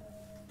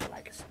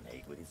 Like a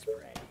snake with its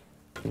prey.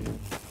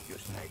 Your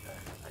sniper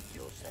at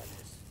your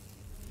service.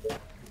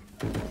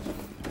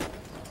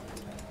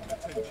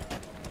 Attention.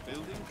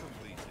 Building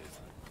completed.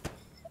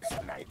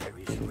 Sniper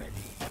is ready.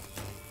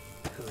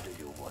 Who do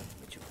you want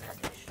me to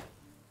punish?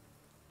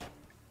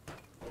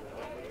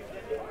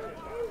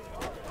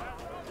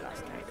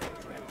 Last night I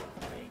dreamt of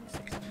planes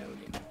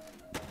exploding.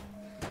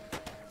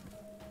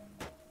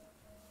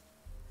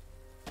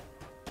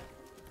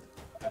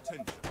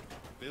 Attention.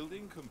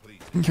 Building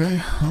completed.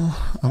 Okay, well,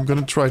 I'm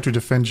gonna try to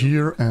defend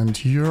here and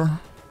here.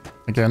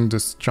 Again,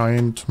 this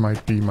giant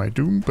might be my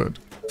doom, but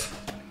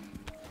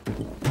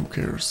who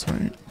cares,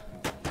 right?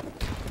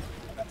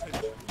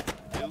 Attention.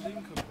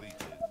 Building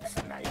completed.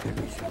 Sniper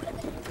is ready.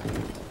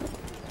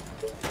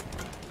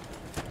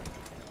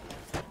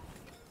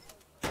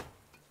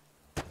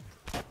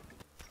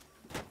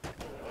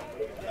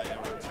 They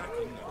are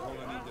attacking the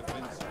colony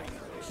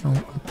defenses. Oh,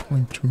 I'm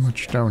pulling too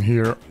much down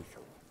here.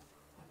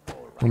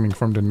 Coming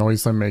from the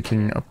noise I'm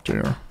making up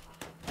there.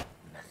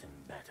 Nothing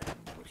better than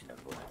putting a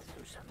bullet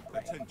through some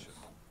brains. Attention.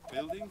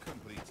 Building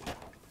completed.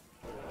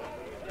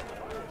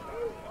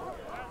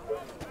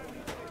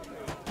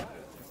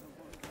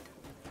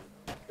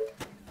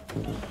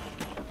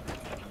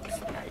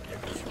 Sniper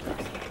is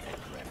ready. I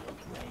dreamt of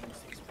planes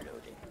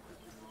exploding.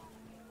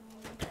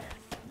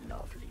 Death,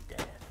 lovely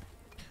death.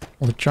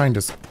 Well, the giant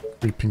is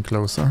creeping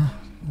closer.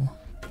 Oh,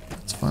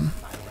 that's fun.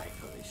 My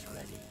rifle is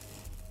ready.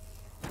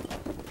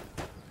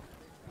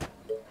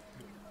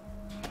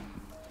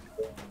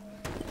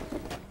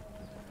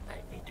 I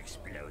need to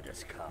explode a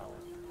skull.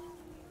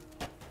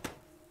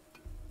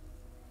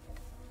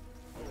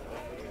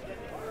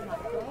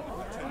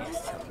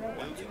 Yes, tell me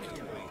what to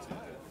kill.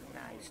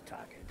 Nice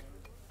target.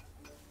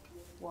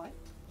 What?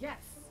 Yes.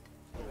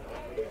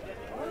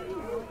 What do you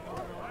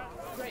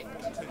want? Great.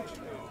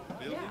 Attention.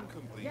 Building Yeah.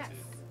 completed. Yes.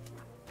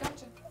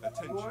 Gotcha.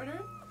 Attention.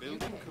 Order.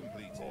 Building Okay.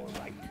 completed. All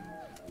right.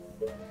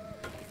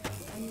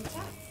 And you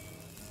attack.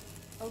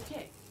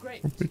 Okay.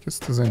 Great. How big is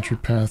this entry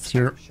path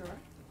here? Sure.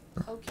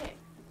 Okay.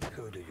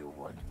 Who do you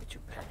want me to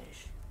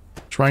punish?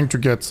 Trying to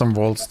get some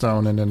walls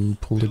down and then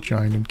pull the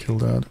giant and kill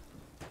that.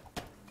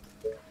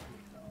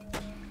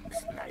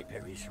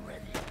 Sniper is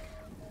ready.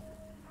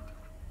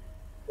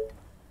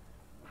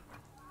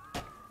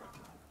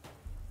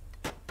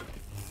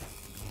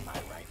 My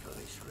rifle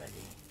is ready.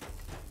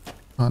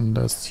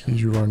 Unless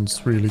he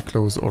runs really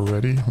close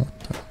already. What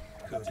the?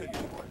 Who do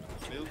you want me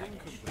to Building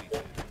punish?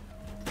 completed.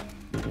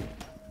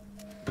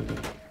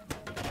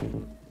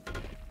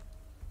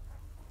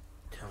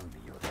 Tell me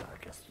your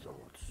darkest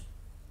thoughts.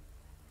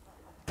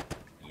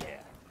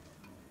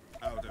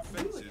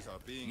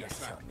 being Yes,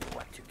 tell attacked. me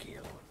what to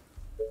kill.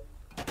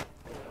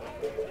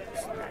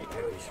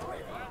 Sniper is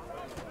ready.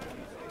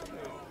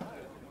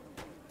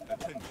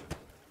 Attention.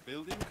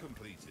 Building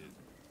completed.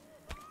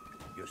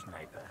 Your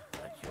sniper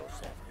at your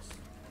service.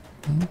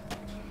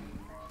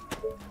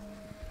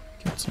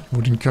 Guess it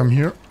wouldn't come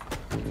here.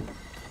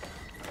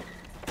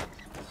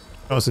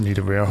 I also need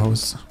a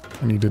warehouse.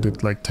 I needed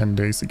it like 10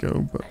 days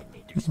ago, but I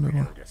need to spare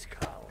whatever. the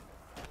skull.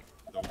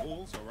 The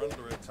walls are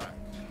under attack.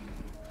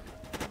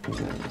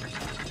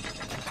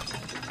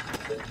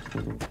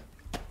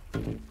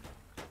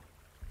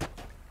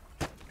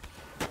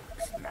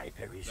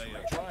 Sniper is They are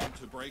ready. trying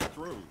to break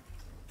through.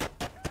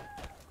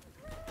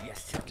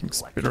 Yes, tell me Fucking what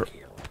spitter. to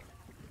kill.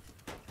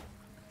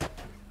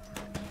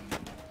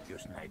 Your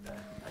sniper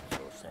at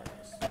your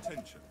service.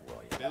 Attention.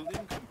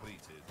 Building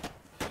completed.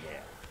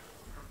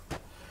 Yeah.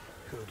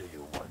 Who do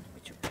you want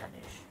me to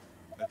punish?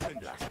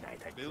 Attention. Last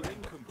night I Building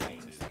dreamt of completed.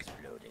 planes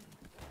exploding.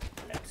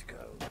 Let's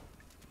go.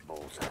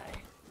 Bullseye.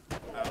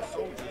 Our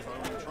soldiers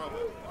are in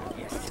trouble.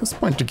 Yes, At this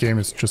point the game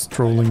is just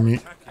trolling me.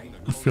 Attacking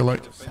the I feel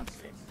like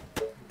something.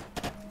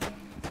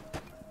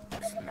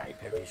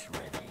 Sniper is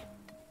ready.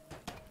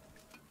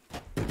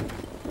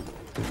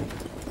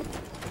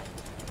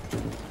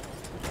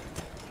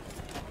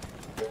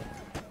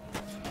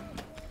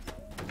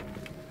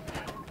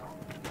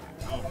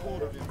 Our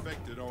horde of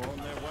infected are on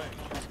their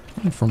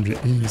way. from the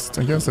east.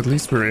 I guess at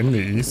least we're in the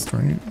east,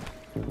 right?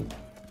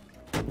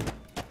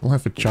 We'll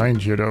have a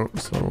giant here though,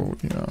 so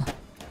yeah.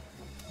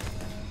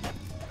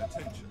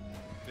 Attention.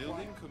 Building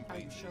Are you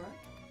complete. sure?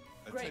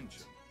 Great.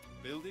 Attention.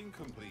 Building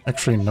complete.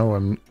 Actually no,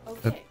 I'm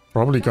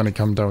probably gonna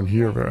come down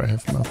here where I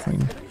have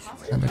nothing.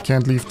 And I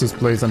can't leave this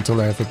place until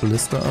I have a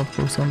ballista up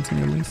or something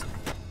at least.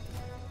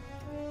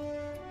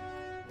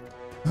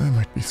 I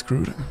might be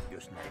screwed. Your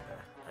sniper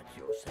at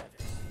your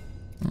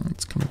service.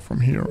 It's coming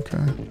from here,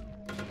 okay.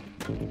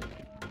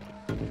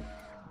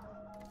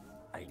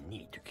 I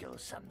need to kill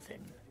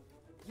something.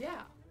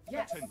 Yeah.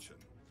 Yes. Attention.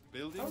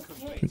 Building Okay.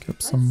 complete. Pick up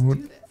let's some do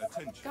wood. this.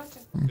 Attention. Gotcha.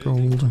 Some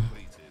Building gold.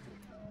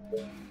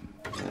 completed.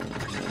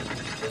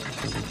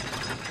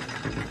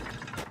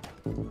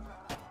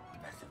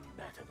 Nothing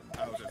better than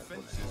Our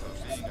defenses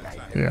are being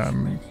attacked. Yeah,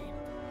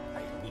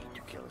 I need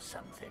to kill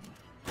something.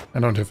 I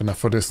don't have enough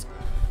for this.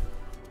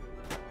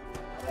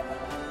 Your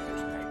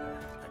sniper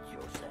at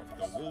your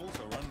The service. walls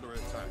are under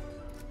attack.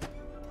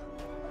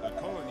 The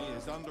colony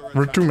is under There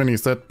are attack. too many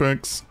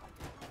setbacks.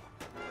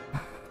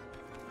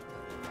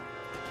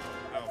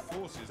 Our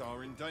forces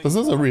are in danger. This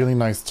is a really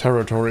nice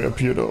territory up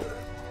here though.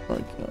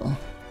 Like, yeah.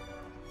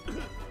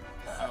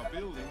 Our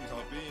buildings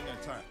are being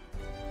attacked.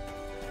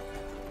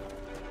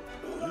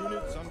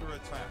 Units under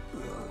attack.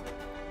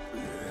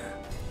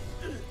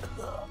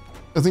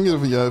 I think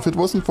if it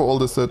wasn't for all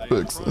the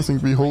setbacks, I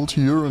think we hold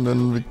here and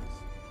then we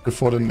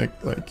before the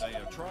next like They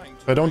are trying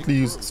if to I don't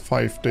lose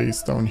 5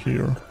 days down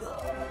here.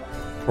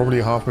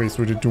 Probably halfway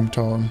through the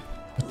Doomtown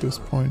at this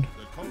point.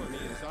 The colony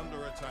is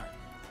under attack.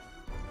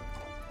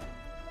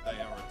 They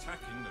are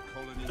attacking the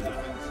colony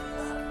defenses.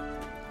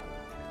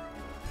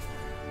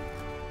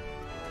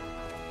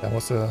 That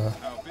was a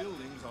Our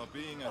buildings are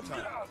being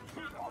attacked.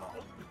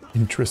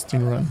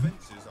 interesting run.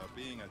 Defenses are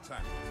being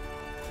attacked.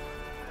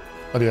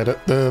 But yeah,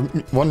 the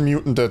one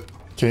mutant that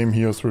came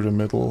here through the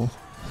middle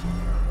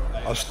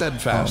A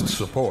steadfast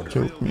supporter.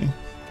 killed me.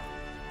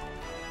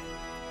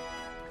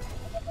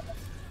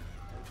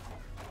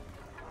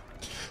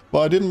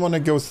 Well, I didn't want to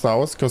go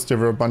south because there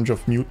were a bunch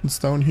of mutants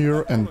down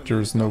here and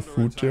there's no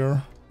food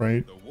there,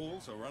 right? The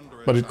walls are under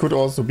But it attack. could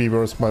also be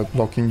worthwhile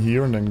blocking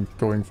here and then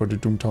going for the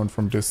Doomtown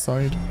from this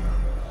side.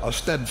 A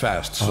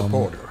steadfast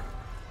supporter.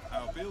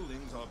 Our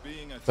buildings are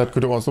being attacked. That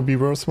could also be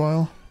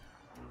worthwhile.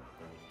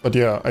 But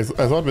yeah, I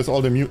thought with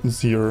all the mutants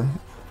here,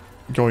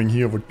 going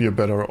here would be a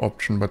better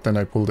option, but then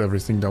I pulled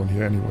everything down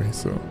here anyway,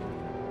 so...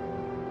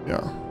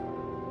 Yeah.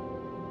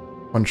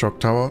 One shock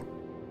tower.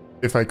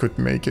 If I could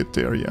make it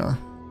there, yeah.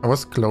 I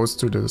was close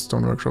to the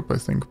stone workshop, I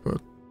think,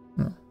 but...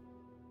 Yeah.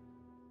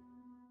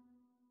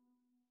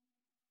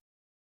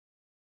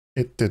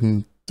 It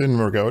didn't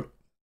work out.